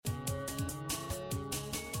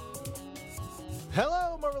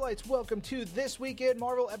right, welcome to This Week in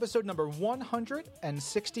Marvel, episode number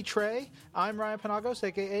 160. Trey, I'm Ryan Panagos,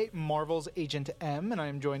 a.k.a. Marvel's Agent M, and I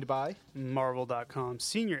am joined by... Marvel.com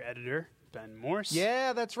senior editor, Ben Morse.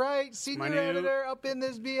 Yeah, that's right, senior editor up in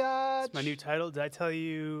this biatch. It's my new title. Did I tell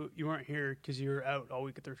you you weren't here because you were out all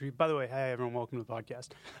week at the retreat? By the way, hi everyone, welcome to the podcast.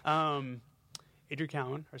 Adrienne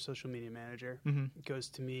Cowan, our social media manager, goes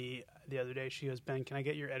to me the other day. She goes, Ben, can I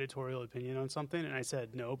get your editorial opinion on something? And I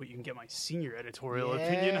said, no, but you can get my senior editorial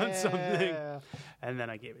opinion on something. And then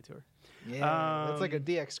I gave it to her. Yeah, that's like a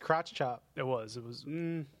DX crotch chop. It was a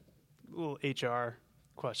little HR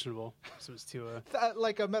questionable. So it was too...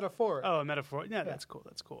 like a metaphor. Oh, a metaphor. Yeah, that's cool.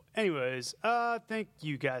 That's cool. Anyways, thank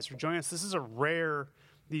you guys for joining us. This is a rare,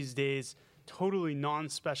 these days, totally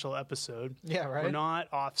non-special episode. Yeah, right. We're not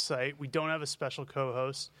off-site. We don't have a special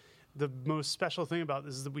co-host. The most special thing about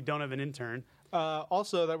this is that we don't have an intern.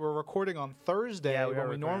 Also, that we're recording on Thursday when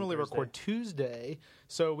we normally record Tuesday,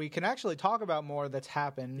 so we can actually talk about more that's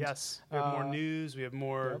happened. Yes, we have more news. We have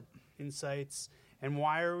more insights. And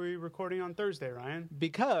why are we recording on Thursday, Ryan?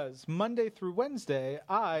 Because Monday through Wednesday,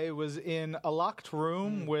 I was in a locked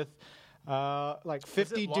room with... like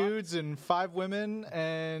 50 dudes and 5 women,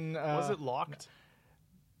 and was it locked?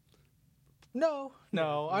 No.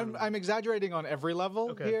 I'm exaggerating on every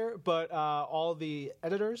level here, but all the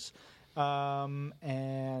editors and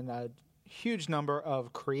a huge number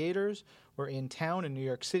of creators were in town in New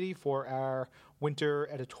York City for our winter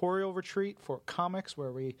editorial retreat for comics,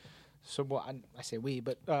 where we. So, well, I say we,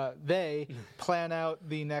 but they plan out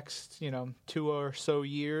the next, 2 or so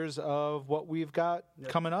years of what we've got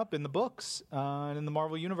coming up in the books and in the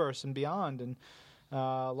Marvel Universe and beyond. And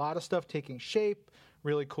a lot of stuff taking shape,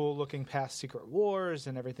 really cool looking past Secret Wars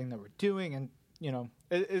and everything that we're doing. And,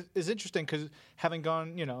 it's interesting because having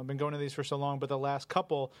gone, I've been going to these for so long, but the last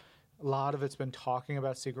couple... A lot of it's been talking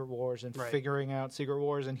about Secret Wars and figuring out Secret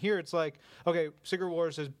Wars. And here it's like, okay, Secret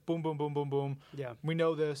Wars is boom, boom, boom, boom, boom. Yeah. We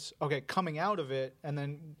know this. Okay, coming out of it and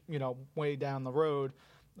then, way down the road,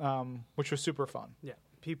 which was super fun. Yeah.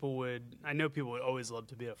 I know people would always love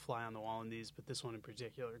to be a fly on the wall in these, but this one in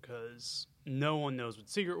particular, because no one knows what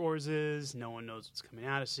Secret Wars is. No one knows what's coming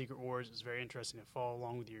out of Secret Wars. It's very interesting to follow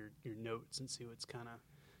along with your notes and see what's kind of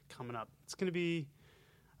coming up. It's going to be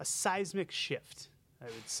a seismic shift, I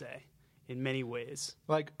would say. In many ways.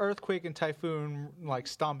 Like Earthquake and Typhoon, like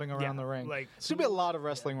stomping around the ring. There's going to be a lot of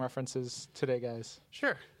wrestling references today, guys.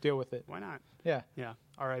 Sure. Deal with it. Why not? Yeah. Yeah.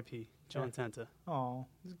 R.I.P. John Tenta. Oh.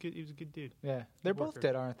 He was a good dude. Yeah. They're both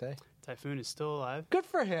dead, aren't they? Typhoon is still alive. Good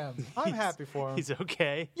for him. I'm happy for him. He's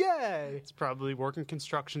okay. Yay. He's probably working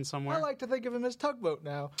construction somewhere. I like to think of him as Tugboat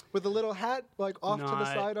now. With a little hat, off to the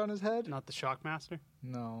side on his head. Not the Shockmaster?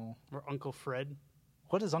 No. Or Uncle Fred?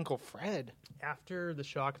 What is Uncle Fred? After the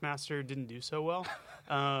Shockmaster didn't do so well,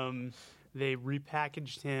 they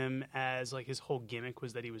repackaged him as his whole gimmick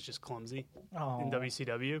was that he was just clumsy in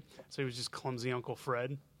WCW. So he was just clumsy Uncle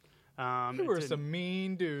Fred. They were some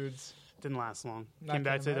mean dudes. Didn't last long. Came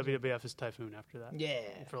back to WWF as Typhoon after that. Yeah.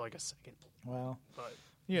 For a second. Well, but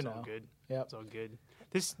it's all good. Yep. It's all good.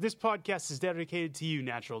 This podcast is dedicated to you,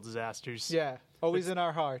 natural disasters. Yeah. Always in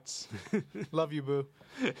our hearts. Love you, boo.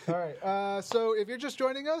 All right. So if you're just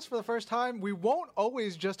joining us for the first time, we won't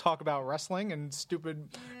always just talk about wrestling and stupid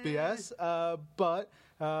BS, but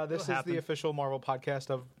this is the official Marvel podcast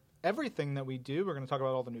of everything that we do. We're going to talk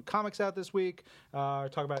about all the new comics out this week,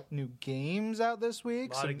 talk about new games out this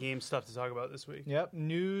week. A lot of game stuff to talk about this week. Yep,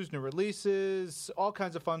 news, new releases, all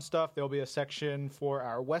kinds of fun stuff. There'll be a section for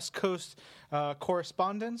our West Coast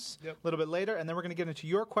correspondence a little bit later, and then we're going to get into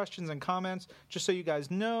your questions and comments. Just so you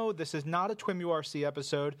guys know, this is not a TWIM URC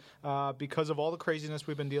episode because of all the craziness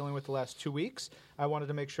we've been dealing with the last 2 weeks. I wanted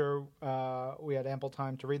to make sure we had ample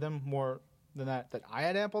time to read them, more than that I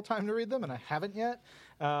had ample time to read them, and I haven't yet.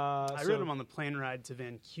 I read them on the plane ride to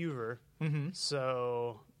Vancouver,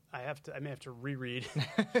 so I may have to reread.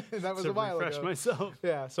 That was to a while refresh ago. myself.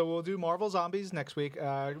 Yeah, so we'll do Marvel Zombies next week.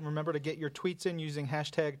 Remember to get your tweets in using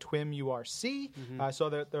hashtag TWIMURC. I saw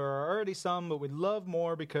that there are already some, but we'd love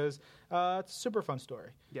more because it's a super fun story.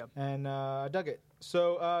 Yep. And I dug it.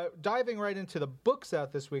 So diving right into the books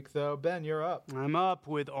out this week, though, Ben, you're up. I'm up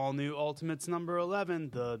with All New Ultimates number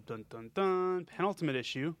 11, the penultimate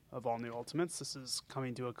issue of All New Ultimates. This is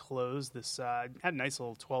coming to a close. This had a nice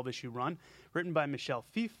little 12-issue run, written by Michelle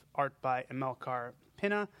Fief, art by Amilcar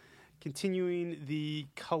Pinna. Continuing the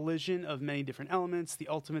collision of many different elements, the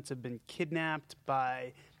Ultimates have been kidnapped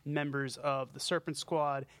by members of the Serpent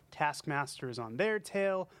Squad. Taskmaster is on their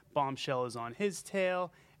tail. Bombshell is on his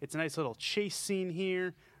tail. It's a nice little chase scene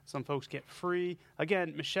here. Some folks get free.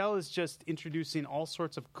 Again, Michelle is just introducing all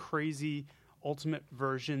sorts of crazy ultimate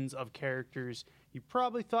versions of characters you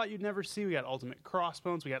probably thought you'd never see. We got Ultimate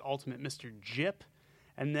Crossbones, we got Ultimate Mr. Jip,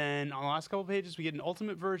 and then on the last couple pages we get an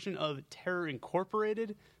ultimate version of Terror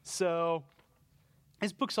Incorporated. So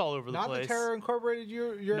this book's all over the place. Not the Terror Incorporated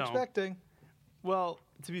you're expecting. Well,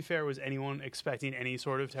 to be fair, was anyone expecting any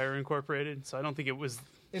sort of Terror Incorporated? So I don't think it was.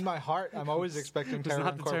 In my heart, I'm always expecting Terror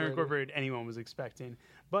Incorporated. It's not the Terror Incorporated anyone was expecting.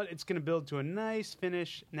 But it's going to build to a nice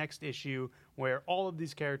finish next issue where all of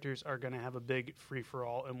these characters are going to have a big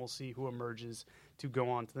free-for-all, and we'll see who emerges to go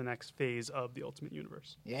on to the next phase of the Ultimate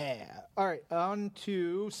Universe. Yeah. All right, on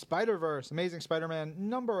to Spider-Verse. Amazing Spider-Man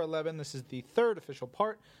number 11. This is the third official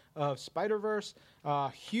part of Spider-Verse.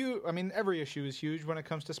 Huge. I mean, every issue is huge when it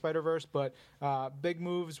comes to Spider-Verse, but big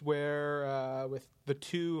moves where with the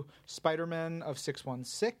two Spider-Men of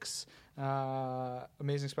 616,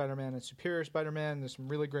 Amazing Spider-Man and Superior Spider-Man. There's some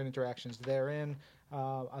really great interactions therein.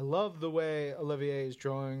 I love the way Olivier is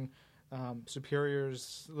drawing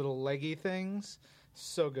Superior's little leggy things.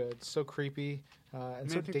 So good, so creepy, and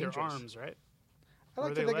so I think dangerous. They're arms, right? I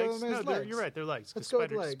like to think of them as legs. You're right. They're legs. Let's go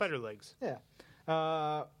with legs. Spider legs. Yeah.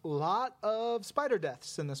 Lot of spider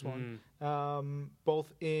deaths in this one,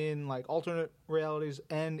 both in like alternate realities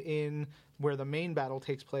and in where the main battle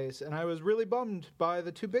takes place. And I was really bummed by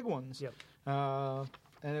the two big ones. Yep.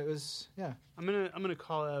 And it was, yeah. I'm gonna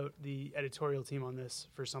call out the editorial team on this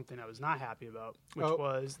for something I was not happy about, which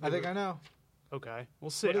was I think I know. Okay, we'll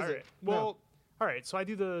see. What is all right. it? Well. No. All right, so I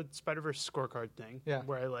do the Spider-Verse scorecard thing,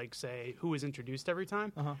 where I like say who is introduced every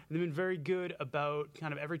time. And they've been very good about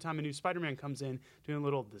kind of every time a new Spider-Man comes in, doing a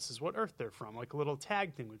little, this is what Earth they're from, like a little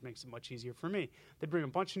tag thing, which makes it much easier for me. They bring a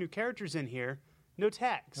bunch of new characters in here, no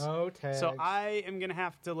tags. No tags. So I am going to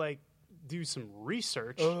have to like do some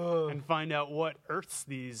research and find out what Earths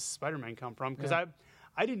these Spider-Men come from, because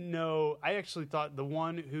I didn't know. I actually thought the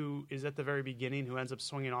one who is at the very beginning who ends up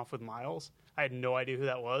swinging off with Miles, I had no idea who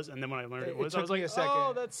that was. And then when I learned it was, I was like,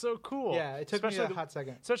 oh, that's so cool. Yeah, it took me a hot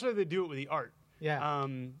second. Especially if they do it with the art. Yeah.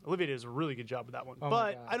 Olivia does a really good job with that one. Oh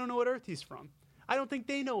but I don't know what Earth he's from. I don't think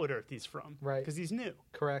they know what Earth he's from. Right. Because he's new.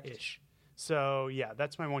 Correct-ish. So, yeah,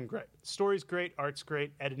 that's my one gripe. Story's great, art's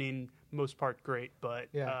great, editing, most part great, but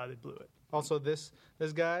they blew it. Also, this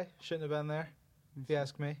guy shouldn't have been there, if you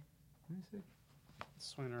ask me. Let me see.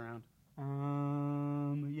 Swinging around.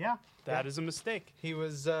 That is a mistake. He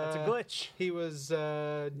was. That's a glitch. He was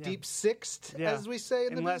deep sixth, as we say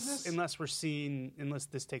in the business. Unless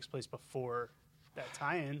this takes place before that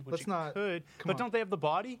tie-in, which could. But don't they have the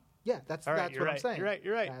body? Yeah, that's what I'm saying.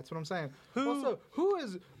 You're right. That's what I'm saying. Who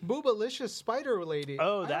is Boobalicious Spider Lady?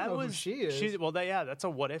 Oh, I don't know who she is. That's a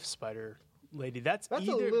what if Spider Lady. That's a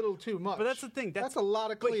little too much. But that's the thing. That's a lot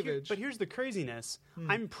of cleavage. But here's the craziness.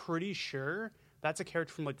 I'm pretty sure that's a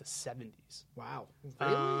character from like the 70s. Wow.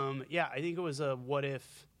 Really? Yeah, I think it was a what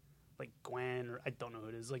if, like Gwen, or I don't know who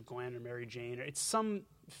it is, like Gwen or Mary Jane, or it's some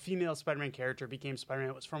female Spider-Man character became Spider-Man.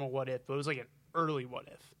 It was from a what if, but it was like an early what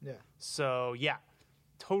if. Yeah. So yeah,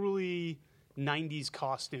 totally 90s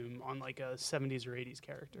costume on like a 70s or 80s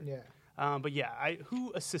character. Yeah. But yeah,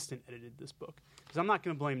 who assistant edited this book? Because I'm not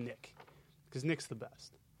going to blame Nick, because Nick's the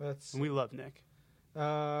best. And we love Nick.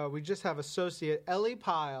 We just have associate Ellie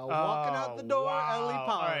Pyle walking out the door. Wow. Ellie Pyle.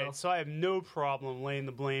 All right, so I have no problem laying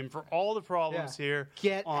the blame for all the problems here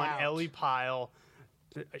on Ellie Pyle.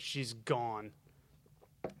 She's gone.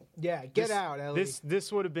 Yeah, get out, Ellie.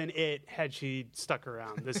 This would have been it had she stuck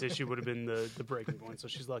around. This issue would have been the breaking point. So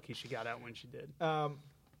she's lucky she got out when she did.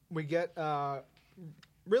 We get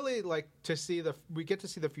really like we get to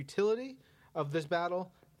see the futility of this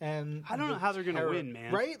battle, and I don't know how they're going to win,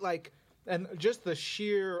 man. Right, like. And just the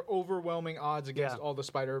sheer overwhelming odds against all the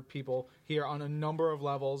spider people here on a number of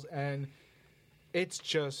levels, and it's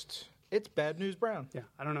Bad News Brown. Yeah,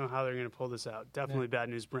 I don't know how they're going to pull this out. Definitely Bad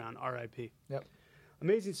News Brown, R.I.P. Yep.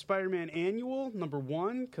 Amazing Spider-Man Annual, number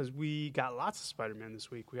 1, because we got lots of Spider-Man this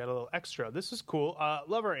week. We got a little extra. This is cool.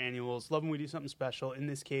 Love our annuals. Love when we do something special. In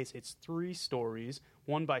this case, it's 3 stories.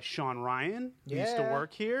 One by Sean Ryan, who used to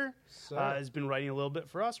work here, has been writing a little bit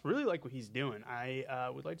for us. Really like what he's doing. I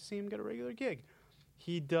would like to see him get a regular gig.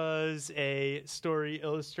 He does a story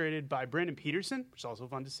illustrated by Brandon Peterson, which is also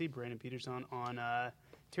fun to see. Brandon Peterson on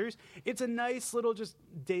interiors. It's a nice little just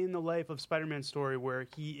day in the life of Spider-Man story where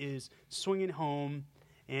he is swinging home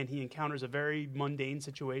and he encounters a very mundane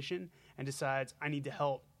situation and decides, I need to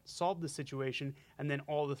help solve the situation, and then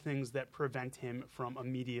all the things that prevent him from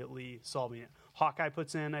immediately solving it. Hawkeye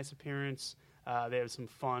puts in a nice appearance. They have some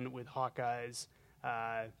fun with Hawkeye's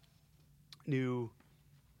new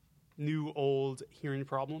old hearing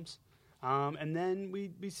problems. And then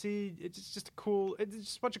we see it's just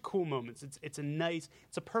a bunch of cool moments. It's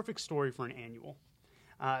a perfect story for an annual.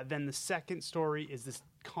 Then the second story is this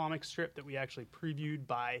comic strip that we actually previewed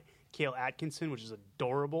by Cale Atkinson, which is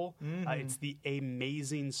adorable. It's the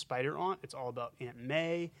Amazing Spider-Aunt. It's all about Aunt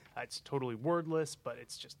May. It's totally wordless, but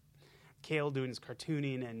it's just Cale doing his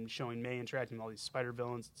cartooning and showing May interacting with all these spider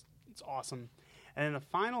villains. It's awesome. And then the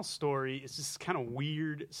final story is this kind of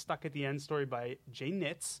weird, stuck at the end story by Jay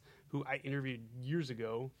Nitz, who I interviewed years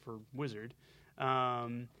ago for Wizard.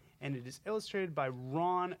 And it is illustrated by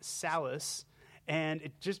Ron Salas. And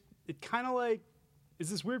it kind of like is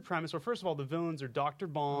this weird premise where, first of all, the villains are Dr.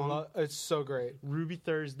 Bong. It's so great. Ruby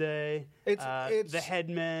Thursday. It's the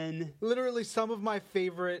Headmen. Literally some of my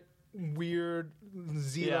favorite weird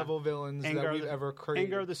Z-level villains that we've ever created.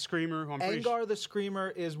 Angar the Screamer. Who the Screamer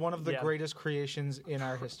is one of the greatest creations in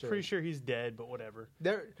our history. Pretty sure he's dead, but whatever.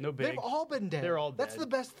 They've all been dead. They're all dead. That's the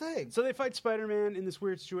best thing. So they fight Spider-Man in this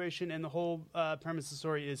weird situation, and the whole premise of the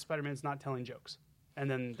story is Spider-Man's not telling jokes. And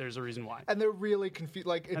then there's a reason why. And they're really confused.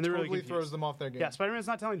 Like, it totally throws them off their game. Yeah, Spider-Man's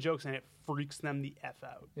not telling jokes, and it freaks them the F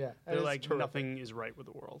out. Yeah. They're like, nothing is right with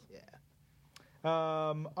the world. Yeah.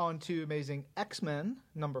 On to Amazing X-Men,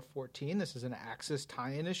 number 14. This is an Axis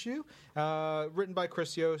tie-in issue. Written by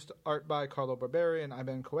Chris Yost, art by Carlo Barberi and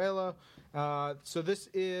Iben Coelho. So this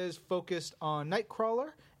is focused on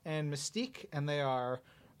Nightcrawler and Mystique, and they are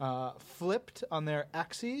flipped on their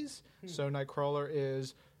axes. So Nightcrawler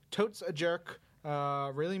is totes a jerk,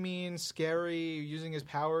 really mean, scary, using his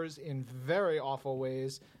powers in very awful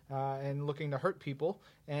ways, and looking to hurt people.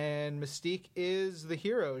 And Mystique is the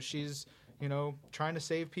hero. She's trying to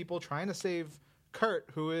save people, trying to save Kurt,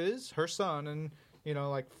 who is her son, and,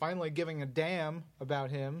 finally giving a damn about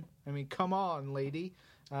him. I mean, come on, lady.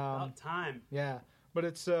 About time. Yeah. But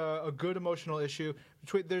it's a good emotional issue.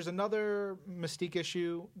 There's another Mystique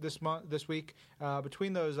issue this week.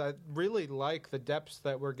 Between those, I really like the depths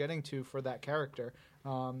that we're getting to for that character.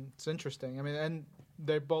 It's interesting. I mean, and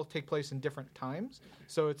they both take place in different times,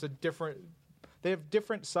 so it's they have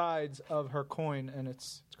different sides of her coin, and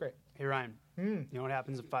it's great. Hey, Ryan, you know what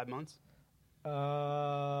happens in 5 months?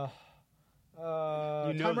 Time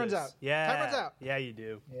runs out. Yeah. Time runs out. Yeah, you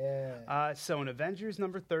do. Yeah. So in Avengers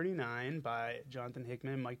number 39 by Jonathan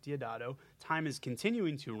Hickman and Mike Deodato, time is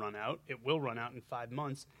continuing to run out. It will run out in 5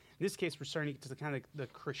 months. In this case, we're starting to get to the kind of the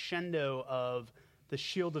crescendo of the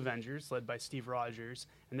S.H.I.E.L.D. Avengers, led by Steve Rogers,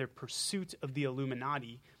 and their pursuit of the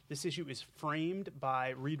Illuminati. This issue is framed by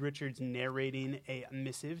Reed Richards narrating a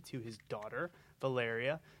missive to his daughter,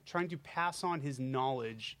 Valeria, trying to pass on his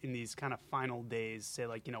knowledge in these kind of final days. Say,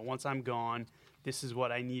 once I'm gone, this is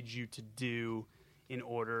what I need you to do in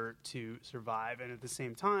order to survive. And at the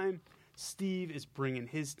same time, Steve is bringing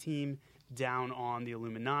his team down on the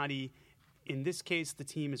Illuminati. In this case, the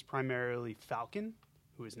team is primarily Falcon,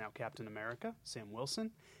 who is now Captain America, Sam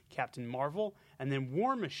Wilson, Captain Marvel, and then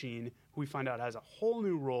War Machine, who we find out has a whole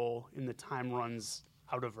new role in the Time Runs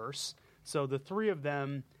Outerverse. So the three of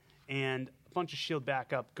them and a bunch of S.H.I.E.L.D.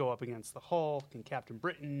 backup go up against the Hulk and Captain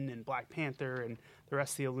Britain and Black Panther and the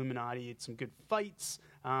rest of the Illuminati. It's some good fights.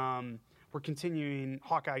 We're continuing.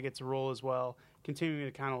 Hawkeye gets a role as well, continuing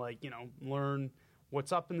to kind of learn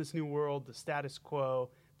what's up in this new world, the status quo,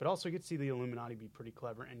 but also get to see the Illuminati be pretty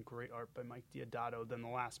clever, and great art by Mike Deodato. Then the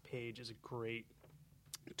last page is a great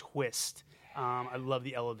twist. I love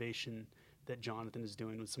the elevation that Jonathan is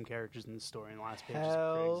doing with some characters in the story, and the last page is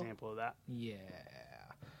a great example of that. Yeah.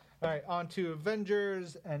 All right, on to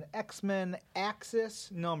Avengers and X-Men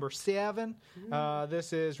Axis, number 7.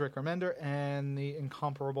 This is Rick Remender and the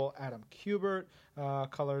incomparable Adam Kubert.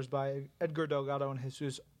 Colors by Edgar Delgado and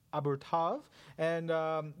Jesus Aburtov. And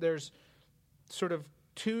there's sort of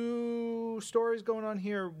 2 stories going on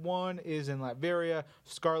here. One is in Latveria.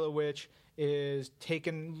 Scarlet Witch is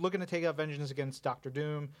looking to take out vengeance against Dr.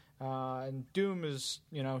 Doom. And Doom is,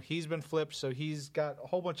 he's been flipped, so he's got a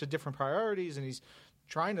whole bunch of different priorities, and he's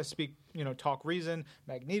trying to talk reason.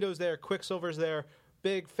 Magneto's there, Quicksilver's there,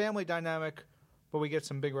 big family dynamic, but we get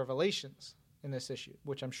some big revelations in this issue,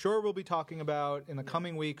 which I'm sure we'll be talking about in the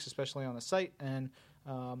coming weeks, especially on the site and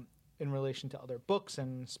in relation to other books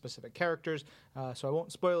and specific characters. So I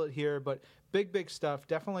won't spoil it here, but big stuff.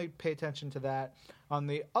 Definitely pay attention to that. On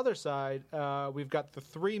the other side, we've got the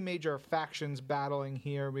 3 major factions battling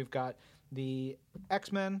here. We've got the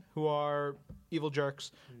X-Men, who are evil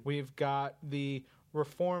jerks. We've got the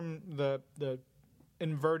the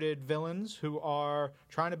inverted villains, who are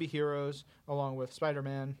trying to be heroes, along with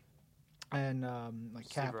Spider-Man and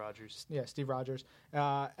Steve Rogers. Yeah, Steve Rogers.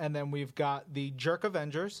 And then we've got the jerk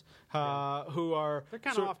Avengers, who are they're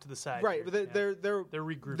kind of off to the side, right? Here. They're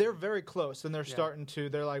regrouping. They're very close, and they're starting to.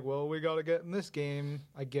 They're like, well, we got to get in this game,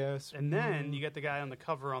 I guess. And then you get the guy on the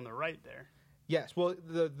cover on the right there. Yes, well,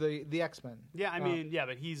 the X-Men. Yeah, I mean,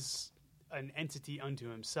 but he's an entity unto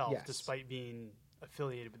himself, Yes. despite being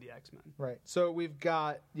affiliated with the X-Men. Right. So we've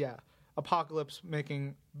got, Apocalypse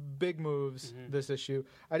making big moves this issue.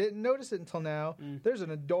 I didn't notice it until now. There's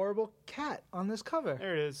an adorable cat on this cover.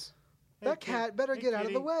 There it is. That cat better get out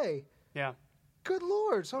of the way. Yeah. Good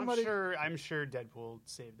Lord, somebody. I'm sure Deadpool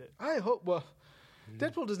saved it. I hope. Well,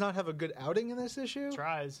 Deadpool does not have a good outing in this issue.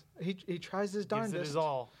 Tries. He tries his darndest. Gives it his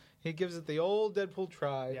all. He gives it the old Deadpool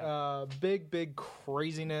try. Yeah. Big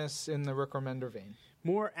craziness in the Rick Remender vein.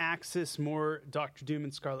 More Axis, more Doctor Doom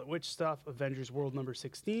and Scarlet Witch stuff. Avengers World number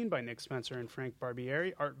 16 by Nick Spencer and Frank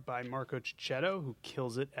Barbieri. Art by Marco Cicchetto, who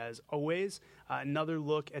kills it as always. Another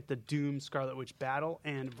look at the Doom Scarlet Witch battle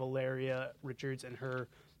and Valeria Richards and her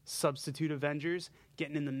substitute Avengers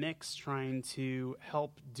getting in the mix, trying to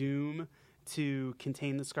help Doom to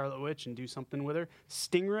contain the Scarlet Witch and do something with her.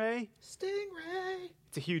 Stingray.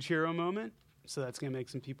 It's a huge hero moment, so that's going to make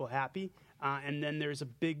some people happy. And then there's a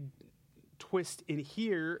big twist in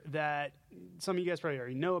here that some of you guys probably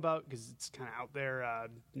already know about because it's kind of out there.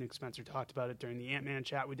 Nick Spencer talked about it during the Ant-Man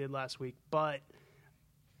chat we did last week, but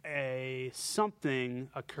something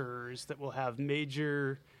occurs that will have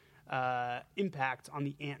major impact on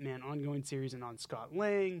the Ant-Man ongoing series and on Scott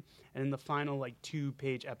Lang. And in the final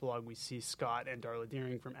 2-page epilogue, we see Scott and Darla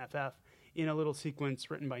Deering from FF in a little sequence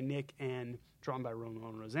written by Nick and drawn by Roman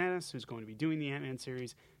Rosanis, who's going to be doing the Ant-Man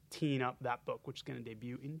series, teeing up that book, which is going to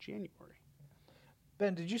debut in January.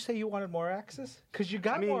 Ben, did you say you wanted more Axis? Because you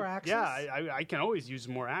got more Axis. Yeah, I can always use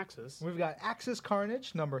more Axis. We've got Axis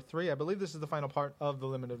Carnage, number 3. I believe this is the final part of the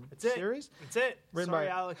limited series. That's it. Sorry,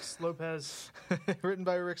 Alex Lopez. Written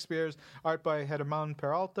by Rick Spears, art by Germán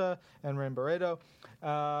Peralta and Ren Barreto.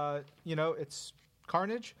 It's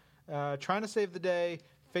Carnage trying to save the day,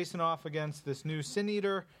 facing off against this new Sin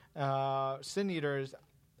Eater. Sin Eaters,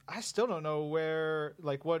 I still don't know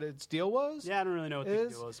what its deal was. Yeah, I don't really know what the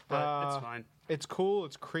deal was, but it's fine. It's cool.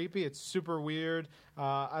 It's creepy. It's super weird.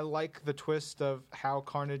 I like the twist of how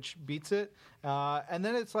Carnage beats it. And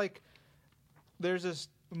then it's there's this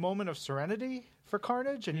moment of serenity for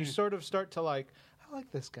Carnage, and you sort of start to I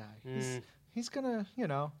like this guy. He's going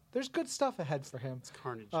to, there's good stuff ahead for him. It's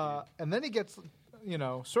Carnage. And then he gets,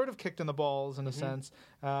 sort of kicked in the balls in a sense.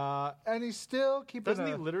 And he's still keeping Doesn't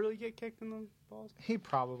he literally get kicked in the balls? He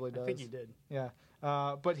probably does. I think he did. Yeah.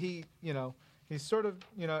 But he, he's sort of,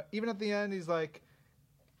 even at the end, he's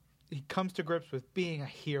he comes to grips with being a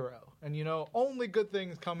hero. And, only good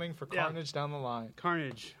things coming for Carnage down the line.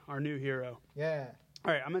 Carnage, our new hero. Yeah.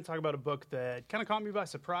 All right, I'm going to talk about a book that kind of caught me by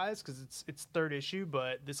surprise because it's third issue,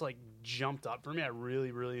 but this jumped up for me. I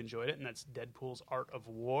really, really enjoyed it, and that's Deadpool's Art of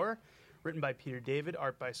War, written by Peter David,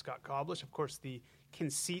 art by Scott Koblish. Of course, the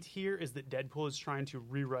conceit here is that Deadpool is trying to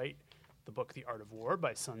rewrite the book The Art of War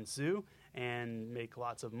by Sun Tzu and make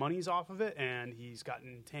lots of monies off of it, and he's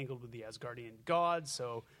gotten entangled with the Asgardian gods,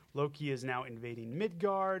 so Loki is now invading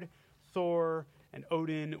Midgard. Thor and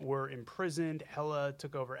Odin were imprisoned. Hela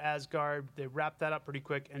took over Asgard. They wrapped that up pretty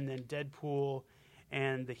quick, and then Deadpool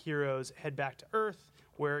and the heroes head back to Earth,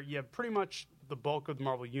 where you have pretty much the bulk of the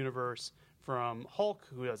Marvel Universe, from Hulk,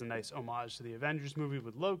 who has a nice homage to the Avengers movie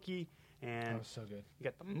with Loki, and so good. You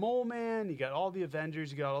got the Mole Man, you got all the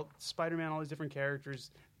Avengers, you got Spider-Man, all these different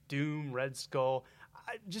characters, Doom, Red Skull.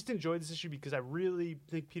 I just enjoyed this issue because I really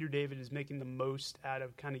think Peter David is making the most out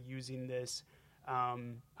of kind of using this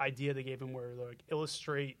idea they gave him where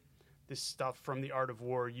illustrate this stuff from the Art of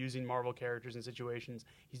War using Marvel characters and situations.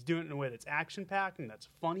 He's doing it in a way that's action-packed and that's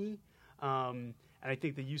funny. And I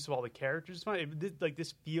think the use of all the characters is fun.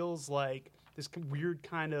 This feels like this weird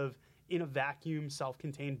kind of in a vacuum,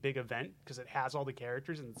 self-contained big event because it has all the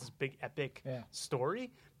characters and it's this big epic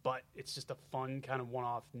story, but it's just a fun kind of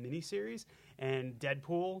one-off miniseries. And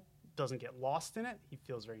Deadpool doesn't get lost in it. He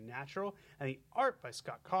feels very natural. And the art by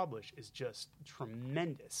Scott Koblish is just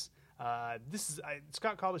tremendous.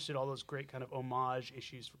 Scott Koblish did all those great kind of homage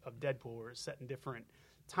issues of Deadpool where it's set in different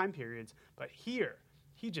time periods. But here,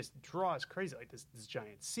 he just draws crazy. This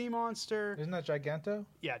giant sea monster. Isn't that Giganto?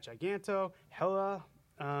 Yeah, Giganto. Hela,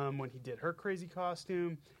 when he did her crazy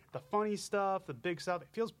costume. The funny stuff, the big stuff. It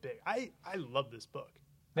feels big. I love this book.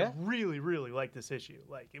 Yeah? I really, really like this issue.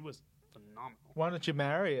 It was phenomenal. Why don't you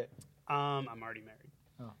marry it? I'm already married.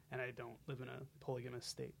 Oh. And I don't live in a polygamous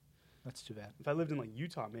state. That's too bad. If I lived in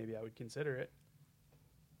Utah, maybe I would consider it.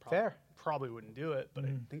 Fair. Probably wouldn't do it, but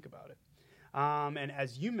I'd think about it. And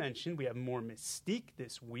as you mentioned, we have more Mystique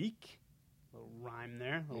this week. A little rhyme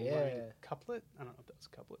there. A little rhyme couplet. I don't know if that was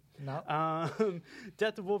a couplet. No.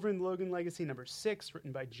 Death of Wolverine, Logan Legacy, number 6,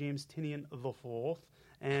 written by James Tynion IV.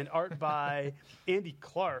 and art by Andy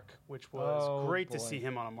Clark, which was great to see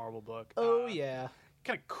him on a Marvel book. Yeah.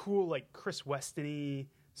 Kind of cool, like Chris Weston-y,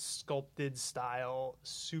 sculpted style,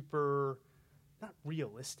 super, not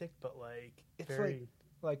realistic, but like it's very...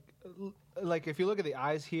 Like if you look at the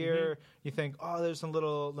eyes here, you think, oh, there's some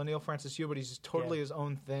little Neil Francis Yu, but he's totally his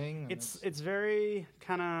own thing. It's very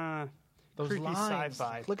kind of creepy lines,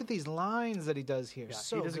 sci-fi. Look at these lines that he does here. Yeah,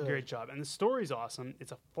 so he does a great job, and the story's awesome.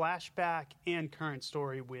 It's a flashback and current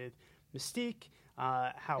story with Mystique.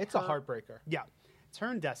 It's a heartbreaker. Yeah, it's her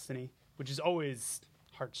and Destiny, which is always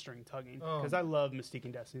heartstring tugging because I love Mystique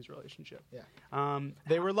and Destiny's relationship. Yeah,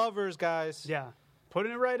 they were lovers, guys. Yeah,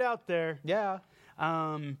 putting it right out there. Yeah.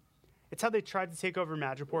 It's how they tried to take over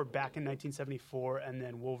Madripoor back in 1974, and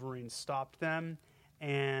then Wolverine stopped them,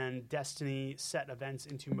 and Destiny set events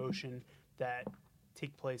into motion that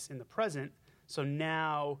take place in the present. So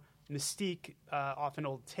now Mystique, off an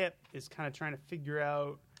old tip, is kind of trying to figure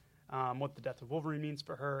out what the death of Wolverine means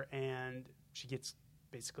for her, and she gets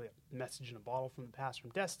basically a message in a bottle from the past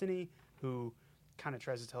from Destiny, who kind of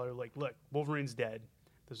tries to tell her, like, look, Wolverine's dead.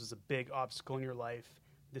 This was a big obstacle in your life.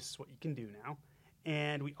 This is what you can do now.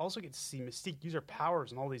 And we also get to see Mystique use her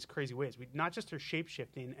powers in all these crazy ways. Not just her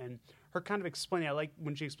shape-shifting and her kind of explaining. I like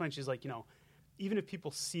when she explains, she's like, even if people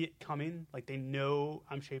see it coming, like they know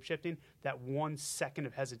I'm shape-shifting, that 1 second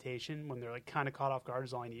of hesitation when they're like kind of caught off guard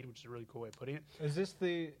is all I need, which is a really cool way of putting it. Is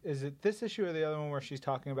it this issue or the other one where she's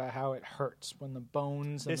talking about how it hurts when the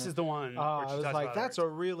bones? This is the one. Where I was like, that's a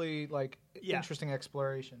really interesting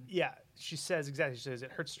exploration. Yeah, she says exactly. She says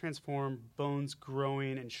it hurts to transform, bones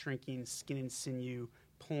growing and shrinking, skin and sinew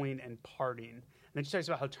pulling and parting. And then she talks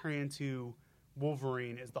about how turning into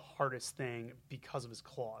Wolverine is the hardest thing because of his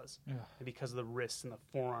claws and because of the wrists and the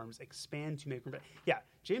forearms expand to make room. Yeah,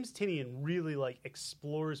 James Tynion really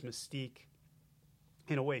explores Mystique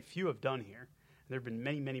in a way few have done here. There have been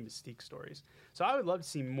many, many Mystique stories. So I would love to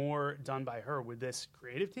see more done by her with this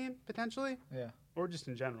creative team, potentially. Yeah. Or just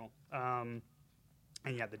in general. And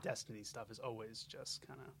yeah, the Destiny stuff is always just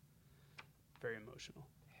kind of very emotional.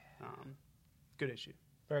 Good issue.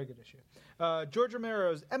 Very good issue. George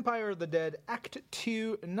Romero's Empire of the Dead, Act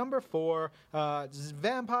 2, Number 4. It's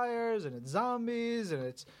vampires, and it's zombies, and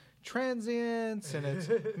it's transients, and it's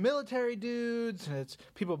military dudes, and it's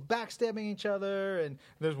people backstabbing each other, and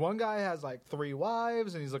there's one guy who has 3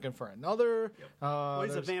 wives, and he's looking for another. Yep. Well,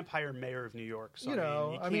 he's a vampire mayor of New York, so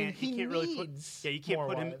he can't really put. Yeah, you can't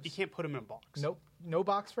put him. wives. You can't put him in a box. Nope, no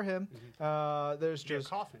box for him. There's just a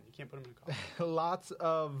coffin. You can't put him in a coffin. lots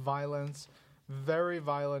of violence. Very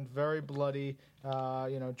violent, very bloody.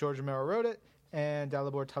 George Romero wrote it, and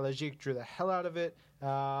Dalibor Talajik drew the hell out of it.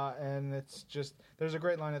 And it's just, there's a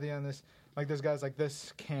great line at the end of this. There's guys like,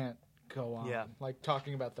 this can't go on. Yeah.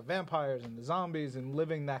 Talking about the vampires and the zombies and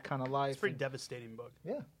living that kind of life. It's a pretty devastating book.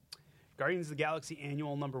 Yeah. Guardians of the Galaxy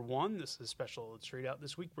Annual Number 1. This is a special illustrated out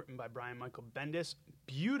this week, written by Brian Michael Bendis.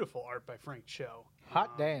 Beautiful art by Frank Cho.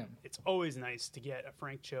 Hot damn. It's always nice to get a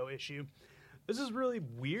Frank Cho issue. This is really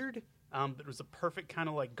weird. But it was a perfect kind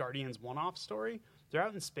of Guardians one-off story. They're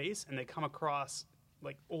out in space and they come across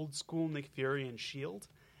old school Nick Fury and S.H.I.E.L.D.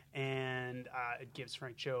 And it gives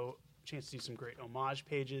Frank Cho a chance to do some great homage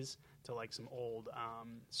pages to some old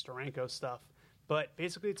Steranko stuff. But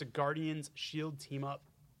basically it's a Guardians S.H.I.E.L.D. team up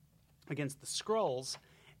against the Skrulls,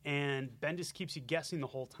 and Bendis keeps you guessing the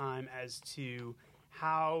whole time as to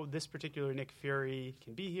how this particular Nick Fury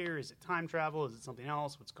can be here. Is it time travel? Is it something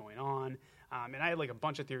else? What's going on? And I had a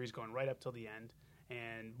bunch of theories going right up till the end,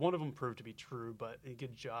 and one of them proved to be true, but a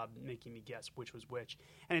good job making me guess which was which.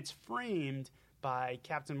 And it's framed by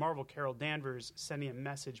Captain Marvel Carol Danvers sending a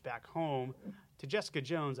message back home to Jessica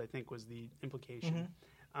Jones, I think was the implication.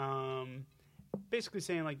 Basically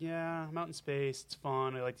saying yeah, I'm out in space, it's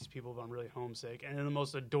fun, I like these people, but I'm really homesick. And then the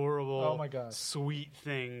most adorable, sweet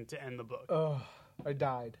thing to end the book. Oh, I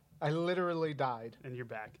died. I literally died. And you're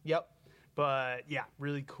back. Yep. But yeah,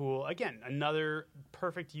 really cool. Again, another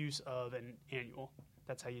perfect use of an annual.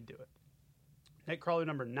 That's how you do it. Nightcrawler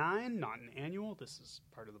number 9, not an annual. This is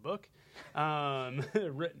part of the book.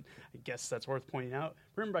 Written, I guess that's worth pointing out.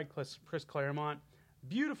 Written by Chris Claremont.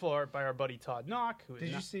 Beautiful art by our buddy Todd Knock. Did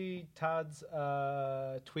you see Todd's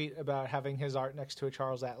tweet about having his art next to a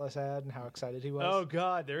Charles Atlas ad and how excited he was? Oh,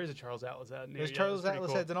 God, there is a Charles Atlas ad. There's Charles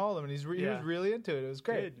Atlas ads in all of them, and he was really into it. It was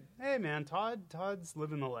great. Good. Hey, man, Todd's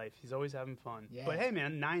living the life. He's always having fun. Yeah. But, hey,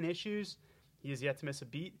 man, 9 issues. He has yet to miss a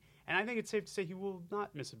beat. And I think it's safe to say he will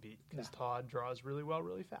not miss a beat because Todd draws really well,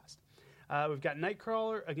 really fast. We've got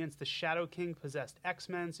Nightcrawler against the Shadow King possessed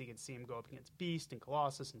X-Men, so you can see him go up against Beast and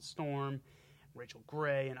Colossus and Storm. Rachel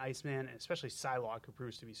Gray and Iceman, and especially Psylocke, who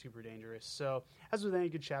proves to be super dangerous. So, as with any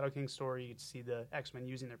good Shadow King story, you get to see the X-Men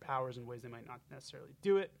using their powers in ways they might not necessarily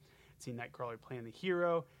do it. See Nightcrawler playing the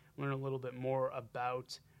hero, learn a little bit more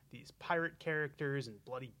about these pirate characters and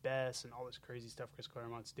Bloody Bess and all this crazy stuff Chris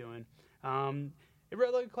Claremont's doing. It read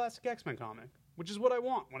like a classic X-Men comic, which is what I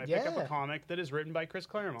want when I pick up a comic that is written by Chris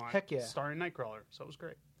Claremont. Heck yeah. Starring Nightcrawler. So it was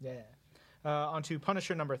great. Yeah. On to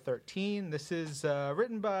Punisher number 13. This is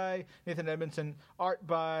written by Nathan Edmondson, art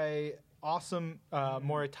by awesome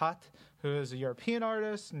Moritat, who is a European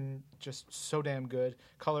artist and just so damn good.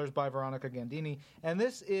 Colors by Veronica Gandini. And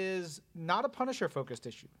this is not a Punisher-focused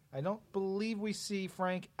issue. I don't believe we see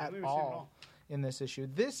Frank at all in this issue.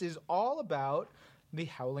 This is all about the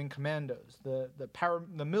Howling Commandos,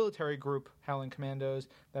 the military group Howling Commandos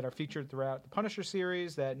that are featured throughout the Punisher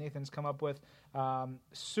series that Nathan's come up with.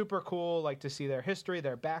 Super cool, like to see their history,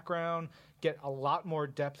 their background, get a lot more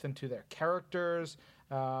depth into their characters.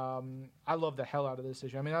 I love the hell out of this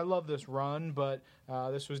issue. I mean, I love this run, but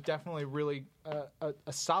this was definitely really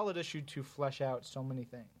a solid issue to flesh out so many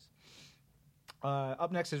things.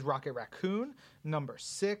 Up next is Rocket Raccoon, number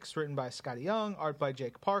 6, written by Scotty Young, art by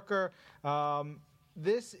Jake Parker.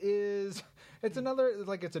 This is, it's another,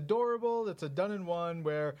 like, it's adorable. It's a done-in-one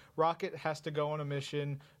where Rocket has to go on a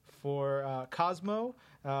mission for Cosmo.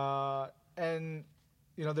 And,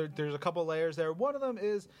 you know, there's a couple layers there. One of them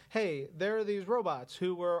is, hey, there are these robots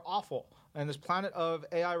who were awful. And this planet of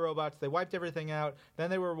AI robots, they wiped everything out. Then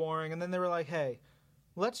they were warring. And then they were like, hey,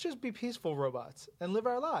 let's just be peaceful robots and live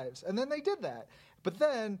our lives. And then they did that. But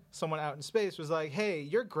then someone out in space was like, hey,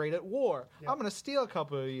 you're great at war. I'm going to steal a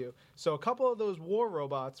couple of you. So a couple of those war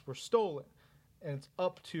robots were stolen. And it's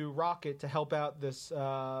up to Rocket to help out this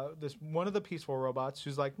one of the peaceful robots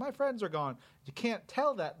who's like, my friends are gone. You can't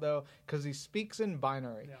tell that, though, because he speaks in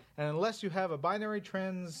binary. Yeah. And unless you have a binary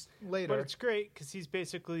translator... But it's great, because he's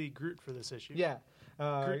basically Groot for this issue. Yeah.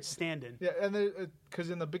 Groot stand-in. Yeah, and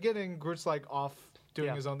because in the beginning, Groot's like off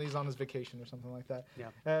doing his own... He's on his vacation or something like that. Yeah.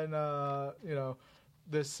 And, you know...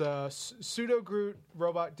 This pseudo-Groot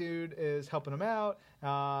robot dude is helping him out.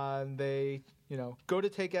 And they, you know, go to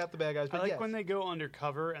take out the bad guys. But I like when they go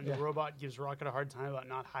undercover and the robot gives Rocket a hard time about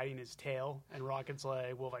not hiding his tail. And Rocket's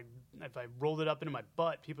like, well, if I rolled it up into my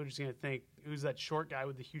butt, people are just going to think, who's that short guy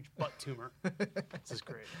with the huge butt tumor? This is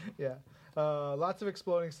great. Yeah. Lots of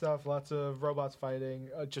exploding stuff. Lots of robots fighting.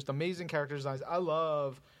 Just amazing character designs. I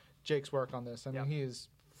love Jake's work on this. I mean, he is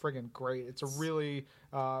friggin' great. It's a really...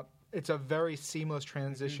 it's a very seamless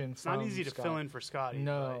transition. It's not easy to fill in for Scotty.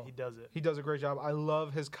 No, but he does it. He does a great job. I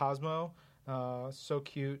love his Cosmo. So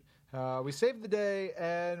cute. We save the day,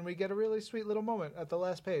 and we get a really sweet little moment at the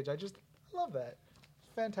last page. I love that.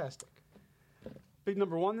 It's fantastic. Big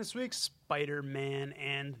number 1 this week, Spider-Man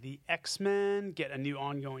and the X-Men get a new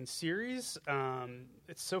ongoing series.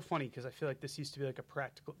 It's so funny because I feel like this used to be like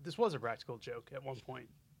this was a practical joke at one point.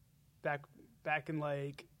 Back in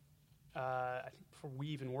like... I think before we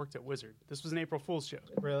even worked at Wizard. This was an April Fool's joke.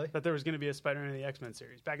 Really? That there was going to be a Spider-Man and the X-Men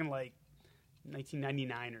series back in like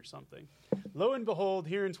 1999 or something. Lo and behold,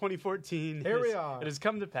 here in 2014, we are. It has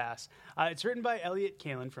come to pass. It's written by Elliot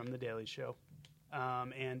Kalin from The Daily Show.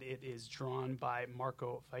 And it is drawn by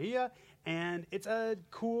Marco Failla. And it's a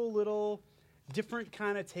cool little different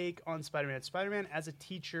kind of take on Spider-Man. Spider-Man as a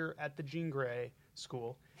teacher at the Jean Grey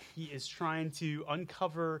school. He is trying to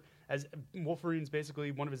uncover... As Wolverine's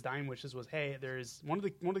basically one of his dying wishes was, hey, there's one of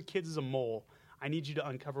the kids is a mole. I need you to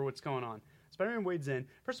uncover what's going on. Spider-Man wades in.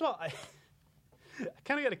 First of all, I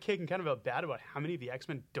kind of got a kick and kind of felt bad about how many of the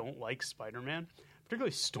X-Men don't like Spider-Man.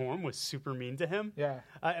 Particularly Storm was super mean to him. Yeah.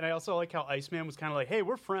 And I also like how Iceman was kind of like, hey,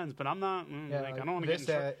 we're friends, but I'm not. I don't want to get in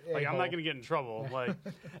trouble. Like, I'm not going to get in trouble. Yeah. Like,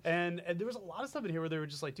 and there was a lot of stuff in here where they were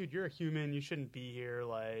just like, dude, you're a human. You shouldn't be here.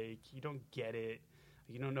 Like, you don't get it.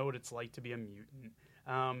 You don't know what it's like to be a mutant.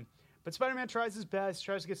 But Spider-Man tries his best,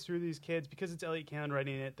 tries to get through these kids. Because it's Elliot Kalin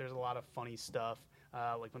writing it, there's a lot of funny stuff,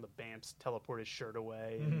 like when the Bamps teleport his shirt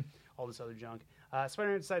away and all this other junk.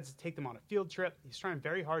 Spider-Man decides to take them on a field trip. He's trying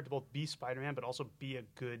very hard to both be Spider-Man but also be a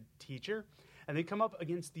good teacher. And they come up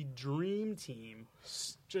against the Dream Team.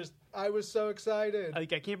 I was so excited.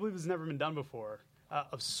 Like, I can't believe this has never been done before.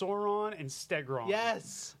 Of Sauron and Stegron.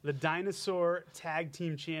 Yes! The dinosaur tag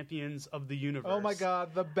team champions of the universe. Oh my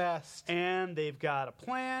god, the best. And they've got a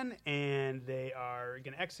plan, and they are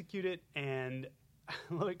going to execute it. And I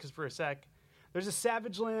love it because for a sec, there's a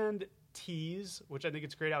Savage Land tease, which I think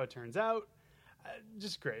it's great how it turns out.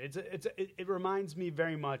 Just great. It reminds me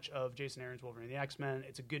very much of Jason Aaron's Wolverine and the X-Men.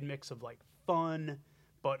 It's a good mix of like fun,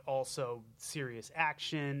 but also serious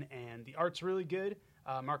action, and the art's really good.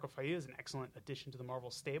 Marco Failla is an excellent addition to the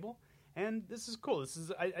Marvel stable. And this is cool.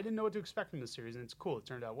 I didn't know what to expect from this series, and it's cool. It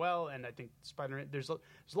turned out well, and I think Spider-Man, there's a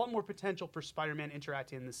lot more potential for Spider-Man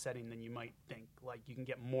interacting in this setting than you might think. Like, you can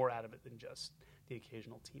get more out of it than just the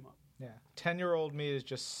occasional team-up. Yeah. 10-year-old me is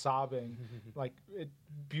just sobbing, like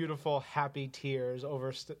beautiful, happy tears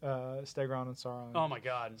over Stegron and Sauron. Oh, my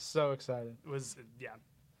God. So excited. It was,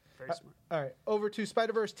 very smart. All right, over to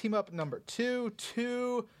Spider-Verse team-up number 2.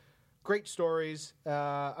 Two great stories.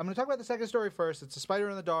 I'm going to talk about the second story first. It's A Spider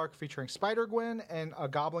in the Dark featuring Spider-Gwen and a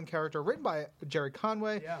Goblin character written by Jerry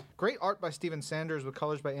Conway. Yeah. Great art by Steven Sanders with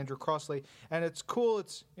colors by Andrew Crossley. And it's cool.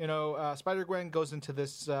 It's, Spider-Gwen goes into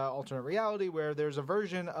this alternate reality where there's a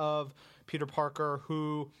version of Peter Parker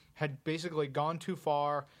who had basically gone too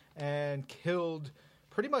far and killed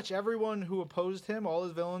pretty much everyone who opposed him, all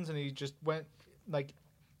his villains, and he just went,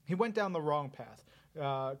 he went down the wrong path.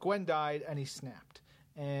 Gwen died and he snapped.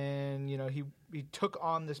 And, he took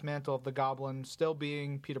on this mantle of the Goblin, still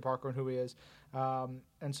being Peter Parker and who he is.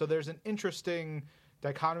 And so there's an interesting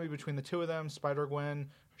dichotomy between the two of them. Spider-Gwen,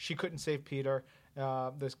 she couldn't save Peter.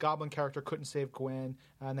 This Goblin character couldn't save Gwen.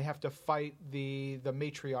 And they have to fight the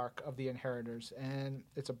matriarch of the Inheritors. And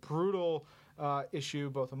it's a brutal issue,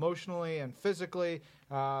 both emotionally and physically.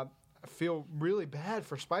 I feel really bad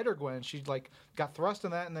for Spider-Gwen. She, got thrust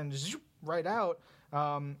in that and then zoop, right out.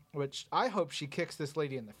 Which I hope she kicks this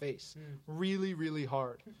lady in the face really, really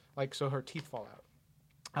hard, so her teeth fall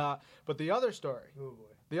out. But the other story,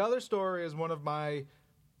 the other story is one of my,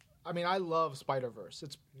 I love Spider-Verse.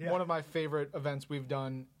 It's one of my favorite events we've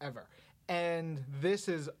done ever. And this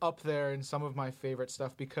is up there in some of my favorite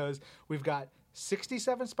stuff because we've got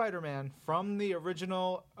 67 Spider-Man from the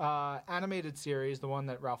original animated series, the one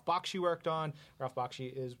that Ralph Bakshi worked on. Ralph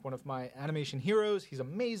Bakshi is one of my animation heroes. He's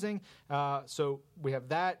amazing. So we have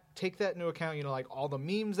that. Take that into account, all the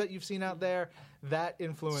memes that you've seen out there. That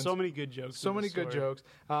influenced... So many good jokes. So many good jokes.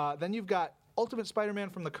 Then you've got Ultimate Spider-Man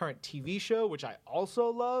from the current TV show, which I also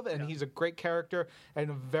love, and he's a great character and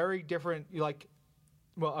a very different...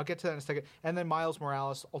 Well, I'll get to that in a second. And then Miles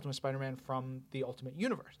Morales, Ultimate Spider-Man from the Ultimate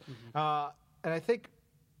Universe. And I think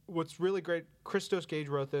what's really great, Christos Gage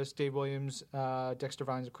wrote this, Dave Williams, Dexter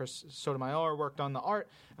Vines, and Chris Sotomayor worked on the art,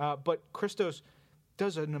 but Christos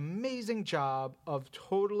does an amazing job of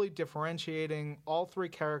totally differentiating all three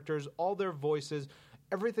characters, all their voices,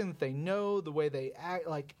 everything that they know, the way they act,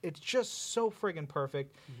 it's just so friggin'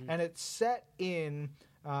 perfect, and it's set in,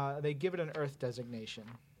 they give it an Earth designation.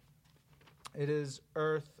 It is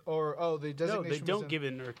Earth, the designation. No, they don't give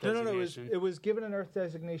it an Earth designation. No, it was given an Earth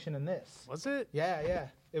designation in this. Was it? Yeah.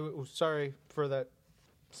 Sorry for that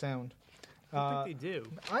sound. I don't think they do.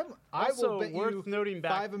 I will bet worth you noting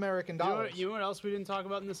back, $5 American. You know what else we didn't talk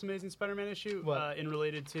about in this Amazing Spider-Man issue? What? In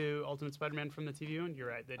related to Ultimate Spider-Man from the TV one? You're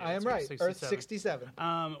right. They did. I am right. 67. Earth 67.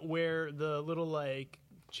 Where the little,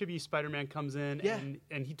 chibi Spider-Man comes in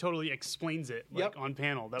and he totally explains it on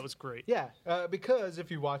panel. That was great. Yeah, because if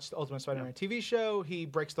you watch the Ultimate Spider-Man TV show, he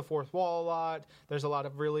breaks the fourth wall a lot. There's a lot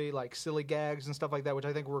of really silly gags and stuff like that, which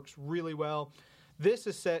I think works really well. This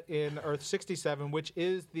is set in Earth 67, which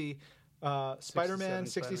is the Spider-Man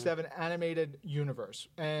 67 animated universe,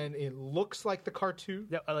 and it looks like the cartoon.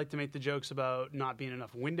 Yeah, I like to make the jokes about not being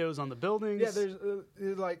enough windows on the buildings. Yeah, there's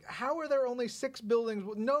how are there only 6 buildings?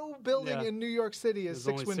 No building in New York City is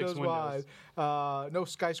 6 windows wide. No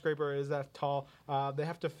skyscraper is that tall. They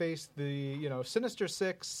have to face the Sinister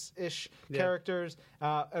Six-ish characters,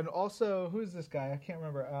 and also who's this guy? I can't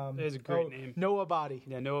remember. It has a great name. Noah Body.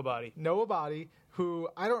 Yeah, Noah Body. Noah Body. Who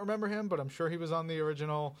I don't remember him, but I'm sure he was on the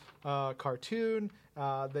original cartoon.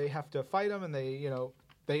 They have to fight him, and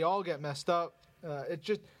they all get messed up. It's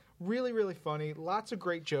just really, really funny. Lots of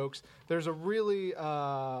great jokes. There's a really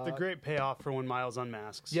the great payoff for when Miles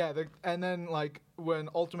unmasks. Yeah, and then when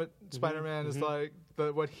Ultimate Spider-Man is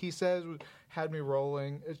what he says had me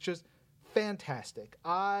rolling. It's just fantastic.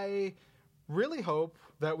 I really hope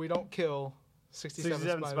that we don't kill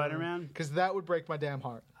 67 Spider-Man, because that would break my damn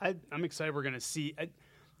heart. I'm excited we're going to see.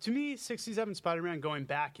 To me, 67 Spider-Man going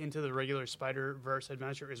back into the regular Spider-Verse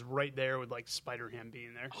adventure is right there with Spider-Ham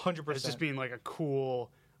being there. 100%. It's just being a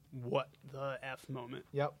cool what the F moment.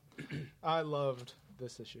 Yep. I loved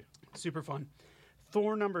this issue. Super fun.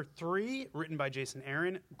 Thor number 3, written by Jason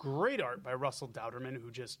Aaron. Great art by Russell Dauterman, who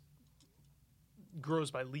just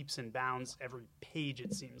grows by leaps and bounds every page,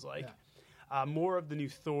 it seems like. Yeah. More of the new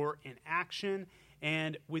Thor in action.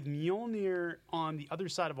 And with Mjolnir on the other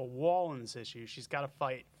side of a wall in this issue, she's got to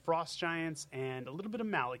fight frost giants and a little bit of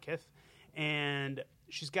Malekith. And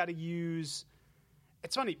she's got to use...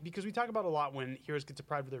 It's funny, because we talk about a lot when heroes get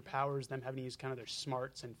deprived of their powers, them having to use kind of their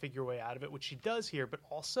smarts and figure a way out of it, which she does here. But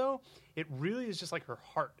also, it really is just her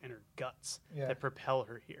heart and her guts that propel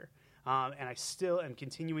her here. And I still am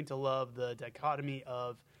continuing to love the dichotomy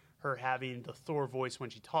of her having the Thor voice when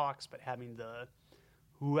she talks, but having the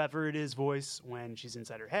whoever it is voice when she's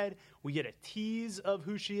inside her head. We get a tease of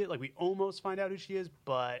who she is. Like, we almost find out who she is,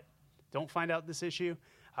 but don't find out this issue.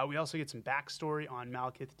 We also get some backstory on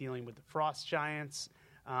Malekith dealing with the Frost Giants,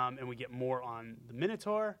 and we get more on the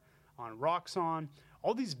Minotaur, on Roxxon.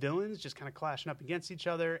 All these villains just kind of clashing up against each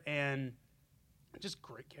other, and just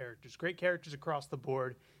great characters. Great characters across the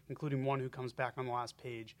board, including one who comes back on the last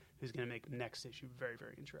page who's going to make the next issue very,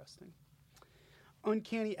 very interesting.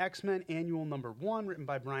 Uncanny X-Men Annual Number 1, written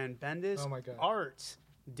by Brian Bendis. Oh, my God. Art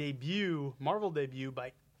debut, Marvel debut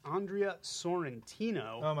by Andrea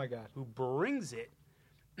Sorrentino. Oh, my God. Who brings it.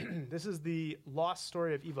 This is the lost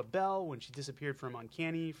story of Eva Bell when she disappeared from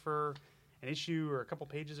Uncanny for an issue or a couple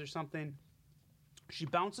pages or something. She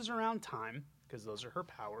bounces around time, because those are her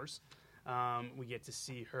powers. We get to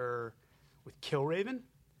see her with Killraven,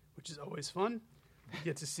 which is always fun. We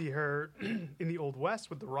get to see her in the Old West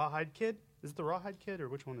with the Rawhide Kid. Is it the Rawhide Kid, or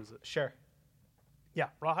which one is it? Sure. Yeah,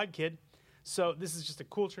 Rawhide Kid. So this is just a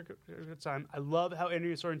cool trick of time. I love how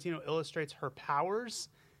Andrea Sorrentino illustrates her powers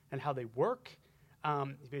and how they work.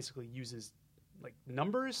 He basically uses like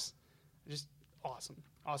numbers. Just awesome.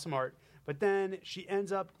 Awesome art. But then she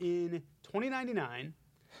ends up in 2099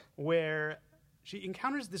 where she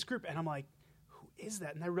encounters this group, and I'm like, who is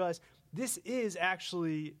that? And I realized this is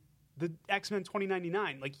actually the X-Men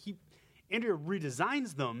 2099. Like, Andrea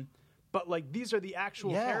redesigns them, but like these are the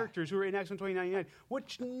actual characters who are in X-Men 2099,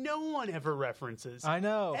 which no one ever references. I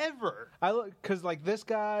know. Ever. I look, because like this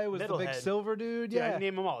guy was the big silver dude. Yeah, I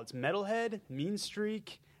name them all. It's Metalhead, Mean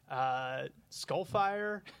Streak,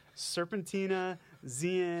 Skullfire, Serpentina,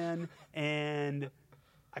 Xian, and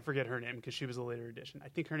I forget her name because she was a later edition. I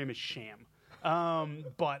think her name is Sham.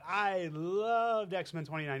 But I loved X-Men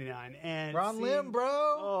 2099. And Ron Lim,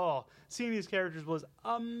 bro! Seeing these characters was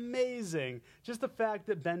amazing. Just the fact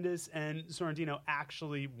that Bendis and Sorrentino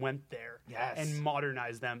actually went there and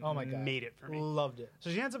modernized them made it for me. Loved it.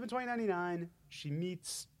 So she ends up in 2099. She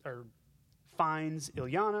meets or finds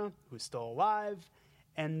Ilyana, who's still alive,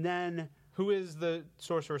 and then... Who is the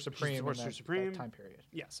Sorcerer Supreme in that time period.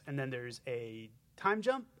 Yes, and then there's a time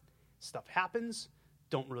jump. Stuff happens.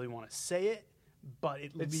 Don't really want to say it, but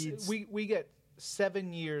it leads... We get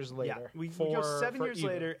 7 years later. Yeah, we go 7 years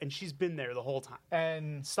later, and she's been there the whole time.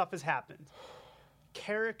 And stuff has happened.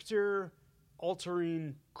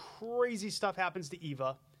 Character-altering, crazy stuff happens to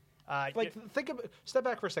Eva. Step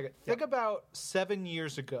back for a second. Think about 7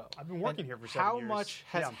 years ago. I've been working here for 7 years. How much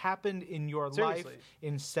has happened in your life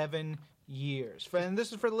in 7 years? And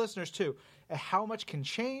this is for the listeners, too. How much can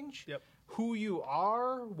change? Yep. Who you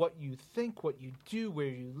are, what you think, what you do, where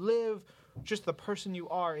you live, just the person you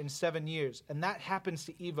are in 7 years. And that happens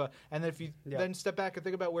to Eva. And if you then step back and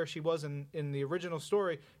think about where she was in the original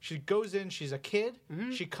story, she goes in, she's a kid,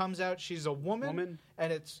 she comes out, she's a woman.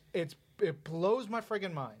 And it blows my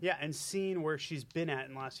friggin' mind. Yeah, and seeing where she's been at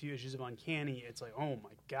in the last few issues of Uncanny, it's like, oh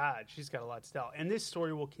my God, she's got a lot to tell. And this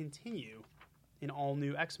story will continue in all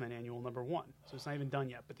new X-Men Annual Number 1. So it's not even done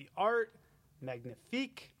yet. But the art,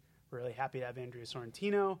 magnifique. Really happy to have Andrea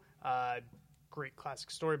Sorrentino. Great classic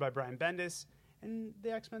story by Brian Bendis. And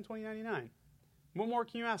the X-Men 2099. What more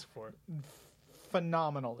can you ask for?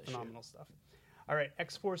 Phenomenal issue. Phenomenal stuff. All right,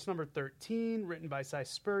 X-Force number 13, written by Cy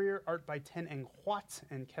Spurrier, art by Ten Eng Huat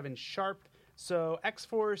and Kevin Sharp. So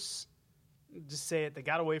X-Force, just say it, they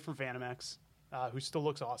got away from Phantom X, who still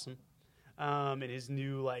looks awesome, in his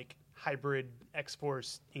new like hybrid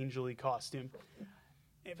X-Force Angel-y costume.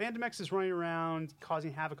 Phantom X is running around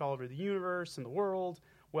causing havoc all over the universe and the world.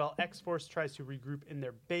 Well, X-Force tries to regroup in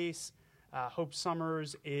their base. Hope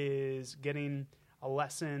Summers is getting a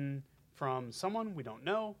lesson from someone we don't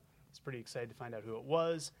know. It's pretty excited to find out who it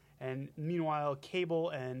was. And meanwhile,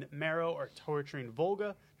 Cable and Marrow are torturing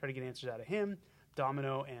Volga, trying to get answers out of him.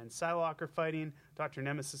 Domino and Psylocke are fighting. Dr.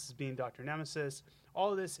 Nemesis is being Dr. Nemesis.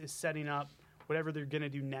 All of this is setting up whatever they're going to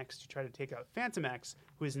do next to try to take out Phantom X,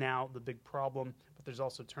 who is now the big problem. But there's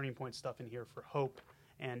also turning point stuff in here for Hope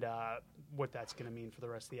and what that's going to mean for the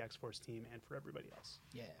rest of the X-Force team and for everybody else.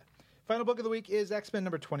 Yeah. Final book of the week is X-Men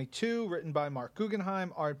number 22, written by Mark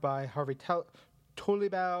Guggenheim, art by Harvey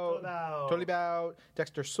Tolibao,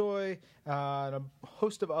 Dexter Soy, and a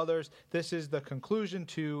host of others. This is the conclusion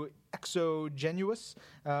to Exogenuous,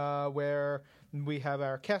 where we have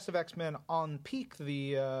our cast of X-Men on Peak,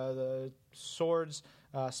 the Swords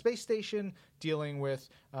space station, dealing with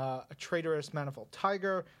a traitorous Manifold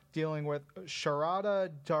Tiger, dealing with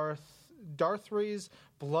Sharada, Darthries,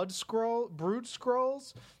 Brood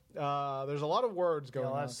Scrolls, There's a lot of words going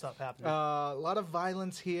on. A lot of stuff happening. A lot of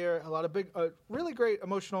violence here. A lot of big, really great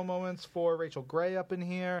emotional moments for Rachel Gray up in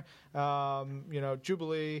here.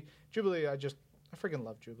 Jubilee. I freaking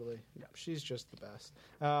love Jubilee. Yeah, she's just the best.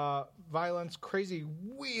 Violence, crazy,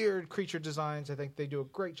 weird creature designs. I think they do a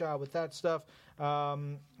great job with that stuff.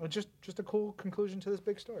 Just a cool conclusion to this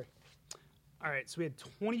big story. All right, so we had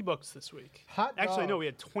 20 books this week. Actually, no, we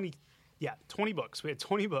had 20. Yeah, 20 books. We had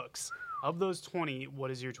 20 books. Of those 20,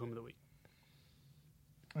 what is your Twin of the Week?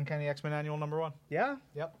 Uncanny X-Men Annual #1. Yeah?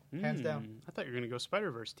 Yep, hands down. I thought you were going to go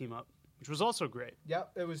Spider-Verse team up, which was also great.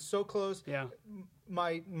 Yep, it was so close. Yeah.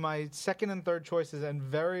 My second and third choices, and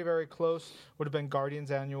very, very close, would have been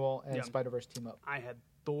Guardians Annual and Spider-Verse Team Up. I had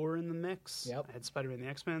Thor in the mix. Yep. I had Spider-Man and the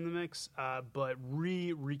X-Men in the mix. But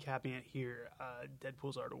recapping it here,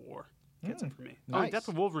 Deadpool's Art of War gets it for me. Nice. Death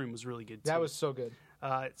of Wolverine was really good, too. That was so good.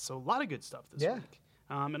 So a lot of good stuff this week.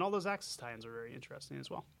 And all those Axis tie-ins are very interesting as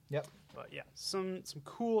well. Yep. But yeah, some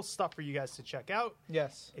cool stuff for you guys to check out.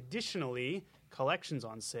 Yes. Additionally, collections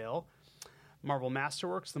on sale. Marvel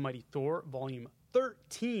Masterworks, The Mighty Thor, Volume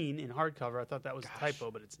 13 in hardcover. I thought that was a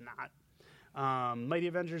typo, but it's not. Mighty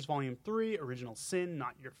Avengers, Volume 3, Original Sin,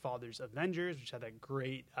 Not Your Father's Avengers, which had that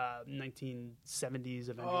great 1970s Avengers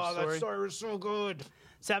story. Oh, that story was so good.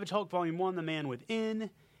 Savage Hulk, Volume 1, The Man Within,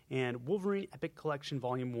 and Wolverine Epic Collection,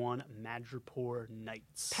 Volume 1, Madripoor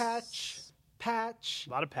Knights. Patch.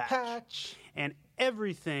 A lot of patch. And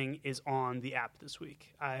everything is on the app this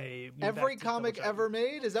week. Every comic ever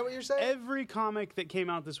made? Is that what you're saying? Every comic that came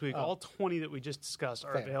out this week, all 20 that we just discussed,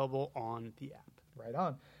 are available on the app. Right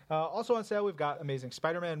on. Also on sale, we've got Amazing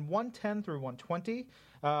Spider-Man 110 through 120.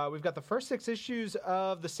 We've got the first 6 issues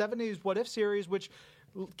of the 70s What If series, which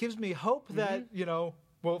gives me hope that,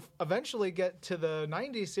 we'll eventually get to the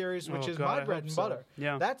 90s series, which is my bread and butter.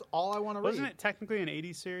 Yeah. That's all I want to read. Wasn't it technically an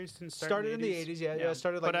 80s series? Started in the 80s, yeah. It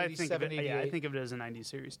started like 87, 88. I think of it as a 90s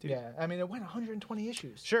series, too. Yeah, I mean, it went 120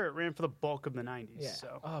 issues. Sure, it ran for the bulk of the 90s. Yeah.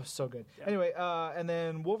 So. Oh, so good. Yeah. Anyway, and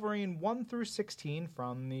then Wolverine 1 through 16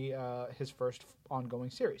 from his first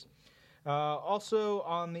ongoing series. Also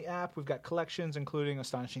on the app, we've got collections including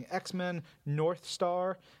Astonishing X-Men, North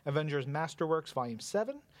Star, Avengers Masterworks Volume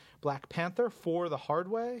 7, Black Panther 4 The Hard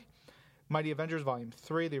Way, Mighty Avengers Volume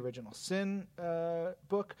 3, the Original Sin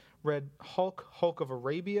book, Red Hulk, Hulk of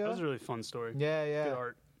Arabia. That was a really fun story. Yeah. Good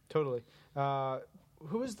art. Totally.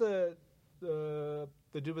 Who was the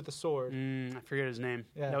dude with the sword? I forget his name.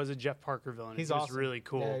 Yeah. That was a Jeff Parker villain. He's awesome. awesome. Really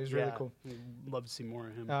cool. Yeah, he's really cool. I'd love to see more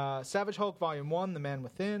of him. Savage Hulk Volume 1, The Man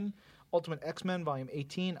Within, Ultimate X-Men Volume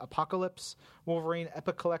 18, Apocalypse, Wolverine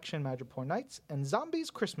Epic Collection, Madripoor Knights, and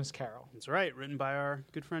Zombies Christmas Carol. That's right, written by our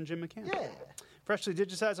good friend Jim McCann. Yeah. Freshly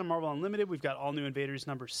digitized on Marvel Unlimited, we've got All New Invaders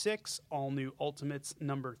 #6, All New Ultimates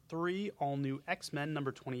 #3, All New X-Men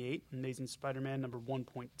 #28, Amazing Spider-Man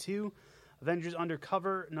 #1.2, Avengers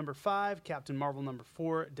Undercover #5, Captain Marvel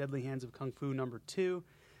 #4, Deadly Hands of Kung Fu #2,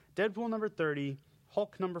 Deadpool #30,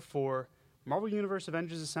 Hulk #4, Marvel Universe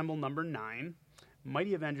Avengers Assemble #9,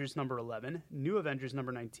 Mighty Avengers #11, New Avengers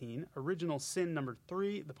 #19, Original Sin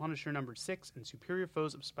 #3, The Punisher #6, and Superior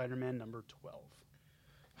Foes of Spider-Man #12.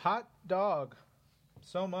 Hot dog.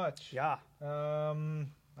 So much. Yeah.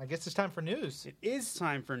 I guess it's time for news. It is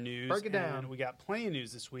time for news. Break it down. And we got plenty of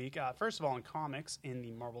news this week. First of all, in comics, in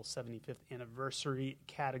the Marvel 75th Anniversary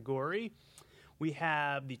category, we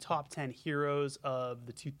have the top 10 heroes of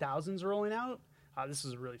the 2000s rolling out. This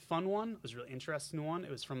was a really fun one. It was a really interesting one.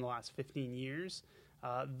 It was from the last 15 years.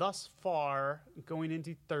 Thus far, going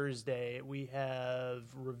into Thursday, we have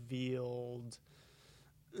revealed...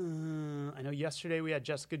 I know yesterday we had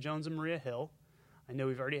Jessica Jones and Maria Hill. I know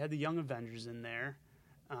we've already had the Young Avengers in there.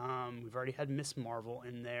 We've already had Miss Marvel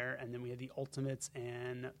in there. And then we had the Ultimates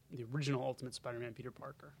and the original Ultimate Spider-Man, Peter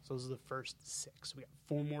Parker. So those are the first 6. We got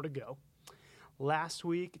 4 more to go. Last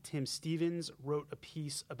week, Tim Stevens wrote a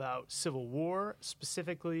piece about Civil War,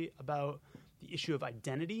 specifically about the issue of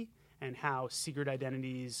identity and how secret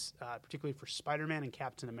identities, particularly for Spider-Man and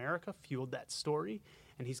Captain America, fueled that story.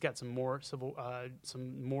 And he's got some more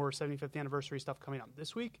 75th anniversary stuff coming up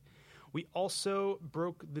this week. We also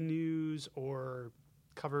broke the news or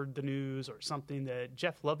covered the news or something that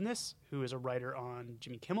Jeff Loveness, who is a writer on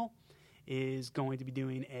Jimmy Kimmel, is going to be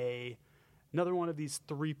doing another one of these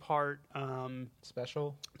 3-part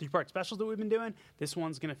specials that we've been doing. This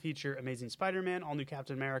one's going to feature Amazing Spider-Man, All New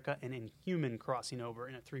Captain America, and Inhuman crossing over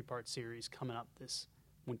in a 3-part series coming up this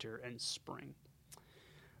winter and spring.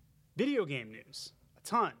 Video game news. A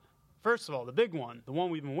ton. First of all, the big one, the one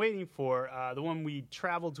we've been waiting for, the one we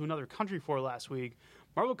traveled to another country for last week,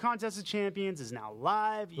 Marvel Contest of Champions is now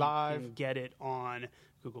live. You can get it on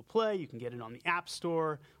Google Play. You can get it on the App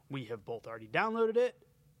Store. We have both already downloaded it.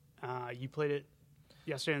 You played it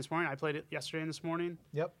yesterday and this morning. I played it yesterday and this morning.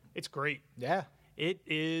 Yep. It's great. Yeah. It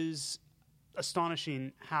is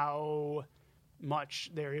astonishing how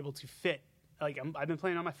much they're able to fit. Like I've been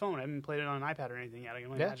playing on my phone. I haven't played it on an iPad or anything yet. I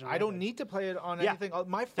can only imagine. I don't need to play it on anything.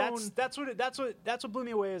 My phone. That's what blew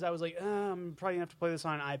me away. Is I was like, I'm probably gonna have to play this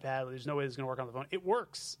on an iPad. There's no way this is gonna work on the phone. It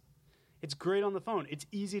works. It's great on the phone. It's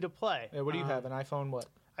easy to play. Yeah, what do you have? An iPhone what?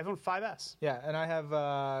 iPhone 5S. Yeah, and I have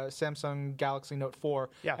Samsung Galaxy Note 4.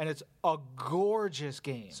 Yeah. And it's a gorgeous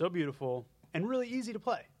game. So beautiful and really easy to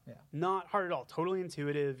play. Yeah. Not hard at all. Totally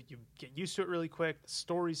intuitive. You get used to it really quick. The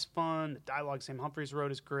story's fun. The dialogue Sam Humphries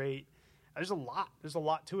wrote is great. There's a lot. There's a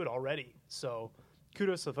lot to it already. So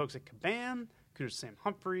kudos to the folks at Caban. Kudos to Sam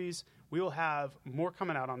Humphries. We will have more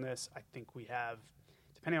coming out on this. I think we have,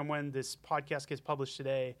 depending on when this podcast gets published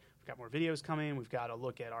today, we've got more videos coming. We've got a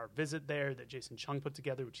look at our visit there that Jason Chung put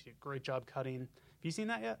together, which he did a great job cutting. Have you seen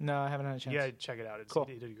that yet? No, I haven't had a chance. Yeah, check it out. Cool.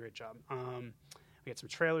 He did a great job. We got some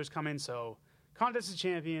trailers coming. So Contest of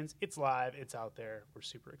Champions, it's live. It's out there. We're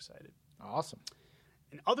super excited. Awesome.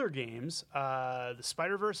 In other games, the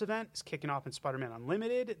Spider-Verse event is kicking off in Spider-Man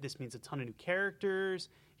Unlimited. This means a ton of new characters.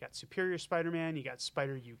 You got Superior Spider-Man. You got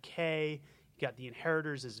Spider UK. You got the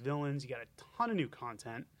Inheritors as villains. You got a ton of new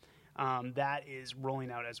content. That is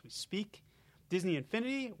rolling out as we speak. Disney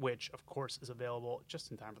Infinity, which, of course, is available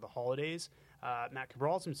just in time for the holidays. Matt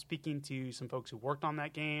Cabral's been speaking to some folks who worked on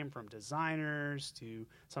that game, from designers to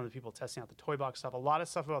some of the people testing out the Toy Box stuff. A lot of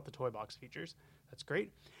stuff about the Toy Box features. That's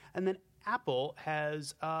great. And then Apple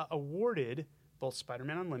has awarded both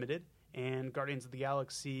Spider-Man Unlimited and Guardians of the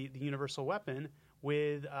Galaxy, the Universal Weapon,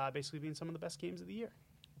 with basically being some of the best games of the year.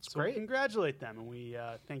 It's great. We congratulate them, and we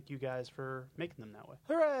thank you guys for making them that way.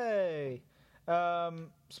 Hooray!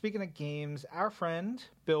 Speaking of games, our friend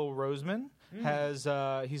Bill Roseman has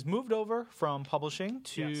he's moved over from publishing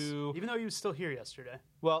to even though he was still here yesterday.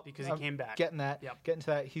 Well, because he came back. Getting to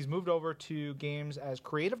that. He's moved over to games as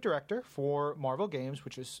creative director for Marvel Games,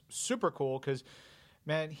 which is super cool because,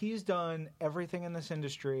 man, he's done everything in this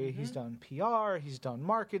industry. Mm-hmm. He's done PR, he's done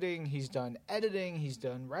marketing, he's done editing, he's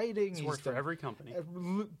done writing. He's worked for every company.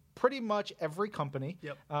 Pretty much every company.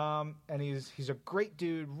 Yep. And he's a great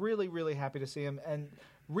dude. Really, really happy to see him, and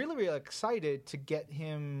really, really excited to get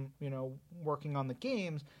him, working on the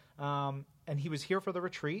games. And he was here for the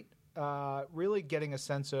retreat. Really getting a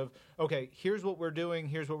sense of, okay, here's what we're doing,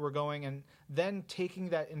 here's what we're going, and then taking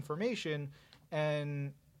that information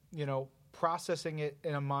and, processing it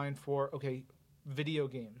in a mind for, okay, video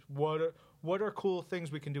games. What are cool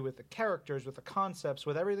things we can do with the characters, with the concepts,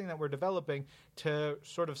 with everything that we're developing to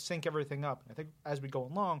sort of sync everything up? And I think as we go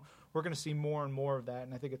along, we're going to see more and more of that,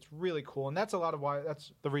 and I think it's really cool. And that's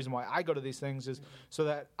that's the reason why I go to these things, is so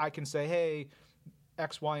that I can say, hey,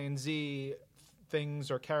 X, Y, and Z things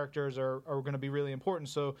or characters are going to be really important,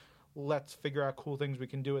 so let's figure out cool things we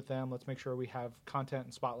can do with them. Let's make sure we have content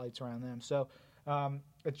and spotlights around them. So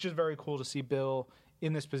it's just very cool to see Bill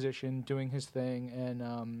in this position doing his thing, and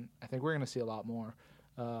I think we're going to see a lot more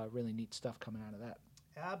really neat stuff coming out of that.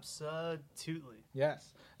 Absolutely.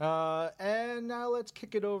 Yes. And now let's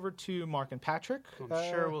kick it over to Mark and Patrick.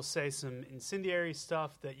 I'm sure we'll say some incendiary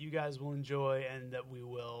stuff that you guys will enjoy and that we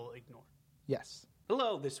will ignore. Yes.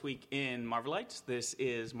 Hello, this week in Marvelites. This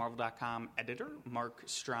is Marvel.com editor Mark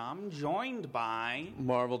Strom, joined by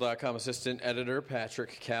Marvel.com assistant editor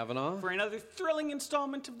Patrick Kavanaugh. For another thrilling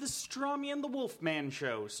installment of the Strommy and the Wolfman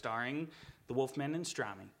show, starring the Wolfman and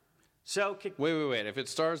Strommy. So, Wait. If it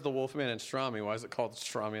stars the Wolfman and Strommy, why is it called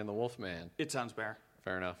Strommy and the Wolfman? It sounds better.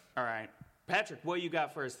 Fair enough. All right. Patrick, what you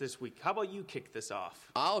got for us this week? How about you kick this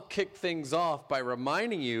off? I'll kick things off by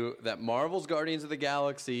reminding you that Marvel's Guardians of the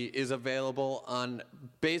Galaxy is available on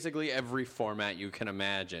basically every format you can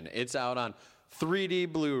imagine. It's out on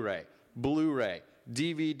 3D Blu-ray,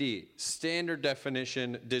 DVD, standard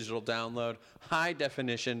definition digital download, high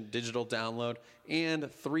definition digital download,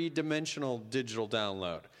 and three-dimensional digital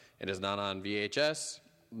download. It is not on VHS,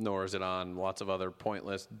 nor is it on lots of other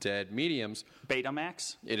pointless dead mediums.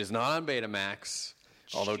 Betamax? It is not on Betamax,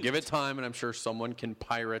 although give it time and I'm sure someone can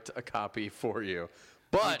pirate a copy for you.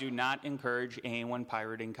 But we do not encourage anyone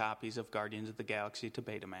pirating copies of Guardians of the Galaxy to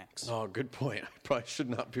Betamax. Oh, good point. I probably should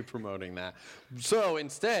not be promoting that. So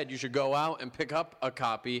instead, you should go out and pick up a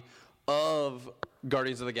copy of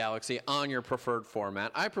Guardians of the Galaxy on your preferred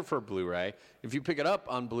format. I prefer Blu-ray. If you pick it up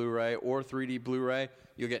on Blu-ray or 3D Blu-ray,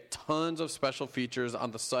 you'll get tons of special features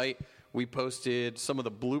on the site. We posted some of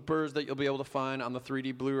the bloopers that you'll be able to find on the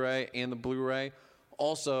 3D Blu-ray and the Blu-ray.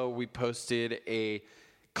 Also, we posted a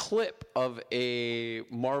clip of a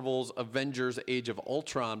Marvel's Avengers Age of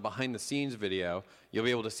Ultron behind-the-scenes video. You'll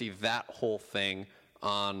be able to see that whole thing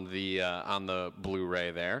on the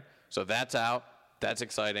Blu-ray there. So that's out. That's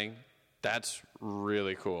exciting. That's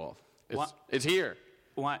really cool. It's here.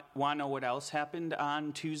 Want to know what else happened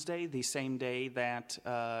on Tuesday, the same day that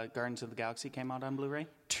Guardians of the Galaxy came out on Blu-ray?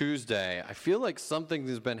 Tuesday. I feel like something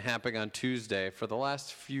has been happening on Tuesday for the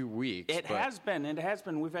last few weeks. It has been.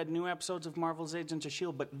 We've had new episodes of Marvel's Agents of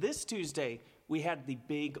S.H.I.E.L.D., but this Tuesday we had the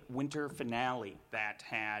big winter finale that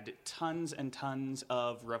had tons and tons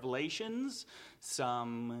of revelations,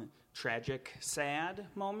 some tragic, sad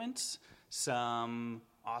moments, some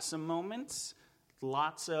awesome moments,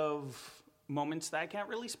 lots of moments that I can't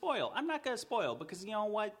really spoil. I'm not going to spoil because you know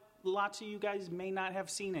what? Lots of you guys may not have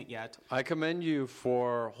seen it yet. I commend you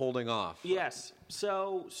for holding off. Yes.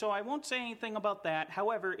 So I won't say anything about that.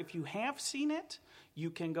 However, if you have seen it,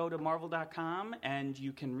 you can go to Marvel.com and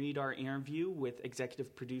you can read our interview with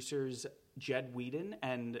executive producers Jed Whedon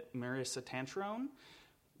and Marissa Tancherone.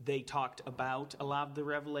 They talked about a lot of the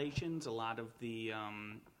revelations, a lot of the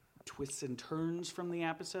twists and turns from the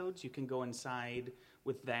episodes. You can go inside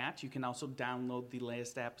with that. You can also download the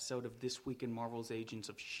latest episode of This Week in Marvel's Agents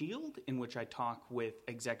of S.H.I.E.L.D., in which I talk with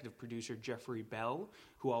executive producer Jeffrey Bell,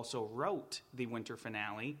 who also wrote the winter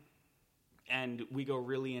finale. And we go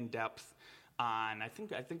really in depth on, I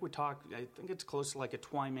think it's close to like a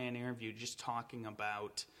 20-man interview just talking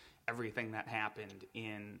about everything that happened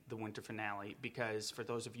in the winter finale. Because for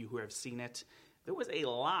those of you who have seen it, there was a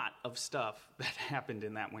lot of stuff that happened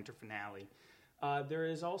in that winter finale. There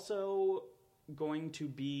is also going to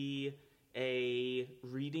be a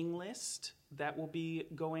reading list that will be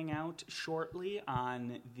going out shortly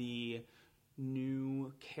on the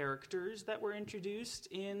new characters that were introduced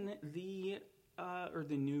in the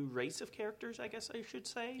new race of characters, I guess I should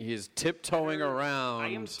say. He's tiptoeing around. I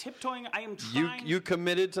am tiptoeing. I am trying. You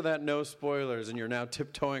committed to that no spoilers, and you're now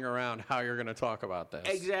tiptoeing around how you're going to talk about this.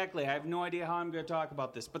 Exactly. I have no idea how I'm going to talk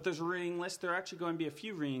about this, but there's a reading list. There are actually going to be a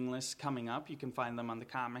few reading lists coming up. You can find them on the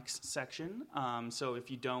comics section. So if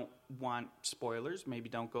you don't want spoilers, maybe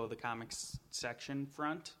don't go to the comics section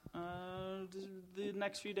front the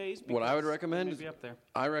next few days. What I would recommend be up there.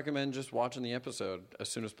 I recommend just watching the episode as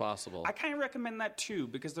soon as possible. I kind of recommend that too,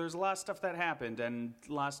 because there's a lot of stuff that happened and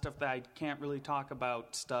a lot of stuff that I can't really talk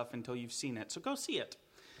about stuff until you've seen it. So go see it.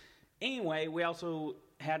 Anyway, we also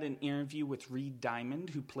had an interview with Reed Diamond,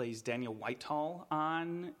 who plays Daniel Whitehall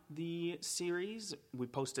on the series. We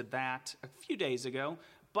posted that a few days ago,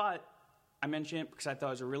 but I mentioned it because I thought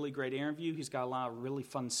it was a really great interview. He's got a lot of really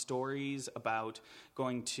fun stories about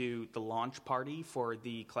going to the launch party for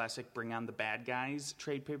the classic Bring On the Bad Guys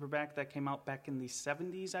trade paperback that came out back in the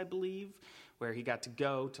 70s, I believe, where he got to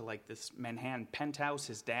go to like this Manhattan penthouse.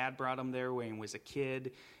 His dad brought him there when he was a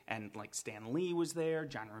kid, and like Stan Lee was there,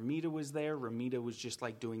 John Romita was there. Romita was just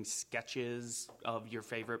like doing sketches of your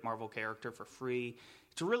favorite Marvel character for free.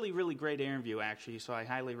 It's a really, really great interview, actually, so I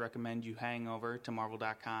highly recommend you hang over to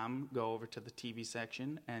Marvel.com, go over to the TV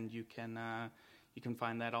section, and you can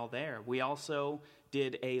find that all there. We also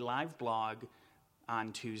did a live blog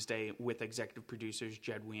on Tuesday with executive producers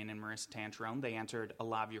Jed Whedon and Marissa Tancherone. They answered a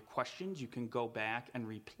lot of your questions. You can go back and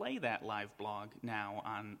replay that live blog now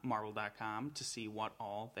on Marvel.com to see what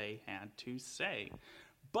all they had to say.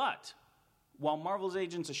 But while Marvel's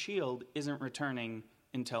Agents of S.H.I.E.L.D. isn't returning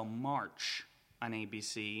until March on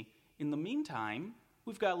ABC. In the meantime,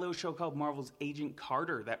 we've got a little show called Marvel's Agent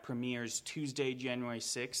Carter that premieres Tuesday, January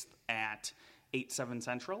 6th at 8/7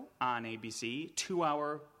 Central on ABC.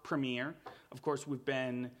 2-hour premiere. Of course, we've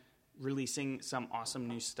been releasing some awesome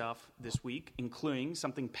new stuff this week, including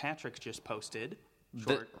something Patrick just posted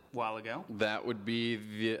a while ago. That would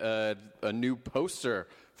be a new poster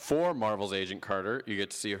for Marvel's Agent Carter. You get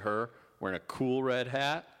to see her wearing a cool red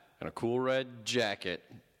hat and a cool red jacket.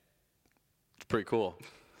 Pretty cool.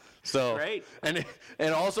 So, great. And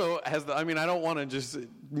it also has I don't want to just,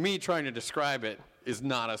 me trying to describe it is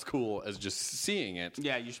not as cool as just seeing it.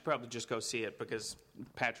 Yeah, you should probably just go see it because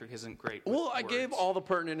Patrick isn't great with Well, I words. gave all the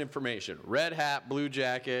pertinent information. Red hat, blue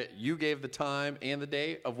jacket. You gave the time and the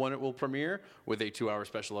date of when it will premiere with a 2-hour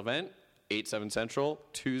special event, 8/7 Central,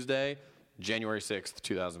 Tuesday, January 6th,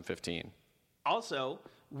 2015. Also,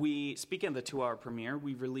 speaking of the 2-hour premiere,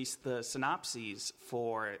 we released the synopses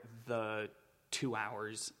for the 2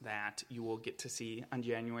 hours that you will get to see on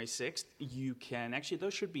January 6th. You can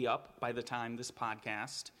those should be up by the time this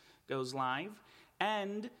podcast goes live.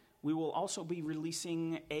 And we will also be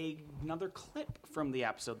releasing another clip from the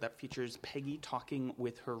episode that features Peggy talking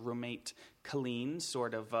with her roommate Colleen,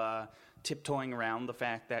 sort of tiptoeing around the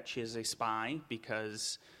fact that she is a spy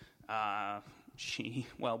because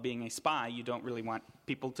being a spy, you don't really want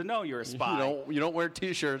people to know you're a spy. You don't wear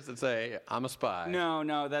T-shirts that say "I'm a spy."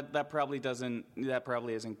 No, that probably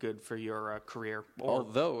isn't good for your career.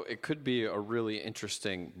 Although it could be a really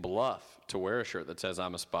interesting bluff to wear a shirt that says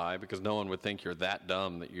 "I'm a spy," because no one would think you're that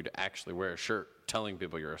dumb that you'd actually wear a shirt telling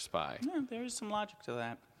people you're a spy. Yeah, there is some logic to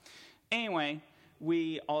that. Anyway,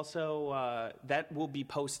 we also, that will be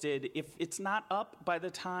posted. If it's not up by the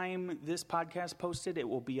time this podcast posted, it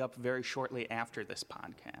will be up very shortly after this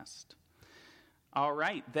podcast. All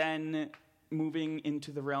right, then moving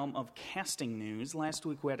into the realm of casting news. Last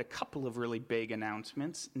week we had a couple of really big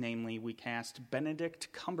announcements. Namely, we cast Benedict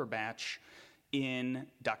Cumberbatch in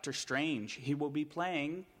Doctor Strange. He will be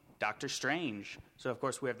playing Doctor Strange. So, of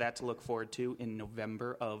course, we have that to look forward to in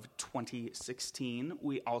November of 2016.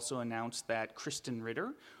 We also announced that Kristen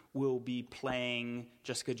Ritter will be playing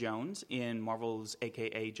Jessica Jones in Marvel's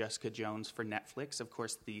AKA Jessica Jones for Netflix. Of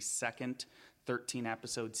course, the second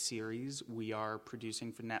 13-episode series we are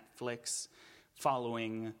producing for Netflix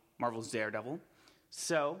following Marvel's Daredevil.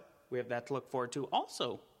 So, we have that to look forward to.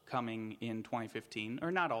 Also coming in 2015,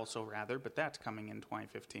 or not also, rather, but that's coming in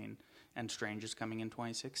 2015. And Strange is coming in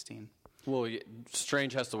 2016. Well,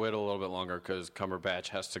 Strange has to wait a little bit longer because Cumberbatch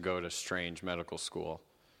has to go to Strange Medical School.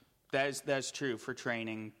 That's true for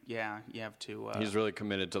training. Yeah, you have to. He's really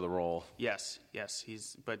committed to the role. Yes.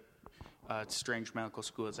 But Strange Medical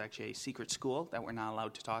School is actually a secret school that we're not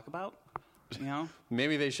allowed to talk about. You know,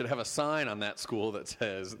 maybe they should have a sign on that school that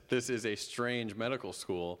says this is a Strange Medical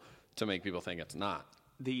School to make people think it's not.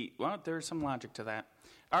 There's some logic to that.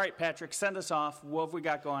 All right, Patrick, send us off. What have we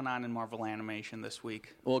got going on in Marvel Animation this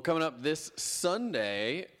week? Well, coming up this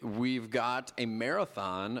Sunday, we've got a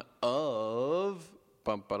marathon of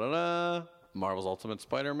Marvel's Ultimate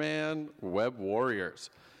Spider-Man Web Warriors.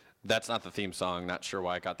 That's not the theme song. Not sure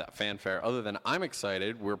why I got that fanfare. Other than I'm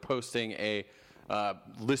excited, we're posting a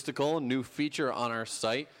listicle, new feature on our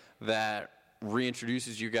site that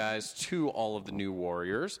reintroduces you guys to all of the new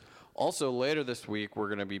Warriors. Also, later this week, we're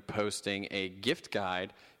going to be posting a gift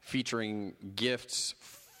guide featuring gifts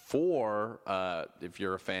for, if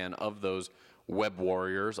you're a fan of those Web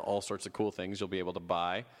Warriors, all sorts of cool things you'll be able to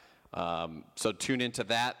buy. So tune into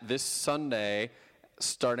that this Sunday,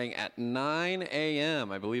 starting at 9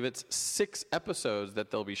 a.m. I believe it's 6 episodes that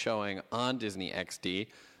they'll be showing on Disney XD,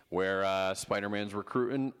 where Spider-Man's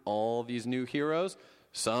recruiting all these new heroes.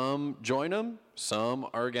 Some join him, some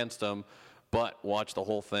are against him. But watch the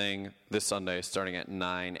whole thing this Sunday starting at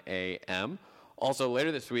 9 a.m. Also,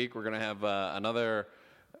 later this week, we're going to have another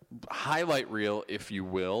highlight reel, if you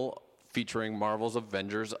will, featuring Marvel's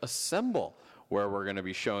Avengers Assemble, where we're going to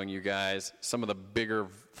be showing you guys some of the bigger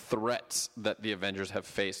threats that the Avengers have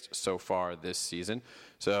faced so far this season.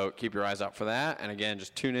 So keep your eyes out for that. And again,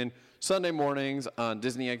 just tune in Sunday mornings on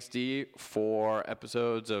Disney XD for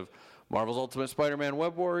episodes of Marvel's Ultimate Spider-Man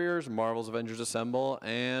Web Warriors, Marvel's Avengers Assemble,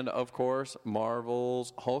 and, of course,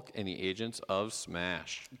 Marvel's Hulk and the Agents of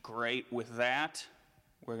Smash. Great. With that,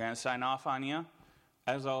 we're going to sign off on you.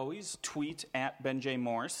 As always, tweet at Ben J.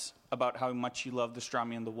 Morse about how much you love the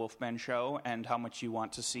Strami and the Wolfman show and how much you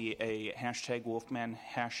want to see a hashtag Wolfman,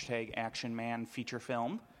 hashtag Action Man feature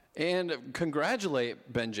film. And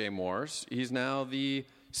congratulate Ben J. Morse. He's now the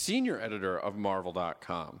senior editor of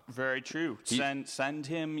Marvel.com. Very true. Send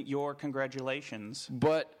him your congratulations.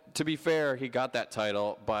 But to be fair, he got that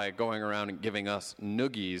title by going around and giving us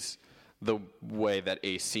noogies the way that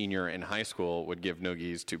a senior in high school would give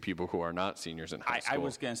noogies to people who are not seniors in high school. I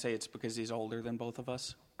was going to say it's because he's older than both of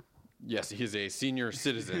us. Yes, he's a senior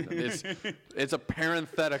citizen. It's a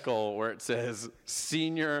parenthetical where it says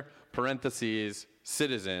senior parentheses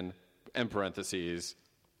citizen and parentheses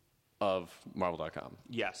of Marvel.com.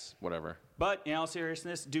 Yes. Whatever. But in all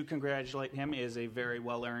seriousness, do congratulate him. It is a very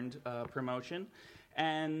well-earned promotion.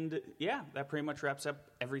 And, yeah, that pretty much wraps up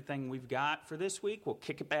everything we've got for this week. We'll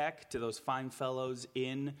kick it back to those fine fellows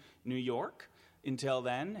in New York. Until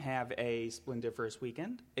then, have a splendiferous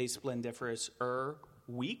weekend, a splendiferous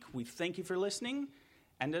week. We thank you for listening.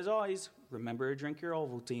 And as always, remember to drink your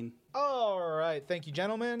Ovaltine. All right. Thank you,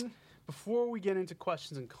 gentlemen. Before we get into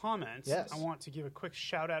questions and comments, yes. I want to give a quick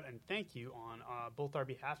shout-out and thank you on both our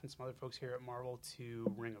behalf and some other folks here at Marvel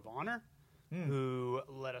to Ring of Honor, who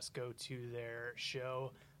let us go to their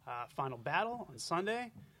show, Final Battle, on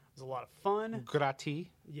Sunday. It was a lot of fun. Gratis.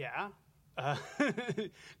 Yeah.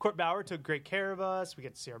 Court Bauer took great care of us. We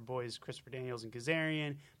get to see our boys Christopher Daniels and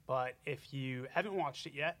Kazarian. But if you haven't watched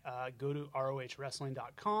it yet, go to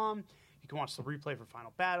rohwrestling.com. You can watch the replay for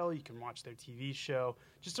Final Battle. You can watch their TV show.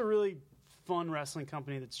 Just a really fun wrestling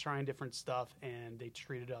company that's trying different stuff, and they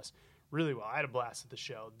treated us really well. I had a blast at the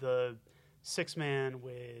show. The 6-man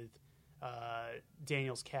with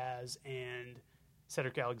Daniels, Kaz, and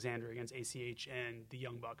Cedric Alexander against ACH and the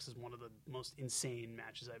Young Bucks is one of the most insane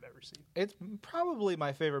matches I've ever seen. It's probably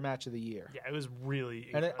my favorite match of the year. Yeah, it was really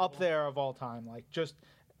and incredible. up there of all time. Like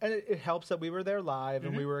and it helps that we were there live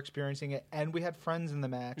and we were experiencing it, and we had friends in the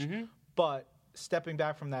match. But stepping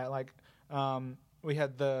back from that, like we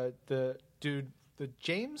had the dude, the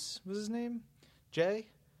James was his name, Jay,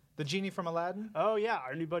 the genie from Aladdin. Oh yeah,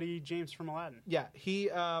 our new buddy James from Aladdin. Yeah, he.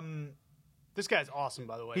 This guy's awesome,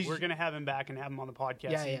 by the way. We're going to have him back and have him on the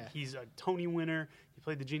podcast. Yeah. He's a Tony winner. He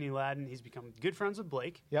played the Genie Aladdin. He's become good friends with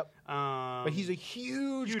Blake. Yep. But he's a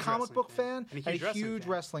huge comic book fan and a huge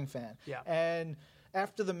wrestling fan. Yeah. And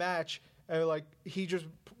after the match, he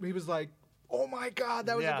was like, "Oh my God,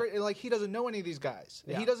 that was a great!" Like, he doesn't know any of these guys.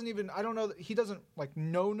 Yeah. He doesn't even. I don't know. He doesn't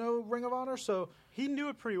know Ring of Honor. So he knew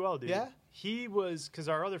it pretty well, dude. Yeah. He was, because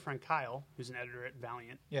our other friend Kyle, who's an editor at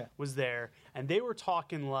Valiant, was there, and they were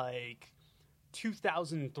talking like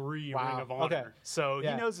 2003 Ring of Honor. Okay. So he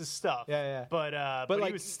knows his stuff. Yeah. But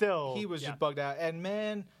he was still just bugged out. And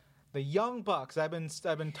man, the Young Bucks. I've been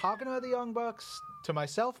talking about the Young Bucks to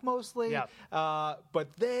myself mostly. Yeah.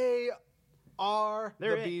 But they are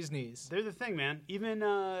the bee's knees. They're the thing, man. Even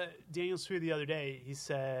Daniel Sweet the other day, he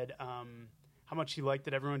said how much he liked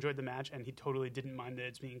that everyone enjoyed the match, and he totally didn't mind that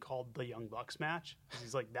it's being called the Young Bucks match.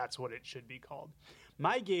 He's like, that's what it should be called.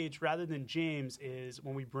 My gauge, rather than James, is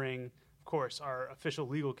when we bring, of course, our official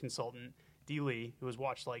legal consultant, Dee Lee, who has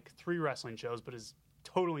watched like 3 wrestling shows but is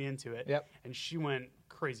totally into it. Yep. And she went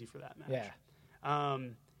crazy for that match. Yeah.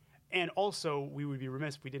 And also, we would be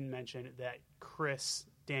remiss if we didn't mention that Chris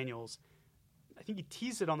Daniels, I think he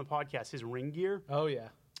teased it on the podcast, his ring gear. Oh, yeah.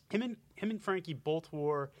 Him and Frankie both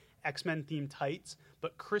wore X-Men themed tights,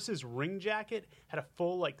 but Chris's ring jacket had a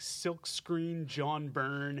full like silk screen John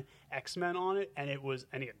Byrne X-Men on it, and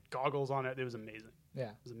he had goggles on it. It was amazing. Yeah.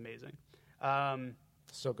 It was amazing.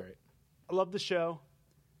 So great. I love the show.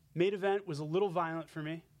 Main event was a little violent for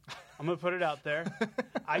me. I'm going to put it out there.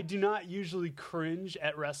 I do not usually cringe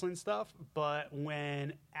at wrestling stuff, but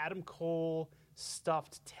when Adam Cole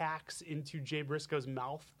stuffed tacks into Jay Briscoe's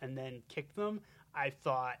mouth and then kicked them, I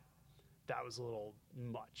thought that was a little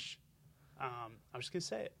much. I'm just going to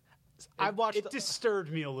say it. It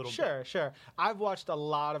disturbed me a little bit. Sure. I've watched a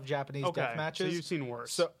lot of Japanese death matches. So you've seen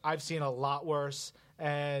worse. So I've seen a lot worse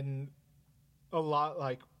and a lot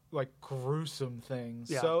like gruesome things.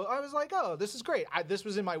 Yeah. So I was like, oh, this is great. This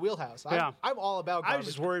was in my wheelhouse. I'm all about garbage. I was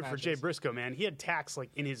just worried for Jay Briscoe, man. He had tacks like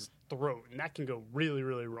in his throat, and that can go really,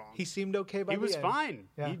 really wrong. He seemed okay by the end. He was fine.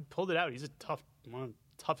 Yeah. He pulled it out. He's one of the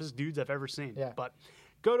toughest dudes I've ever seen. Yeah. But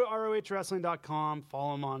go to ROHWrestling.com,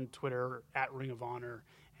 follow him on Twitter at Ring of Honor,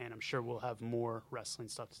 and I'm sure we'll have more wrestling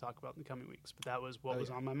stuff to talk about in the coming weeks. But that was what was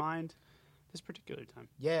on my mind this particular time.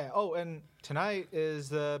 Yeah. Oh, and tonight is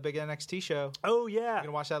the big NXT show. Oh, yeah. You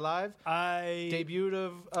gonna watch that live? Debut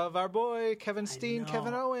of our boy Kevin Steen,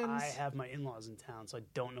 Kevin Owens. I have my in-laws in town, so I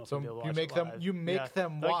don't know if I'll be able to watch it live. You make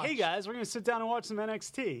them watch. Like, hey guys, we're gonna sit down and watch some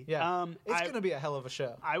NXT. Yeah. It's gonna be a hell of a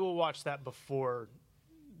show. I will watch that before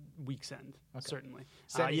week's end, certainly.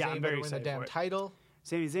 Sami Zayn I'm very excited the damn for it. title.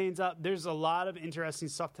 Sami Zayn's up. There's a lot of interesting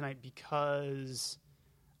stuff tonight because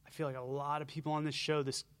I feel like a lot of people on this show,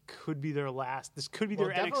 this could be their last. This could be their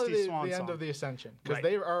NXT swan the song. end of the Ascension, because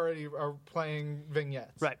they already are playing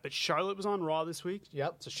vignettes. Right, but Charlotte was on Raw this week.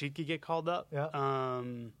 Yep. So she could get called up. Yeah.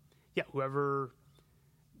 Whoever.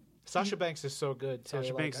 Sasha Banks is so good, too.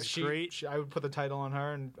 Sasha Banks is great. I would put the title on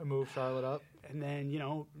her and move Charlotte up. And then,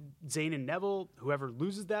 Zayn and Neville, whoever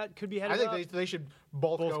loses that could be headed up. I think they should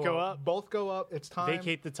both go up. Both go up. It's time.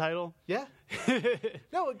 Vacate the title. Yeah.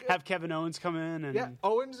 Have Kevin Owens come in. And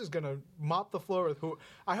Owens is going to mop the floor with who.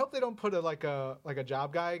 I hope they don't put a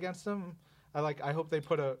job guy against him. I hope they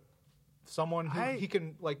put someone who he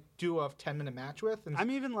can do a 10-minute match with. And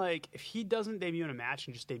I'm even if he doesn't debut in a match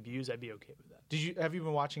and just debuts, I'd be okay with that. Have you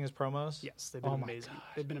been watching his promos? Yes, they've been amazing.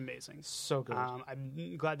 They've been amazing. So good.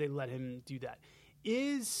 I'm glad they let him do that.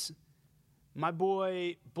 Is my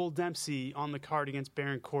boy Bull Dempsey on the card against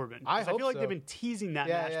Baron Corbin? I feel like they've been teasing that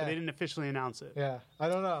match, but they didn't officially announce it. Yeah, I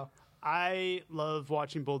don't know. I love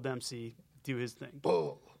watching Bull Dempsey do his thing.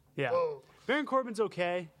 Bull. Yeah. Bull. Baron Corbin's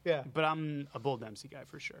okay. Yeah. But I'm a Bull Dempsey guy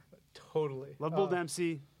for sure. Totally. Love Bull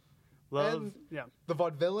Dempsey. Love, the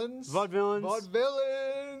Vaudevillains.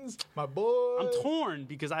 Vaudevillains. My boy. I'm torn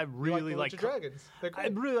because I really like Dragons. I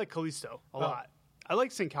really like Kalisto a lot. I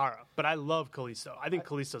like Sin Cara, but I love Kalisto. I think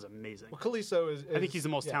Kalisto's amazing. Well, Kalisto is I think he's the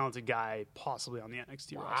most talented guy possibly on the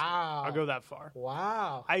NXT roster. Wow. I'll go that far.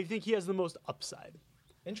 Wow. I think he has the most upside.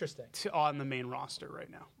 Interesting. on the main roster right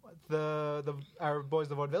now. Our boys,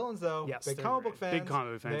 the Vaudevillains, though, Yes, big they're comic book great. fans. Big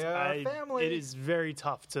comic book fans. They are family. It is very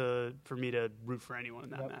tough for me to root for anyone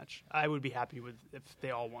in that match. I would be happy if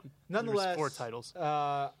they all won. Nonetheless, 4 titles.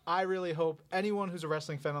 I really hope anyone who's a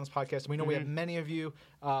wrestling fan on this podcast, and we know we have many of you,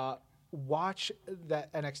 watch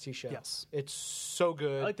that NXT show. Yes. It's so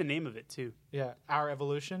good. I like the name of it, too. Yeah, Our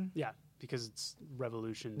Evolution. Yeah, because it's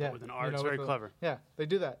Revolution Yeah, with an R. It's very clever. Yeah, they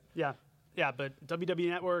do that. Yeah. Yeah, but WWE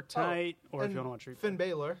Network tonight, or if you want to watch Finn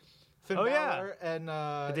Balor. Finn Oh, yeah. Balor and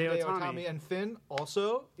Hideo Hideo Itami. And Finn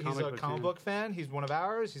also. He's Comic a book comic fan. book fan. He's one of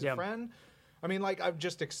ours. He's a friend. I mean, like, I'm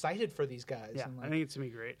just excited for these guys. Yeah, and, like, I think it's going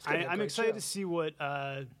to be great. gonna be a I'm great excited show. to see what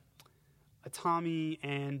Itami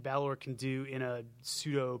and Balor can do in a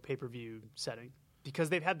pseudo pay-per-view setting.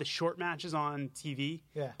 Because they've had the short matches on TV,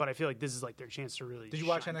 but I feel like this is like their chance to really Did you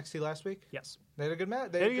watch shine. NXT last week? Yes. They had a good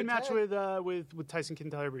match. They had a good match with Tyson Kidd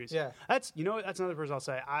and Tyler Breeze. Yeah. That's another person I'll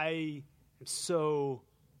say. I am so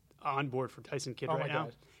on board for Tyson Kidd right now.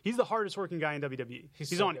 God. He's the hardest working guy in WWE.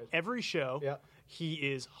 He's so on good. every show. Yeah. He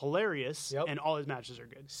is hilarious, and all his matches are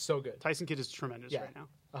good. So good. Tyson Kidd is tremendous right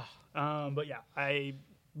now. Ah. But yeah, I'm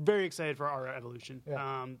very excited for our evolution.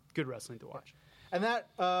 Yeah. Good wrestling to watch. And that,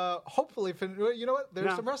 hopefully, you know what?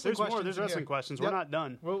 There's some wrestling questions. More. There's in wrestling here. questions. Yep. We're not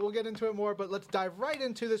done. We'll get into it more, but let's dive right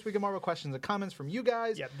into this week of Marvel questions and comments from you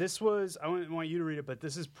guys. Yeah, this was, I want you to read it, but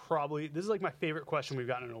this is like my favorite question we've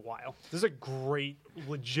gotten in a while. This is a great,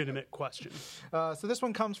 legitimate question. So this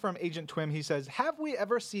one comes from Agent Twim. He says, have we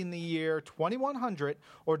ever seen the year 2100,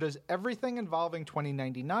 or does everything involving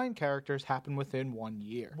 2099 characters happen within 1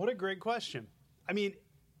 year? What a great question. I mean,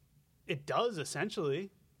 it does,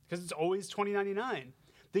 essentially, because it's always 2099.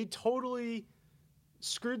 They totally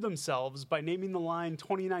screwed themselves by naming the line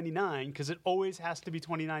 2099 because it always has to be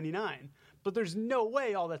 2099. But there's no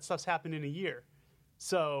way all that stuff's happened in a year.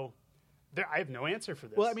 So I have no answer for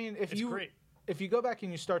this. Well, I mean, if great. If you go back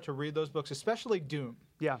and you start to read those books, especially Doom,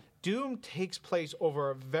 Doom takes place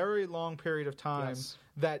over a very long period of time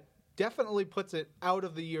that definitely puts it out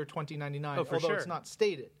of the year 2099, although it's not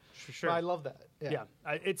stated. For sure. But I love that. Yeah.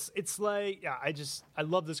 It's like, I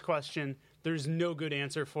love this question. There's no good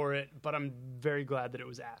answer for it, but I'm very glad that it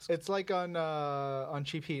was asked. It's like on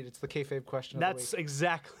Cheap Heat. It's the kayfabe question. That's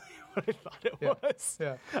exactly what I thought it was.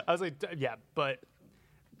 Yeah. I was like, but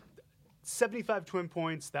 75 twin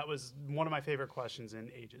points. That was one of my favorite questions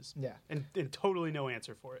in ages. Yeah. And totally no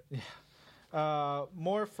answer for it. Yeah.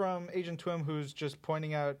 More from Agent Twim, who's just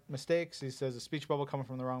pointing out mistakes. He says a speech bubble coming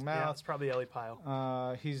from the wrong mouth. Yeah, it's probably Ellie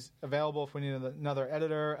Pyle. He's available if we need another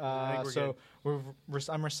editor. I think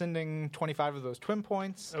I'm rescinding 25 of those twin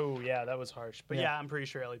points. Oh, yeah, that was harsh. But yeah, I'm pretty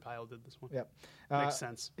sure Ellie Pyle did this one. Yep. Makes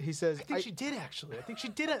sense. He says... I think she did, actually. I think she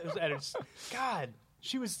did it. God,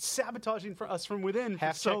 she was sabotaging for us from within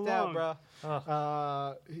for so long. Half checked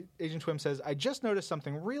out, bro. Agent Twim says, I just noticed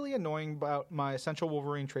something really annoying about my Essential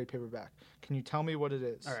Wolverine trade paperback. Can you tell me what it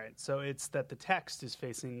is? All right, so it's that the text is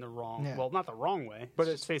facing the wrong... Yeah. Well, not the wrong way, but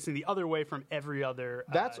it's facing the other way from every other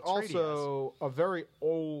That's also a very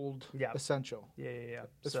old Essential. Yeah.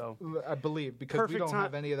 So I believe, because we don't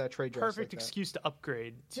have any of that trade dress. Perfect excuse to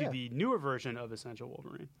upgrade to the newer version of Essential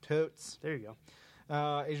Wolverine. Totes. There you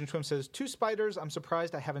go. Agent Twim says, 2 spiders I'm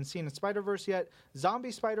surprised I haven't seen in Spider-Verse yet.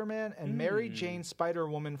 Zombie Spider-Man and Mary Jane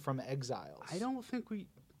Spider-Woman from Exiles. I don't think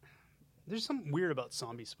there's something weird about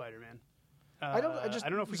Zombie Spider-Man. I don't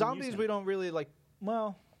know if we zombies we don't really like.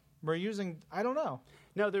 Well, we're using. I don't know.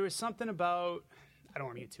 No, there was something about. I don't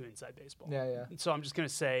want to get too inside baseball. Yeah. So I'm just gonna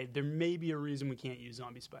say there may be a reason we can't use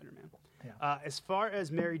Zombie Spider-Man. Yeah. As far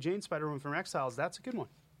as Mary Jane Spider-Woman from Exiles, that's a good one.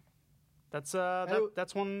 That's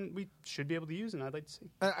one we should be able to use, and I'd like to see.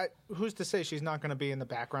 Who's to say she's not going to be in the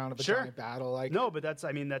background of a giant battle? Like no, but that's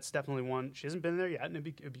definitely one. She hasn't been there yet, and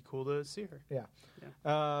it'd be cool to see her. Yeah.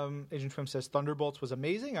 Agent Twim says Thunderbolts was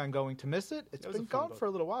amazing. I'm going to miss it. It's been gone for a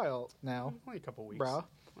little while now. Only a couple weeks, bro.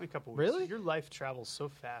 Only a couple weeks. Really? Your life travels so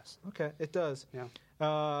fast. Okay, it does.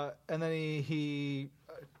 Yeah. And then he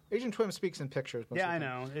Agent Twim speaks in pictures. Yeah, I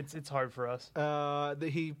know. It's hard for us.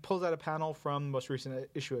 He pulls out a panel from the most recent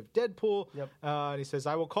issue of Deadpool. Yep. And he says,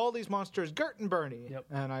 I will call these monsters Gert and Bernie. Yep.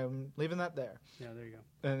 And I'm leaving that there. Yeah, there you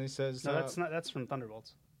go. And he says... No, that's from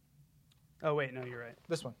Thunderbolts. Oh, wait, no, you're right.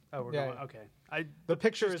 This one. Oh, we're going... Okay. The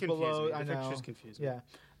picture is below... The picture's confused me.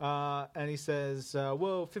 Yeah. And he says,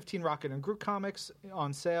 15 Rocket and Groot comics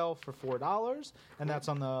on sale for $4. And that's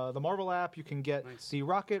on the Marvel app. You can get the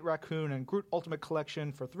Rocket, Raccoon, and Groot Ultimate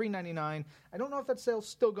Collection for $3.99. I don't know if that sale's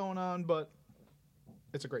still going on, but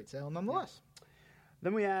it's a great sale nonetheless.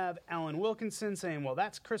 Then we have Alan Wilkinson saying, well,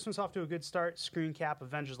 that's Christmas off to a good start. Screen cap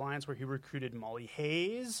Avengers Alliance, where he recruited Molly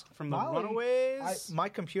Hayes from the Runaways. My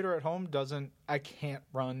computer at home I can't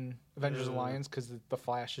run Avengers Alliance because the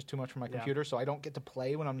flash is too much for my computer, so I don't get to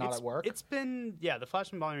play when I'm not at work. It's been, the flash has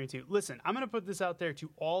been bothering me too. Listen, I'm going to put this out there to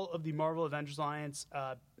all of the Marvel Avengers Alliance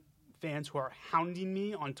fans who are hounding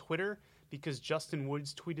me on Twitter because Justin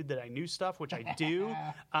Woods tweeted that I knew stuff, which I do.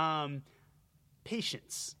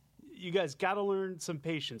 Patience. You guys got to learn some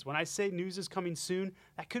patience. When I say news is coming soon,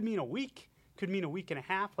 that could mean a week, could mean a week and a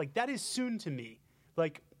half. Like, that is soon to me.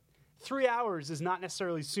 Like, 3 hours is not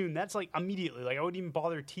necessarily soon. That's like immediately. Like, I wouldn't even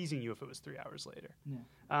bother teasing you if it was 3 hours later.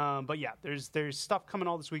 Yeah. But yeah, there's stuff coming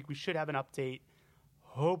all this week. We should have an update,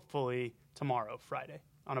 hopefully tomorrow, Friday,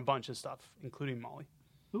 on a bunch of stuff, including Molly.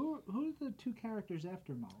 Who are the two characters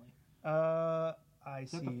after Molly? I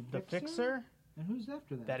see the Fixer. And who's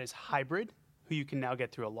after that? That is Hybrid, who you can now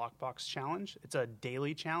get through a lockbox challenge. It's a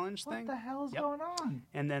daily challenge thing. What the hell is going on?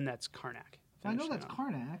 And then that's Karnak. I know that's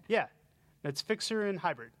Karnak. Yeah. That's Fixer and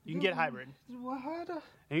Hybrid. You can get Hybrid. What? And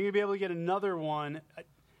you're going to be able to get another one.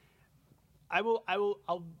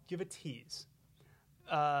 I'll give a tease.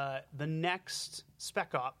 The next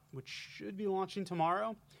Spec Op, which should be launching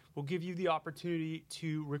tomorrow, will give you the opportunity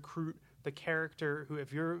to recruit the character who,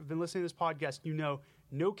 if you've been listening to this podcast, you know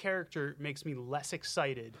no character makes me less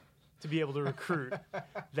excited to be able to recruit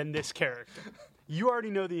than this character. You already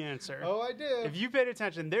know the answer. Oh, I do. If you paid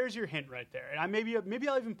attention, there's your hint right there. And maybe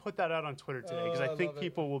I'll even put that out on Twitter today because I think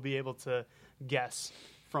people will be able to guess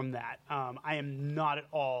from that. I am not at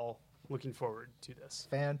all looking forward to this.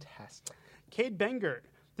 Fantastic. Cade Bengard.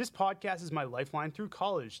 This podcast is my lifeline through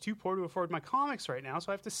college. Too poor to afford my comics right now,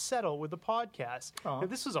 so I have to settle with the podcast. Now,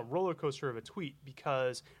 this was a roller coaster of a tweet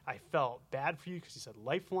because I felt bad for you because you said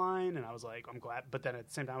lifeline, and I was like, I'm glad. But then at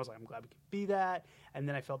the same time, I was like, I'm glad we could be that. And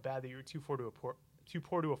then I felt bad that you were too poor to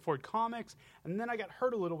afford comics. And then I got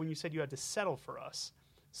hurt a little when you said you had to settle for us.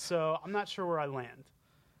 So I'm not sure where I land.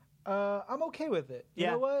 I'm okay with it. You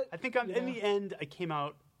know what? I think in the end, I came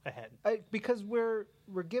out ahead because we're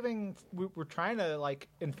trying to like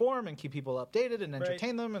inform and keep people updated and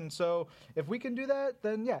entertain them, and so if we can do that,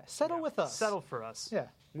 then settle with us. Settle for us. Yeah,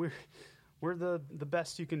 we're the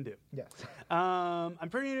best you can do. Yes. I'm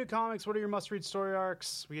pretty new to comics. What are your must-read story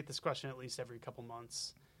arcs? We get this question at least every couple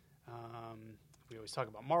months. We always talk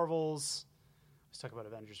about Marvels. Let's talk about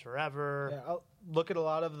Avengers Forever. Yeah, I'll look at a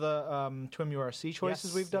lot of the Twim URC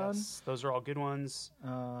choices we've done. Yes, those are all good ones.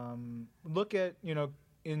 Look at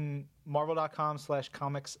in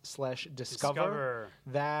marvel.com/comics/discover.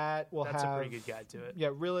 That's a pretty good guide to it. Yeah,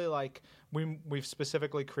 really, like we've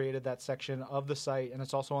specifically created that section of the site, and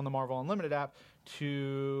it's also on the Marvel Unlimited app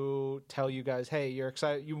to tell you guys, hey, you're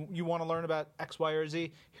excited, you want to learn about X, Y, or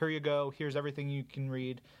Z, here you go, here's everything you can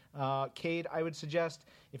read. Cade, I would suggest,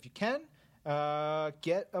 if you can,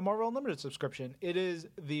 get a Marvel Unlimited subscription. It is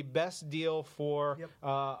the best deal for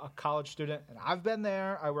a college student, and I've been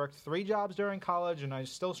there. I worked 3 jobs during college, and I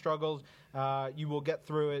still struggled. You will get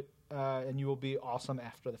through it, and you will be awesome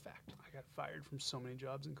after the fact. I got fired from so many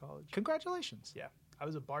jobs in college. Congratulations. Yeah. I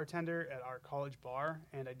was a bartender at our college bar,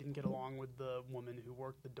 and I didn't get along with the woman who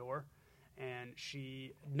worked the door, and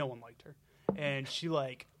no one liked her. And she,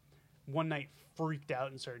 one night freaked out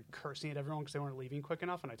and started cursing at everyone because they weren't leaving quick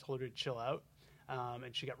enough, and I told her to chill out.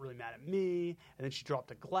 And she got really mad at me, and then she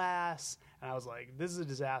dropped a glass, and I was like, this is a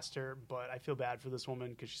disaster, but I feel bad for this woman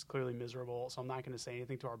because she's clearly miserable, so I'm not going to say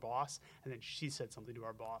anything to our boss. And then she said something to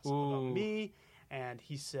our boss about me, and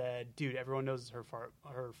he said, dude, everyone knows it's her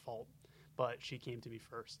fault, but she came to me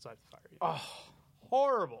first, so I have to fire you. Oh,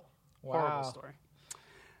 horrible. Wow. Horrible story.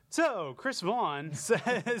 So, Chris Vaughn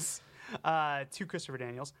says to Christopher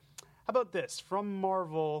Daniels, how about this? From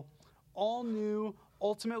Marvel, all new,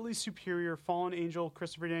 ultimately superior Fallen Angel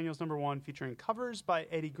Christopher Daniels #1 featuring covers by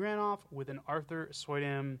Eddie Granoff with an Arthur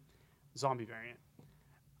Soydam zombie variant.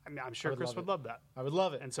 I mean, I'm sure Chris would love that. I would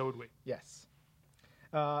love it. And so would we. Yes.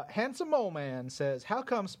 Handsome Mole Man says, how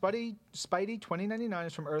come Spidey 2099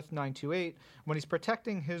 is from Earth 928 when he's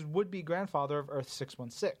protecting his would-be grandfather of Earth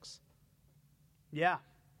 616? Yeah.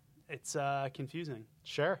 It's confusing.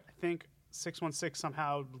 Sure. I think 616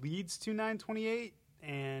 somehow leads to 928,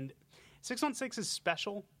 and 616 is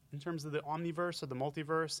special in terms of the omniverse or the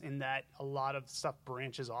multiverse in that a lot of stuff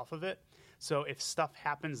branches off of it. So if stuff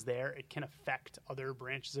happens there, it can affect other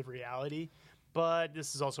branches of reality. But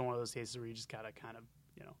this is also one of those cases where you just gotta kind of,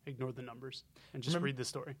 ignore the numbers and just read the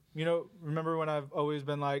story. Remember when I've always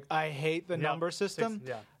been like, I hate the number system?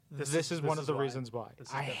 This is one of the reasons why.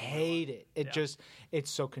 I hate it.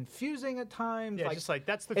 It's so confusing at times. Yeah,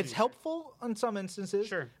 that's the It's helpful in some instances.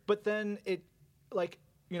 Sure. But then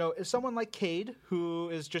if someone like Cade, who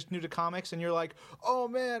is just new to comics, and you're like, oh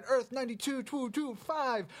man, Earth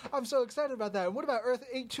 92.225, I'm so excited about that. And what about Earth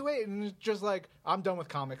 828? And it's just like, I'm done with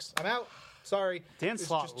comics. I'm out. Sorry. Dan It's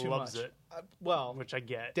Slott just too loves much. it. Which I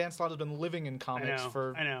get. Dan Slott has been living in comics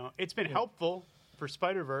for. I know. It's been helpful for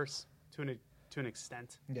Spider-Verse to an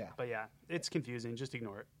extent. Yeah. But yeah, it's confusing. Just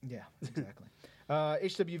ignore it. Yeah, exactly.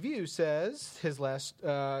 HW View says his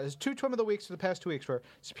two Twim of the Weeks for the past 2 weeks were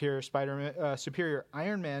Superior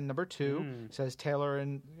Iron Man #2. Says Taylor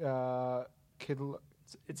and Kid.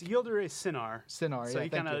 It's Yildiray Cinar. Cinar, so yeah, he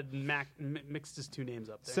thank kind of mixed his two names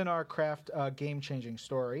up there. Cinar Craft game-changing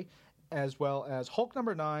story, as well as Hulk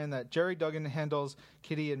 #9 that Jerry Duggan handles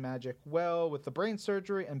Kitty and Magic well with the brain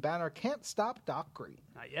surgery, and Banner can't stop Doc Green.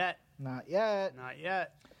 Not yet. Not yet. Not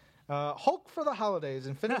yet. Hulk for the holidays,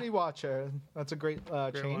 Infinity Watcher. That's a great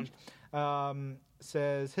change.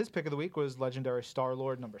 Says his pick of the week was Legendary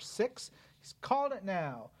Star-Lord #6. He's called it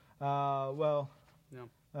now. No.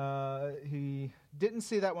 He didn't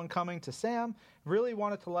see that one coming to Sam. Really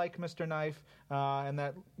wanted to like Mr. Knife, and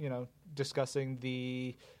that discussing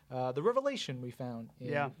the revelation we found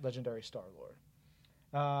in Legendary Star-Lord.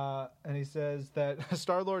 And he says that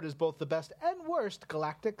Star-Lord is both the best and worst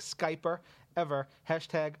galactic Skyper ever.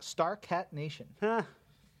 #StarCat Nation.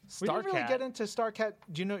 We didn't really get into StarCat.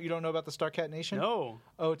 You don't know about the StarCat Nation? No.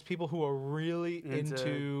 Oh, it's people who are really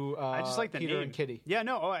into I just like the Peter name. and Kitty. Yeah,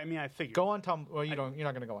 no. I mean, I figured. Go on Tumblr. Well, you're not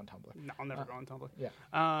going to go on Tumblr. No, I'll never go on Tumblr. Yeah.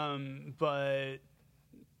 But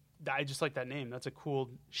I just like that name. That's a cool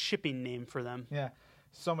shipping name for them. Yeah.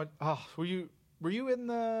 So much. Oh, were you in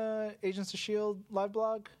the Agents of S.H.I.E.L.D. live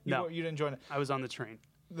blog? No. You didn't join it. I was on the train.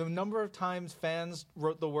 The number of times fans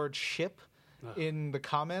wrote the word ship in the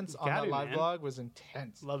comments on that live blog was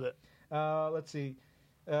intense. Love it. Let's see.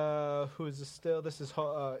 Who is this still? This is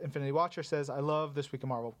Infinity Watcher says, I love This Week in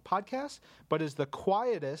Marvel podcast, but is the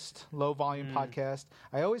quietest low-volume podcast.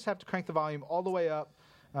 I always have to crank the volume all the way up.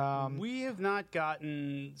 We have not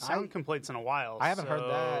gotten sound complaints in a while. I haven't heard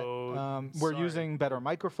that. We're using better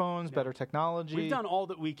microphones, better technology. We've done all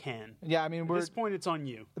that we can. Yeah, I mean, at this point, it's on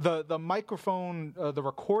you. The microphone, the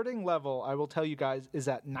recording level, I will tell you guys, is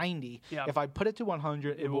at 90. Yeah. If I put it to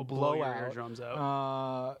 100, it will blow your out. eardrums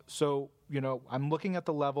out. So, I'm looking at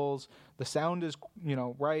the levels. The sound is,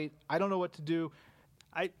 right. I don't know what to do.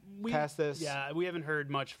 Past this. Yeah, we haven't heard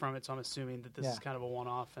much from it, so I'm assuming that this is kind of a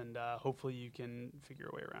one-off, and hopefully you can figure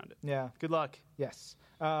a way around it. Yeah. Good luck. Yes.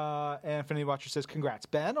 And Infinity Watcher says, congrats,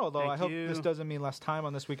 Ben, although Thank I hope you. this doesn't mean less time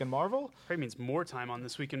on This Week in Marvel. Probably means more time on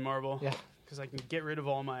This Week in Marvel. Yeah. Because I can get rid of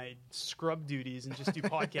all my scrub duties and just do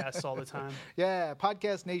podcasts all the time. Yeah,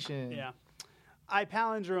 Podcast Nation. Yeah.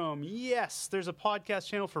 iPalindrome. Yes, there's a podcast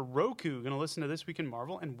channel for Roku. Going to listen to This Week in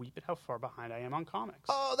Marvel and weep at how far behind I am on comics.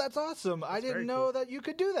 Oh, that's awesome. I didn't know that you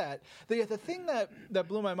could do that. The thing that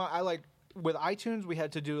blew my mind, with iTunes, we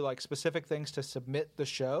had to do specific things to submit the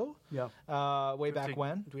show. Yeah. Way back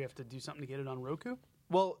when. Do we have to do something to get it on Roku?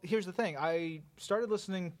 Well, here's the thing. I started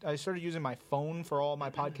using my phone for all my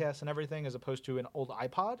podcasts and everything as opposed to an old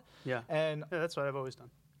iPod. Yeah. And that's what I've always done.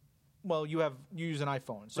 Well, you use an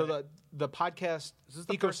iPhone. So the podcast Is this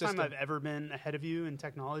the ecosystem. first time I've ever been ahead of you in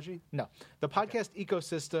technology? No. The podcast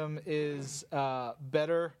ecosystem is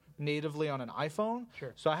better natively on an iPhone.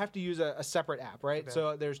 Sure. So I have to use a separate app, right? Okay.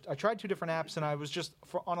 So I tried 2 different apps, and I was just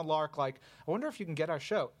on a lark I wonder if you can get our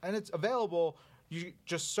show. And it's available. You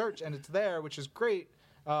just search, and it's there, which is great.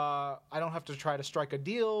 I don't have to try to strike a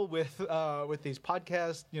deal with these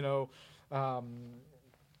podcast,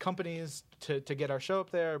 companies to get our show up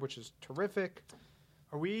there, which is terrific.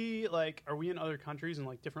 Are we in other countries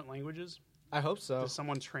in different languages? I hope so. Does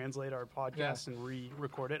someone translate our podcast and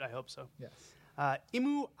re-record it? I hope so. Yes.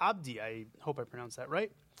 Imu Abdi, I hope I pronounced that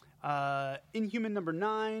right. Inhuman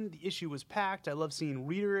 #9, the issue was packed. I love seeing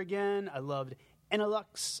Reader again. I loved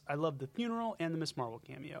Enelux. I loved the funeral and the Miss Marvel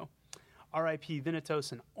cameo. R.I.P.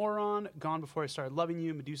 Vinitos and Oron. Gone before I started loving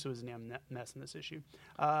you. Medusa was a damn mess in this issue.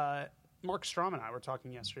 Mark Strom and I were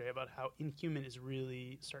talking yesterday about how Inhuman is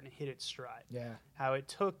really starting to hit its stride. Yeah. How it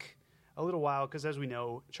took a little while, because as we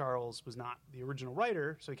know, Charles was not the original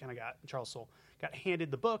writer, so Charles Soule got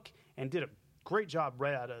handed the book and did a great job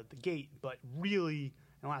right out of the gate, but really, in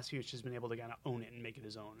the last few years, he's been able to kind of own it and make it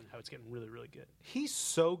his own, and how it's getting really, really good. He's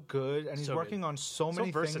so good, and he's working on so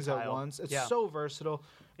many things at once. It's so versatile.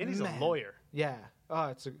 And he's a lawyer. Yeah. Oh,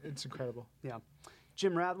 it's incredible. Yeah.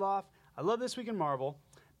 Jim Radloff, I love This Week in Marvel.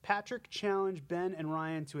 Patrick challenged Ben and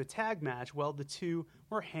Ryan to a tag match while the two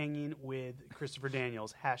were hanging with Christopher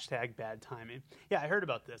Daniels. #bad timing. Yeah, I heard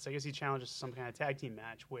about this. I guess he challenged us to some kind of tag team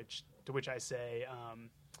match, to which I say,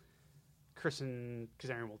 Chris and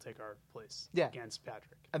Kazarian will take our place against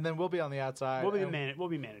Patrick. And then we'll be on the outside. We'll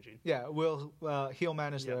be managing. Yeah, he'll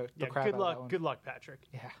manage the crap good out luck, of that one. Good luck, Patrick.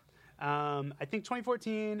 Yeah. I think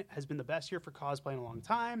 2014 has been the best year for cosplay in a long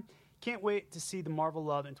time. Can't wait to see the Marvel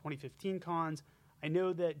Love and 2015 cons. I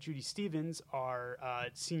know that Judy Stevens, our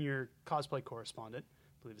senior cosplay correspondent,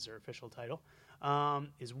 I believe is her official title,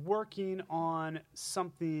 is working on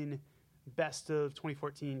something best of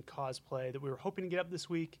 2014 cosplay that we were hoping to get up this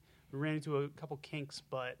week. We ran into a couple kinks,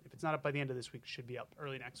 but if it's not up by the end of this week, it should be up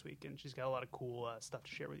early next week. And she's got a lot of cool stuff to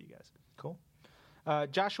share with you guys. Cool.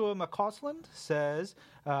 Joshua McCausland says,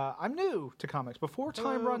 I'm new to comics. Before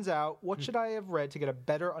time runs out, what should I have read to get a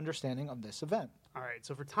better understanding of this event? All right,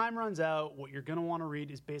 so for time runs out, what you're going to want to read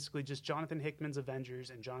is basically just Jonathan Hickman's Avengers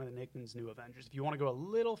and Jonathan Hickman's New Avengers. If you want to go a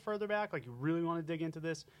little further back, like you really want to dig into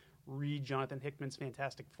this, read Jonathan Hickman's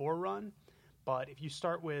Fantastic Four run. But if you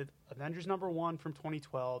start with Avengers #1 from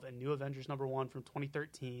 2012 and New Avengers #1 from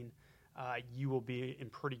 2013, you will be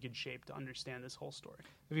in pretty good shape to understand this whole story.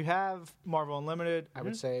 If you have Marvel Unlimited, I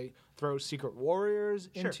would say throw Secret Warriors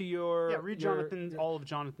into your... Yeah, read all of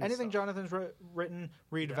Jonathan's anything stuff. Jonathan's written,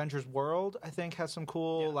 read Avengers World, I think has some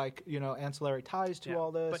cool, ancillary ties to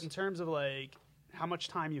all this. But in terms of, how much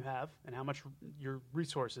time you have and how much your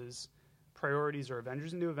resources... Priorities are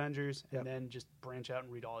Avengers and New Avengers, and then just branch out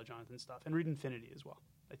and read all of Jonathan's stuff. And read Infinity as well,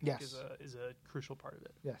 I think is a crucial part of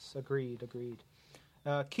it. Yes, agreed.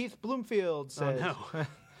 Keith Bloomfield says,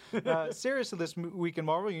 seriously, this week in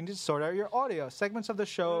Marvel, you need to sort out your audio. Segments of the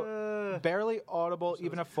show, barely audible,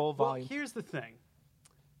 even at full volume. Well, here's the thing.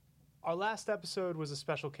 Our last episode was a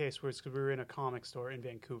special case where it's because we were in a comic store in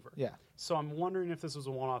Vancouver. Yeah. So I'm wondering if this was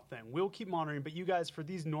a one-off thing. We'll keep monitoring, but you guys, for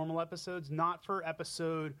these normal episodes, not for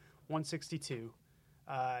episode 162.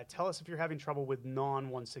 Tell us if you're having trouble with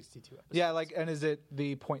non-162 episodes. Yeah, and is it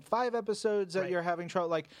the 0.5 episodes that you're having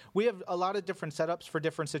trouble? We have a lot of different setups for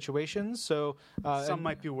different situations, so... Some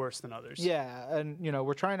might be worse than others. Yeah, and,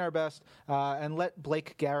 we're trying our best. And let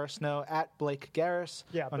Blake Garris know, at Blake Garris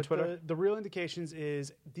on Twitter. The real indications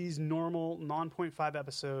is these normal non-0.5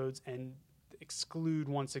 episodes and exclude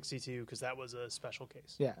 162 because that was a special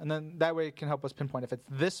case. Yeah, and then that way it can help us pinpoint if it's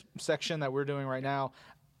this section that we're doing right now.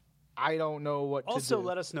 I don't know what to do. Also,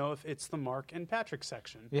 let us know if it's the Mark and Patrick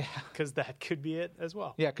section. Yeah. Because that could be it as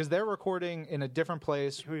well. Yeah, because they're recording in a different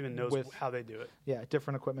place. Who even knows how they do it? Yeah,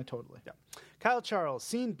 different equipment totally. Yeah. Kyle Charles,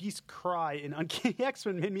 seeing Beast cry in Uncanny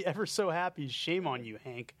X-Men made me ever so happy. Shame on you,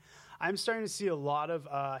 Hank. I'm starting to see a lot of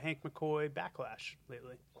Hank McCoy backlash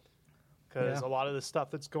lately. Because a lot of the stuff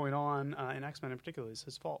that's going on in X-Men in particular is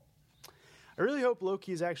his fault. I really hope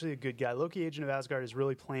Loki is actually a good guy. Loki, Agent of Asgard, is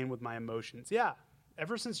really playing with my emotions. Yeah.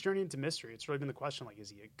 Ever since Journey into Mystery, it's really been the question, is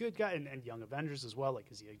he a good guy? And Young Avengers as well.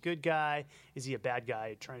 Is he a good guy? Is he a bad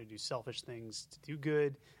guy trying to do selfish things to do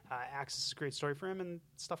good? Axis is a great story for him, and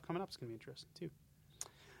stuff coming up is going to be interesting, too.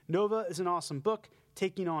 Nova is an awesome book.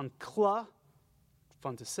 Taking on Kla.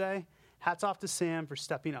 Fun to say. Hats off to Sam for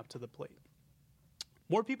stepping up to the plate.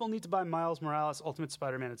 More people need to buy Miles Morales' Ultimate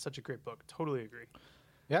Spider-Man. It's such a great book. Totally agree.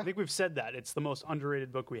 Yeah. I think we've said that. It's the most underrated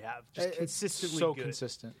book we have. Just consistently so good.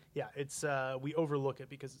 Consistent. Yeah, it's we overlook it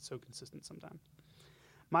because it's so consistent sometimes.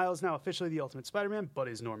 Miles is now officially the Ultimate Spider-Man, but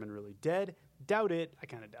is Norman really dead? Doubt it. I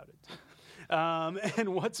kind of doubt it. And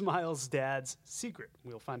what's Miles' dad's secret?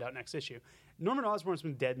 We'll find out next issue. Norman Osborn's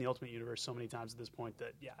been dead in the Ultimate Universe so many times at this point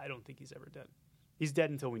that, I don't think he's ever dead. He's dead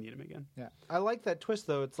until we need him again. Yeah, I like that twist,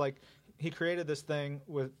 though. It's like he created this thing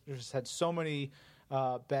with just had so many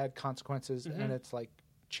bad consequences, and it's like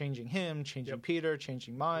changing him, changing Peter,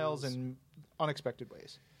 changing Miles in unexpected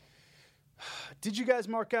ways. Did you guys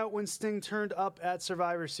mark out when Sting turned up at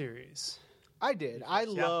Survivor Series? I did. I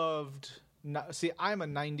loved... See, I'm a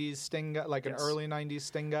 90s Sting guy, an early 90s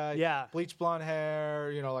Sting guy. Yeah. Bleach blonde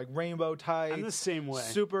hair, rainbow tights. I'm the same way.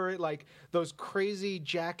 Super, those crazy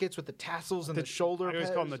jackets with the tassels and the shoulder pads. I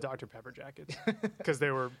always call them the Dr. Pepper jackets because they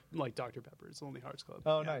were like Dr. Pepper's Lonely Hearts Club.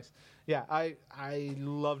 Oh, nice. Yeah, I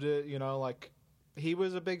loved it, he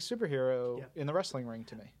was a big superhero in the wrestling ring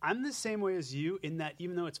to me. I'm the same way as you in that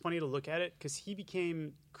even though it's funny to look at it, because he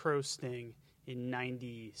became Crow Sting in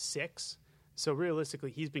 96. So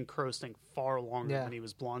realistically, he's been Crow Sting far longer than he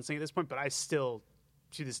was Blonde Sting at this point. But I still,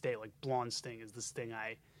 to this day, Blonde Sting is the Sting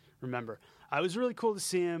I remember. It was really cool to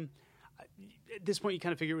see him. At this point, you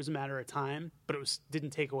kind of figure it was a matter of time, but it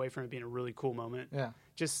didn't take away from it being a really cool moment. Yeah.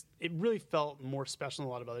 It really felt more special than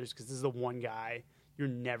a lot of others because this is the one guy you're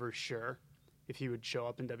never sure if he would show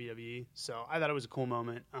up in WWE. So I thought it was a cool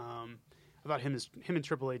moment. I thought him and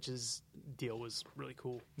Triple H's deal was really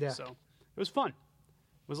cool. Yeah. So it was fun.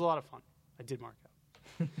 It was a lot of fun. I did mark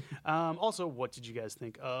out. Also, what did you guys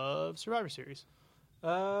think of Survivor Series?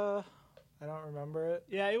 I I don't remember it.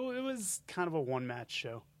 Yeah, it was kind of a one-match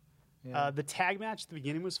show. Yeah. The tag match at the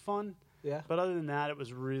beginning was fun. Yeah. But other than that, it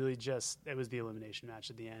was really it was the elimination match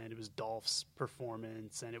at the end. It was Dolph's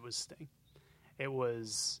performance, and it was Sting. It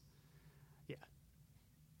was, yeah.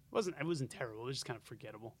 It wasn't terrible. It was just kind of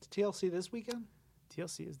forgettable. Is TLC this weekend?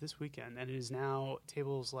 TLC is this weekend, and it is now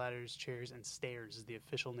Tables, Ladders, Chairs, and Stairs is the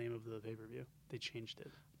official name of the pay-per-view. They changed it.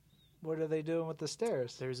 What are they doing with the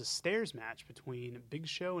stairs? There's a stairs match between Big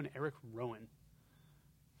Show and Eric Rowan.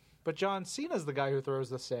 But John Cena's the guy who throws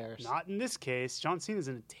the stairs. Not in this case. John Cena's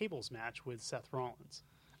in a tables match with Seth Rollins.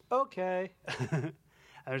 Okay. And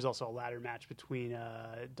there's also a ladder match between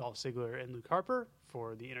Dolph Ziggler and Luke Harper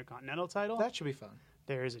for the Intercontinental title. That should be fun.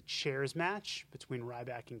 There is a chairs match between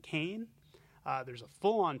Ryback and Kane. There's a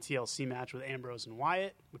full-on TLC match with Ambrose and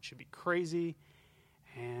Wyatt, which should be crazy.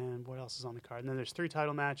 And what else is on the card? And then there's 3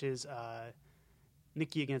 title matches.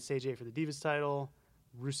 Nikki against AJ for the Divas title.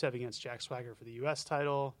 Rusev against Jack Swagger for the U.S.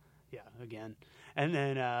 title. Yeah, again. And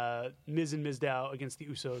then Miz and Mizdow against the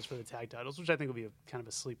Usos for the tag titles, which I think will be kind of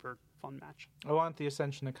a sleeper fun match. I want the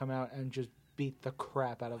Ascension to come out and just beat the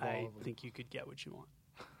crap out of all I of them. think you could get what you want.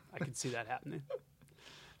 I could see that happening.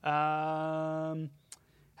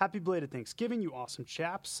 Happy belated Thanksgiving, you awesome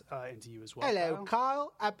chaps, and to you as well. Hello,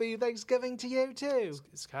 Kyle. Happy Thanksgiving to you, too.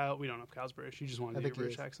 Is Kyle? We don't know if Kyle's British. You just wanted to do a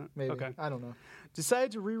British accent? Maybe. Okay. I don't know. Decided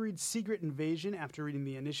to reread Secret Invasion after reading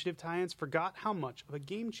the Initiative tie-ins. Forgot how much of a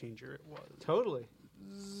game changer it was. Totally.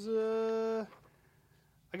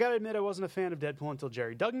 I gotta admit, I wasn't a fan of Deadpool until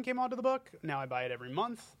Jerry Duggan came onto the book. Now I buy it every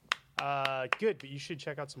month. Good, but you should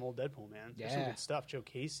check out some old Deadpool, man. There's some Yeah. good stuff. Joe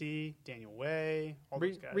Casey, Daniel Way, all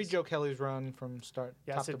those guys. Read Joe Kelly's run from start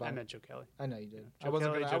Yeah, top to bottom. I meant Joe Kelly. I know you did. Joe I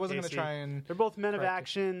wasn't Kelly, gonna. Joe I wasn't Casey. gonna try and. They're both men of correct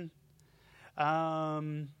action.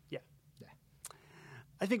 Yeah.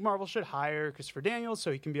 I think Marvel should hire Christopher Daniels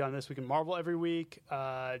so he can be on This Week in Marvel every week.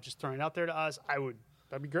 Just throwing it out there to us.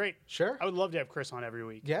 That'd be great. Sure. I would love to have Chris on every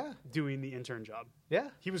week. Yeah. Doing the intern job. Yeah.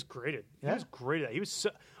 He was great at. He Yeah. was great at that. He was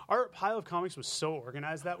our pile of comics was so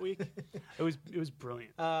organized that week. It was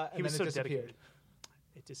brilliant. And He was then so it disappeared. dedicated.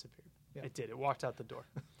 It disappeared. Yeah. It did. It walked out the door.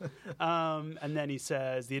 And then he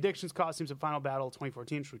says, the Addictions Costumes of Final Battle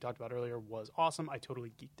 2014, which we talked about earlier, was awesome. I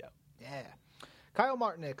totally geeked out. Yeah. Kyle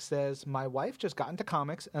Martinick says, my wife just got into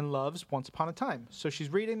comics and loves Once Upon a Time, so she's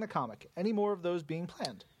reading the comic. Any more of those being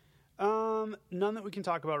planned? None that we can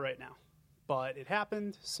talk about right now. But it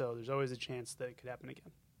happened, so there's always a chance that it could happen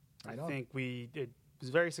again. Right I on. think it was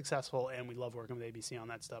very successful, and we love working with ABC on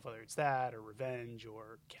that stuff, whether it's that or Revenge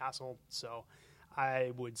or Castle. So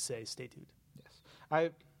I would say stay tuned. Yes.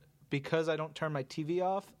 Because I don't turn my TV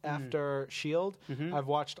off after S.H.I.E.L.D., I've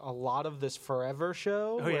watched a lot of this Forever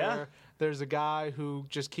show Oh, where yeah? there's a guy who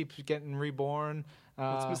just keeps getting reborn.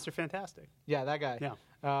 It's Mr. Fantastic. Yeah, that guy.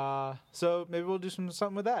 Yeah. So maybe we'll do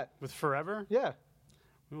something with that. With Forever? Yeah.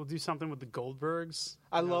 We'll do something with the Goldbergs.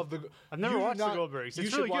 I love the. I've never watched the Goldbergs. You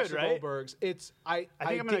It's should really watch good, the right? Goldbergs. It's I think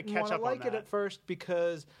I'm gonna didn't catch wanna up on like it that. at first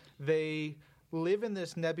because they live in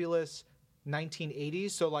this nebulous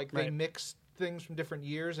 1980s. So like they Right. mix things from different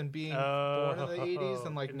years and being born in the 80s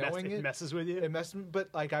and like knowing it messes with you. It messes. But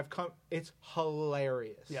like it's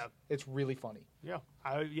hilarious. Yeah. It's really funny. Yeah.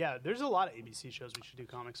 There's a lot of ABC shows we should do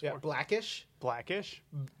comics Yeah. for. Blackish, Blackish.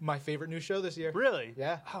 my favorite new show this year. Really?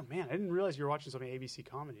 Yeah. Oh man, I didn't realize you were watching so many ABC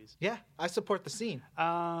comedies. Yeah, I support the scene.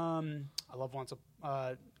 I love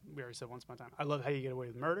we already said Once Upon a Time. I love How You Get Away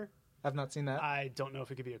with Murder. I've not seen that. I don't know if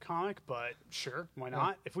it could be a comic, but sure, why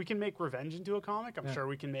not? If we can make Revenge into a comic, I'm sure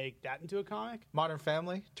we can make that into a comic. Modern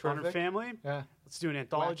Family, terrific. Modern Family. Yeah. Let's do an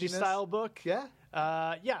anthology Wackiness. style book. Yeah.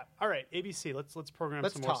 Yeah. All right. ABC. Let's program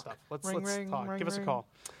Let's some more talk. stuff. Let's Ring, ring, talk. ring, Give us a ring. call.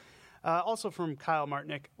 Also from Kyle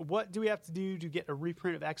Martinick, what do we have to do to get a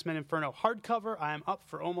reprint of X-Men Inferno hardcover? I am up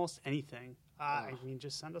for almost anything. I mean,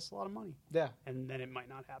 just send us a lot of money, Yeah. and then it might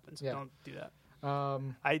not happen. So Yeah. don't do that.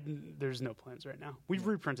 Um, There's no plans right now. We've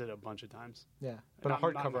reprinted it a bunch of times. yeah. But Not- a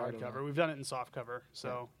hardcover. not in I don't know. hardcover. We've done it in softcover.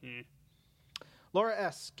 So Laura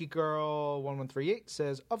S. Geek Girl 1138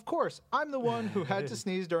 says, "Of course, I'm the one who had to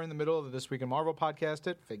sneeze during the middle of the This Week in Marvel podcast.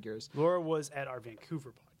 It figures." Laura was at our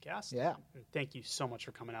Vancouver podcast. Yeah. And thank you so much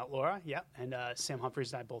for coming out, Laura. Yeah. And Sam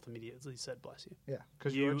Humphries and I both immediately said, "Bless you." Yeah,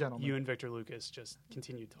 because you're a gentleman. You and Victor Lucas just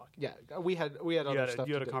continued talking. yeah, we had other stuff.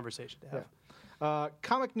 You had to a do. conversation to have.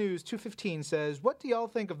 Comic News 215 says, "What do y'all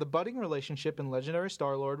think of the budding relationship in Legendary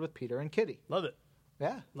Star-Lord with Peter and Kitty?" Love it.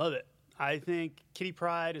 Yeah, Love it. I think Kitty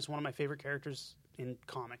Pryde is one of my favorite characters in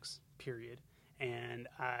comics, period. And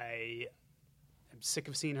I am sick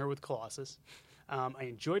of seeing her with Colossus. I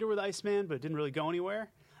enjoyed her with Iceman, but it didn't really go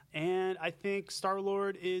anywhere. And I think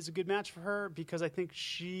Star-Lord is a good match for her because I think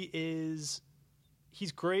he's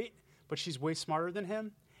great, but she's way smarter than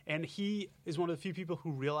him. And he is one of the few people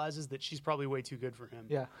who realizes that she's probably way too good for him.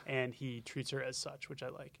 Yeah. And he treats her as such, which I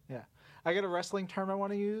like. Yeah. I got a wrestling term I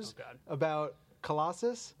want to use about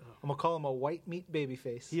Colossus. I'm going to call him a white meat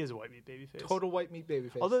babyface. He is a white meat babyface. Total white meat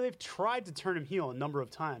babyface. Although they've tried to turn him heel a number of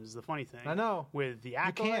times, is the funny thing. I know. With the you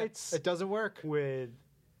can't. Acolytes. It doesn't work. With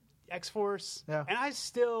X-Force. Yeah. And I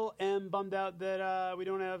still am bummed out that we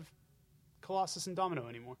don't have Colossus and Domino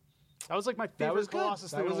anymore. That was like my favorite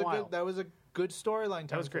Colossus thing in a while. That was a good storyline.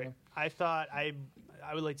 That was great. I thought I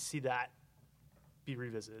would like to see that be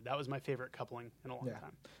revisited. That was my favorite coupling in a long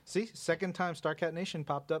time. See, second time Starcat Nation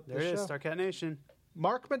popped up. There it is, Starcat Nation.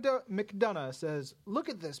 Mark McDonough says, "Look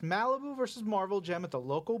at this Malibu versus Marvel gem at the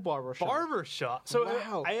local barbershop." So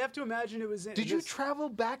wow. I have to imagine it was. Did you travel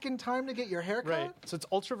back in time to get your haircut? Right. So it's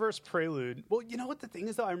Ultraverse Prelude. Well, you know what the thing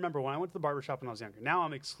is though. I remember when I went to the barbershop when I was younger. Now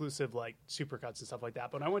I'm exclusive like supercuts and stuff like that.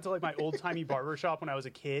 But when I went to like my old timey barbershop when I was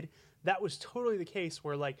a kid, that was totally the case.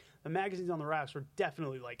 Where like the magazines on the racks were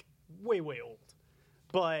definitely like way old.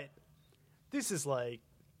 But this is like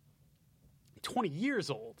 20 years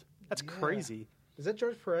old. That's crazy. Is that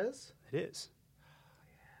George Perez? It is.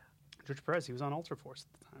 George Perez, he was on Ultra Force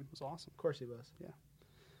at the time. It was awesome. Of course he was. Yeah.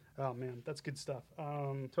 Oh, man, that's good stuff.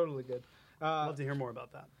 Totally good. I'd love to hear more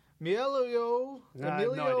about that. Emilio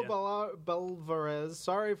no Balvarez,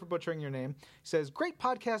 sorry for butchering your name, says, great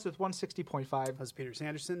podcast with 160.5. That's Peter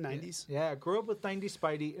Sanderson, 90s. Yeah, grew up with 90s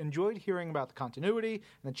Spidey, enjoyed hearing about the continuity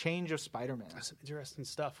and the change of Spider-Man. That's some interesting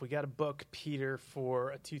stuff. We got a book, Peter,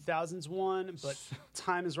 for a 2000s one, but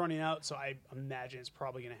time is running out, so I imagine it's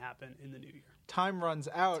probably going to happen in the new year. Time runs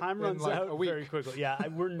out a week. Very quickly. Yeah,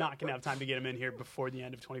 we're not going to have time to get him in here before the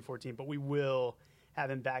end of 2014, but we will have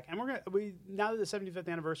him back. And now that the 75th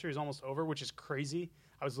anniversary is almost over, which is crazy.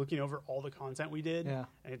 I was looking over all the content we did, and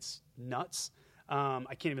it's nuts.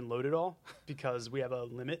 I can't even load it all because we have a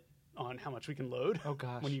limit on how much we can load. Oh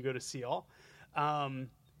gosh! When you go to see all,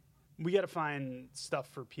 we got to find stuff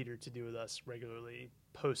for Peter to do with us regularly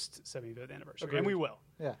post 75th anniversary, and we will.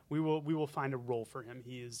 Yeah, we will find a role for him.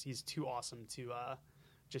 He's too awesome to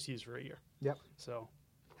just use for a year. Yep. So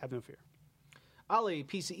have no fear. Ali,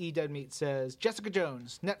 PCE Dead Meat, says, Jessica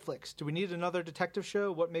Jones, Netflix. Do we need another detective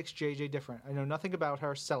show? What makes JJ different? I know nothing about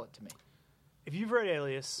her. Sell it to me. If you've read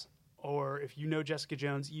Alias, or if you know Jessica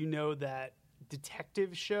Jones, you know that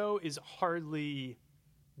detective show is hardly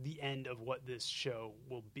the end of what this show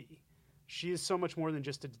will be. She is so much more than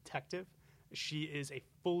just a detective. She is a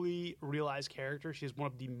fully realized character. She is one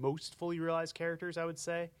of the most fully realized characters, I would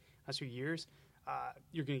say, last few years.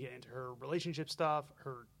 You're going to get into her relationship stuff,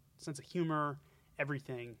 her sense of humor,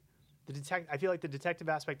 everything. I feel like the detective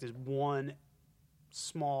aspect is one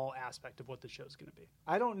small aspect of what the show's going to be.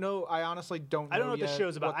 I don't know. I honestly don't know. I don't know what the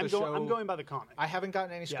show's about. I'm going by the comic. I haven't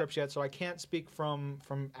gotten any scripts yet, so I can't speak from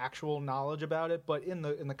actual knowledge about it. But in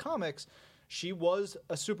the comics, she was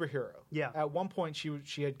a superhero. Yeah. At one point,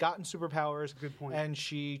 she had gotten superpowers. Good point. And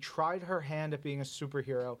she tried her hand at being a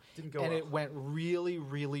superhero. Didn't go and well. It went really,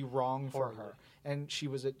 really wrong for her. And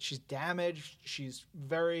she's damaged. She's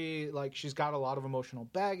very, she's got a lot of emotional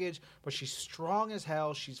baggage, but she's strong as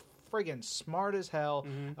hell. She's friggin' smart as hell.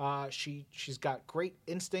 Mm-hmm. She's got great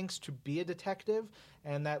instincts to be a detective,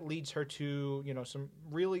 and that leads her to, some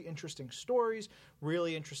really interesting stories,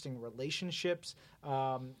 really interesting relationships.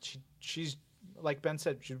 She's, like Ben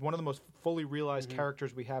said, she's one of the most fully realized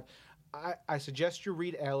characters we have. I suggest you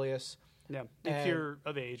read Alias. Yeah, if you're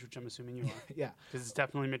of age, which I'm assuming you are. Yeah. Because it's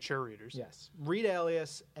definitely mature readers. Yes. Read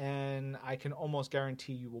Alias, and I can almost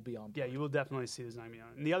guarantee you will be on board. Yeah, you will definitely see this 9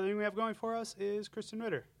 beyond. And the other thing we have going for us is Kristen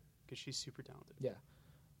Ritter, because she's super talented. Yeah.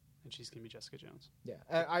 And she's going to be Jessica Jones. Yeah.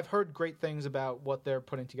 I've heard great things about what they're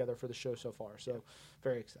putting together for the show so far, so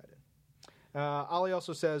very excited. Ali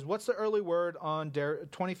also says, what's the early word on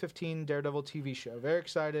 2015 Daredevil TV show? Very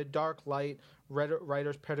excited. Dark, light,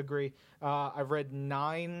 writer's pedigree. I've read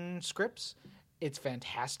 9 scripts. It's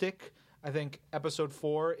fantastic. I think episode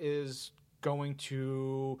 4 is going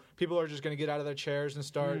to... People are just going to get out of their chairs and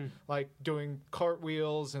start doing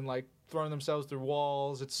cartwheels and throwing themselves through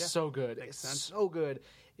walls. It's so good. Makes sense. So good.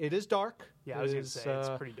 It is dark. Yeah, I was going to say, it's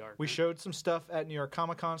pretty dark. We showed some stuff at New York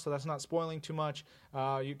Comic Con, so that's not spoiling too much.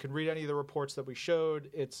 You can read any of the reports that we showed.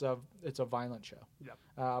 It's a violent show.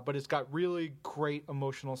 Yeah. But it's got really great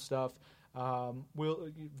emotional stuff.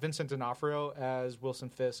 Vincent D'Onofrio as Wilson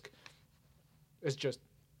Fisk is just,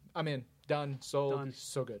 I'm in. Done. Sold. Done.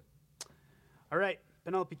 So good. All right.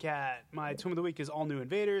 Penelope Cat. My Tomb of the Week is All New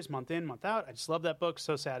Invaders, month in, month out. I just love that book.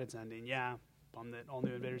 So sad it's ending. Yeah. Bummed that All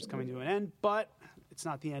New Invaders is coming to an end, but it's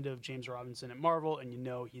not the end of James Robinson at Marvel, and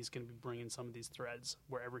he's going to be bringing some of these threads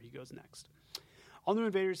wherever he goes next. All New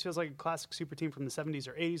Invaders feels like a classic super team from the 70s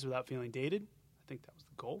or 80s without feeling dated. I think that was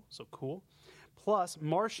the goal, so cool. Plus,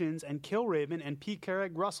 Martians and Killraven and P.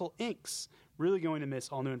 Craig Russell inks. Really going to miss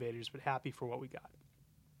All New Invaders, but happy for what we got.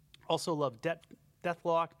 Also love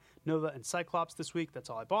Deathlock, Nova, and Cyclops this week. That's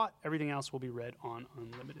all I bought. Everything else will be read on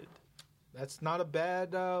Unlimited. That's not a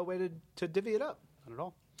bad way to divvy it up. Not at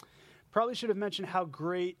all. Probably should have mentioned how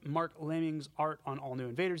great Mark Laming's art on All New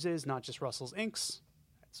Invaders is, not just Russell's inks.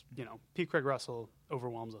 It's, P. Craig Russell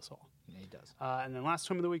overwhelms us all. Yeah, he does. And then last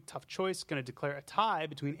swim of the week, tough choice. Going to declare a tie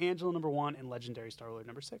between Angela #1 and Legendary Star-Lord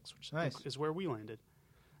 #6, which I think is where we landed,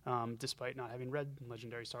 despite not having read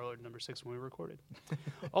Legendary Star-Lord #6 when we recorded.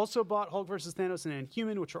 Also bought Hulk vs. Thanos and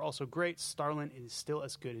Inhuman, which are also great. Starlin is still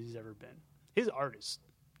as good as he's ever been. His art is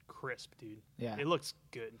crisp, dude. Yeah. It looks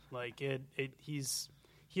good. Like,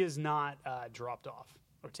 he has not dropped off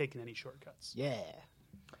or taken any shortcuts. Yeah.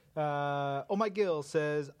 Oh My Gil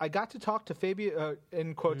says, I got to talk to Fabian,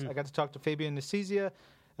 in quotes, I got to talk to Fabian Nicieza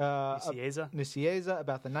about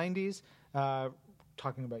the 90s,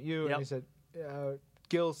 talking about you. Yep. And he said,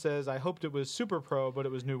 Gil says, I hoped it was Super Pro, but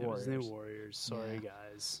it was New Warriors. It was New Warriors. Sorry,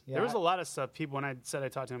 guys. Yeah, there was a lot of stuff. People, when I said I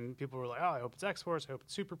talked to him, people were like, oh, I hope it's X-Force. I hope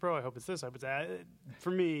it's Super Pro. I hope it's this. I hope it's that.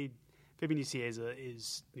 For me, Fabian Nicieza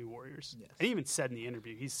is New Warriors. Yes. And he even said in the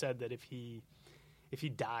interview, he said that if he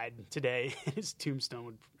died today, his tombstone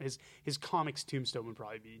would his comics tombstone would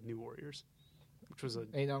probably be New Warriors, which was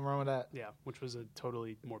ain't nothing wrong with that. Yeah, which was a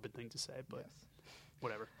totally morbid thing to say, but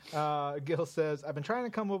whatever. Gil says, I've been trying to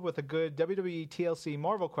come up with a good WWE TLC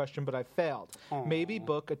Marvel question, but I failed. Aww. Maybe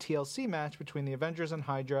book a TLC match between the Avengers and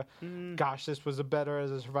Hydra. Gosh, this was a better as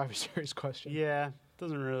a Survivor Series question. Yeah,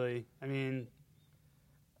 doesn't really. I mean,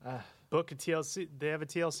 book a TLC. They have a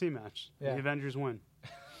TLC match. Yeah. The Avengers win.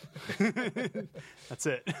 That's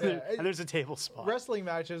it. Yeah, and there's a table spot. Wrestling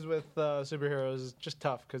matches with superheroes is just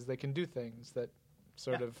tough because they can do things that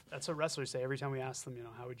sort of. That's what wrestlers say every time we ask them.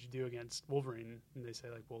 How would you do against Wolverine? And they say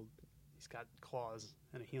like, well, he's got claws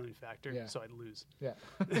and a healing factor, so I'd lose. Yeah.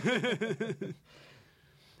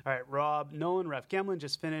 All right, Rob Nolan, Ref Gemlin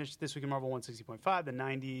just finished This Week in Marvel 160.5, the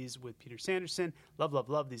 90s with Peter Sanderson.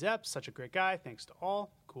 Love these eps. Such a great guy. Thanks to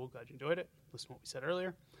all. Cool, glad you enjoyed it. Listen to what we said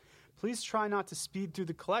earlier. Please try not to speed through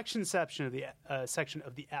the collection section of the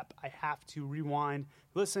ep. I have to rewind.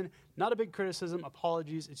 Listen, not a big criticism.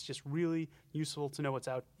 Apologies. It's just really useful to know what's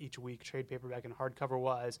out each week, trade paperback and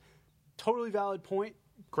hardcover-wise. Totally valid point.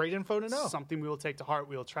 Great info to know. Something we will take to heart.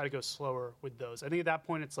 We will try to go slower with those. I think at that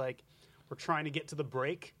point it's like we're trying to get to the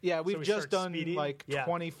break. Yeah, we've just done speeding.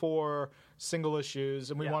 24 single issues,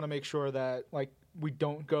 and we want to make sure that we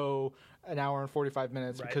don't go an hour and 45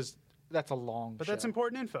 minutes because that's a long But show. that's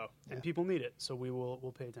important info, and people need it, so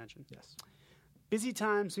we'll pay attention. Yes. Busy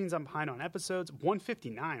times means I'm behind on episodes.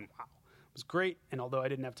 159, wow. It was great, and although I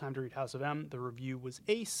didn't have time to read House of M, the review was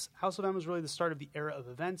ace. House of M was really the start of the era of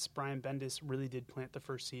events. Brian Bendis really did plant the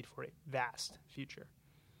first seed for a vast future.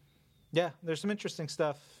 Yeah, there's some interesting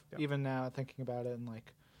stuff even now thinking about it and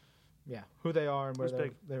who they are and where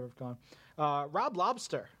they've gone. Rob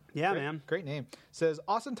Lobster. Yeah, man. Great name. Says,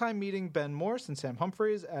 awesome time meeting Ben Morse and Sam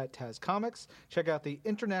Humphries at Taz Comics. Check out the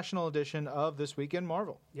international edition of This Week in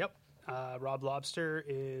Marvel. Yep. Rob Lobster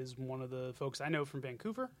is one of the folks I know from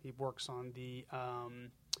Vancouver. He works on the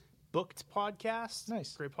Booked podcast.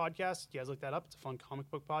 Nice. Great podcast. You guys look that up. It's a fun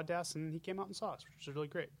comic book podcast, and he came out and saw us, which was really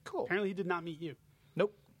great. Cool. Apparently he did not meet you.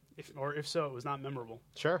 Nope. If so, it was not memorable.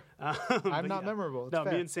 Sure. I'm not memorable. It's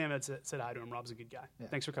fair. Me and Sam had said hi to him. Rob's a good guy. Yeah.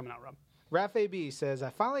 Thanks for coming out, Rob. Raph AB says, I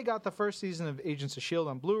finally got the first season of Agents of S.H.I.E.L.D.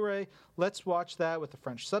 on Blu-ray. Let's watch that with the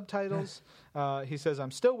French subtitles. He says,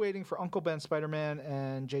 I'm still waiting for Uncle Ben Spider-Man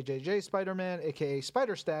and JJJ Spider-Man, a.k.a.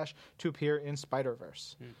 Spider-Stash, to appear in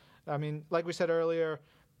Spider-Verse. I mean, like we said earlier,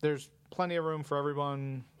 there's plenty of room for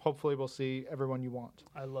everyone. Hopefully we'll see everyone you want.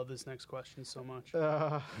 I love this next question so much.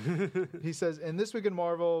 He says, in This Week in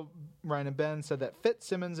Marvel, Ryan and Ben said that Fitz,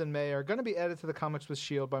 Simmons, and May are going to be added to the comics with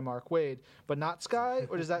S.H.I.E.L.D. by Mark Waid, but not Skye?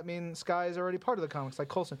 Or does that mean Skye is already part of the comics, like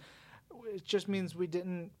Coulson? It just means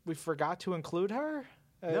we forgot to include her?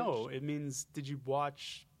 No, it means, did you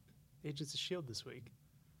watch Agents of S.H.I.E.L.D. this week?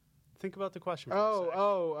 Think about the question for a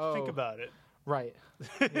second. Think about it. Right.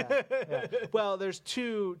 Yeah. Well, there's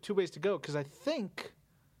two ways to go, because I think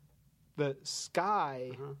the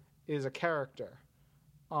Skye is a character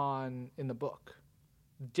in the book.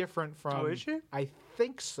 Different from... Oh, is she? I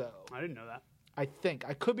think so. I didn't know that. I think.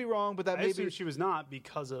 I could be wrong, but that I assumed she was not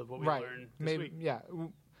because of what we learned this week. Yeah.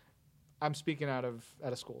 I'm speaking out of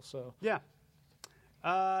school, so... Yeah.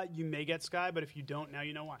 You may get Skye, but if you don't, now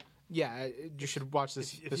you know why. Yeah, you should watch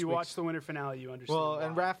this. If you watch the winter finale, you understand. Well, why.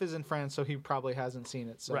 And Raph is in France, so he probably hasn't seen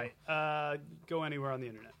it. So. Right. Go anywhere on the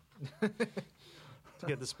internet to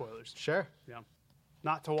get the spoilers. Sure. Yeah.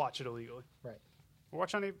 Not to watch it illegally. Right.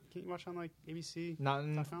 Can you watch on like ABC? Not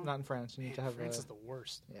in France. You need to have France is the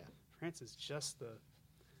worst. Yeah. France is just the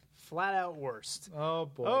flat out worst. Oh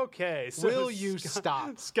boy. Okay, so Will you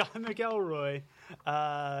stop? Scott McElroy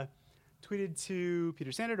tweeted to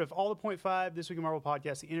Peter Sandard of All the Point 5 This Week in Marvel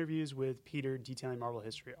podcast. The interviews with Peter detailing Marvel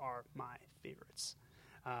history are my favorites.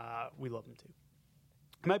 We love them too.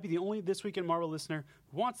 I might be the only This Week in Marvel listener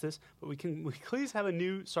who wants this, but we please have a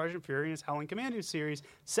new Sergeant Fury and his Howling Commando series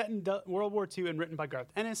set in World War II and written by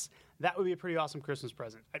Garth Ennis. That would be a pretty awesome Christmas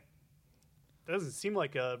present. That doesn't seem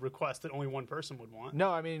like a request that only one person would want.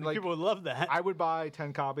 No, I mean, like, people would love that. I would buy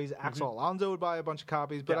 10 copies. Axel Alonso would buy a bunch of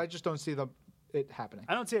copies, but Yeah. I just don't see it happening.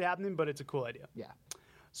 I don't see it happening, but it's a cool idea. Yeah.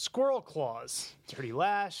 Squirrel Claws, Dirty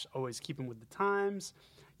Lash, always keeping with the times.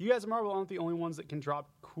 You guys at Marvel aren't the only ones that can drop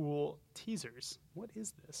cool teasers. What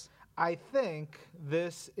is this? I think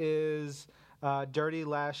this is Dirty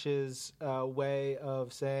Lash's way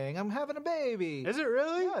of saying, I'm having a baby. Is it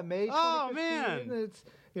really? Yeah, May 2015. Oh, man. It's,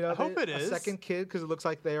 you know, I hope it is. A second kid, because it looks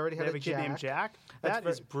like they already They had have a kid named Jack. That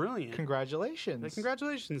is brilliant. Congratulations.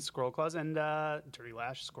 Congratulations, Squirrel Claws, and Dirty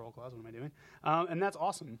Lash, Squirrel Claws. What am I doing? And that's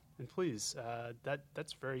awesome. And please,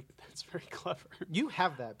 that's very clever. You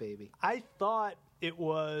have that baby. I thought it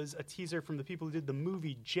was a teaser from the people who did the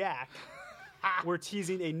movie Jack. We're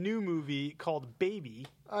teasing a new movie called Baby.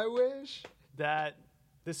 I wish. That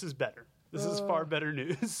this is better. This is far better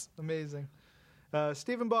news. Amazing.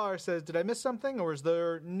 Stephen Barr says, did I miss something, or is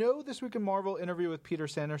there no This Week in Marvel interview with Peter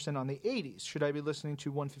Sanderson on the 80s? Should I be listening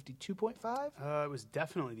to 152.5? It was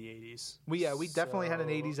definitely the 80s. We definitely had an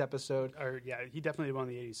 80s episode. He definitely did one of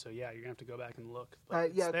the 80s, so yeah, you're going to have to go back and look.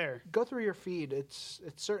 But it's there. Go through your feed. It's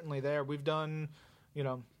certainly there. We've done,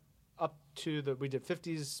 up to we did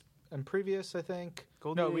 50s and previous, I think.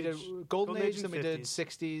 We did Golden Age, then we did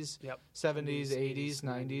 60s, 70s, 80s,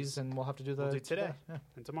 90s, and we'll have to do We'll do today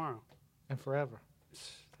and tomorrow. And forever.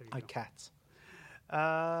 Like go. cats.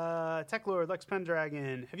 Tech Lord, Lex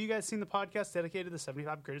Pendragon. Have you guys seen the podcast dedicated to the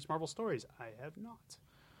 75 greatest Marvel stories? I have not.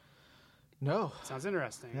 No. Sounds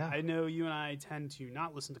interesting. Yeah. I know you and I tend to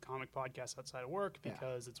not listen to comic podcasts outside of work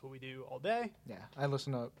because it's what we do all day. Yeah, I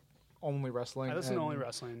listen to only wrestling.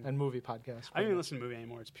 And movie podcasts. I don't even listen to movie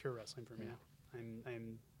anymore. It's pure wrestling for me now.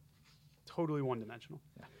 I'm totally one-dimensional.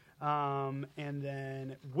 Yeah. And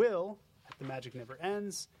then Will, at The Magic Never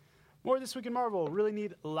Ends. More This Week in Marvel. Really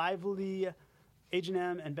need lively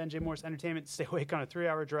H&M and Ben J. Morris entertainment to stay awake on a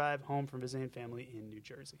 3-hour drive home from visiting family in New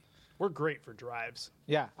Jersey. We're great for drives.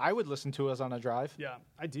 Yeah, I would listen to us on a drive. Yeah,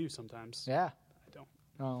 I do sometimes. Yeah. I don't.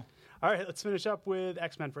 Oh. All right, let's finish up with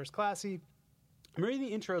X-Men First Classy. I'm reading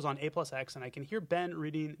the intros on A+X, and I can hear Ben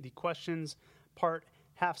reading the questions part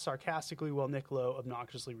half sarcastically while Nick Lowe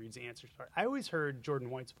obnoxiously reads the answers part. I always heard Jordan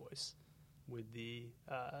White's voice with the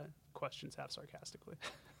questions half sarcastically.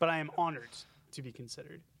 But I am honored to be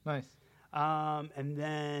considered. Nice. And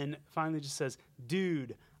then finally just says,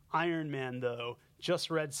 dude, Iron Man, though, just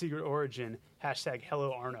read Secret Origin, hashtag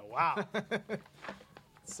Hello Arno. Wow.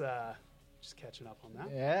 It's just catching up on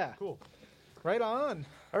that. Yeah. Cool. Right on.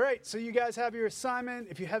 All right, so you guys have your assignment.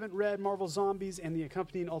 If you haven't read Marvel Zombies and the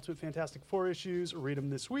accompanying Ultimate Fantastic Four issues, read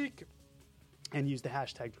them this week. And use the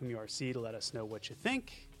hashtag PUMURC to let us know what you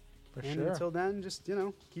think. For and sure. until then, just,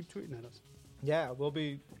 keep tweeting at us. Yeah, we'll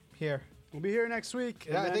be here. We'll be here next week.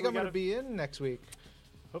 Yeah, I think I'm going to be in next week.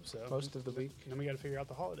 Hope so. Most of the week. And then we got to figure out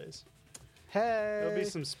the holidays. Hey. There'll be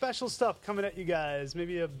some special stuff coming at you guys.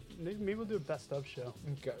 Maybe we'll do a best of show.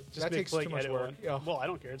 Okay. Just that make takes Blake too much edit work. one. Yeah. Well, I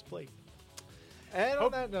don't care. It's Blake. And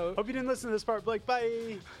on that note, Hope you didn't listen to this part, Blake.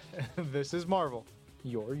 Bye. this is Marvel,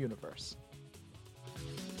 your universe.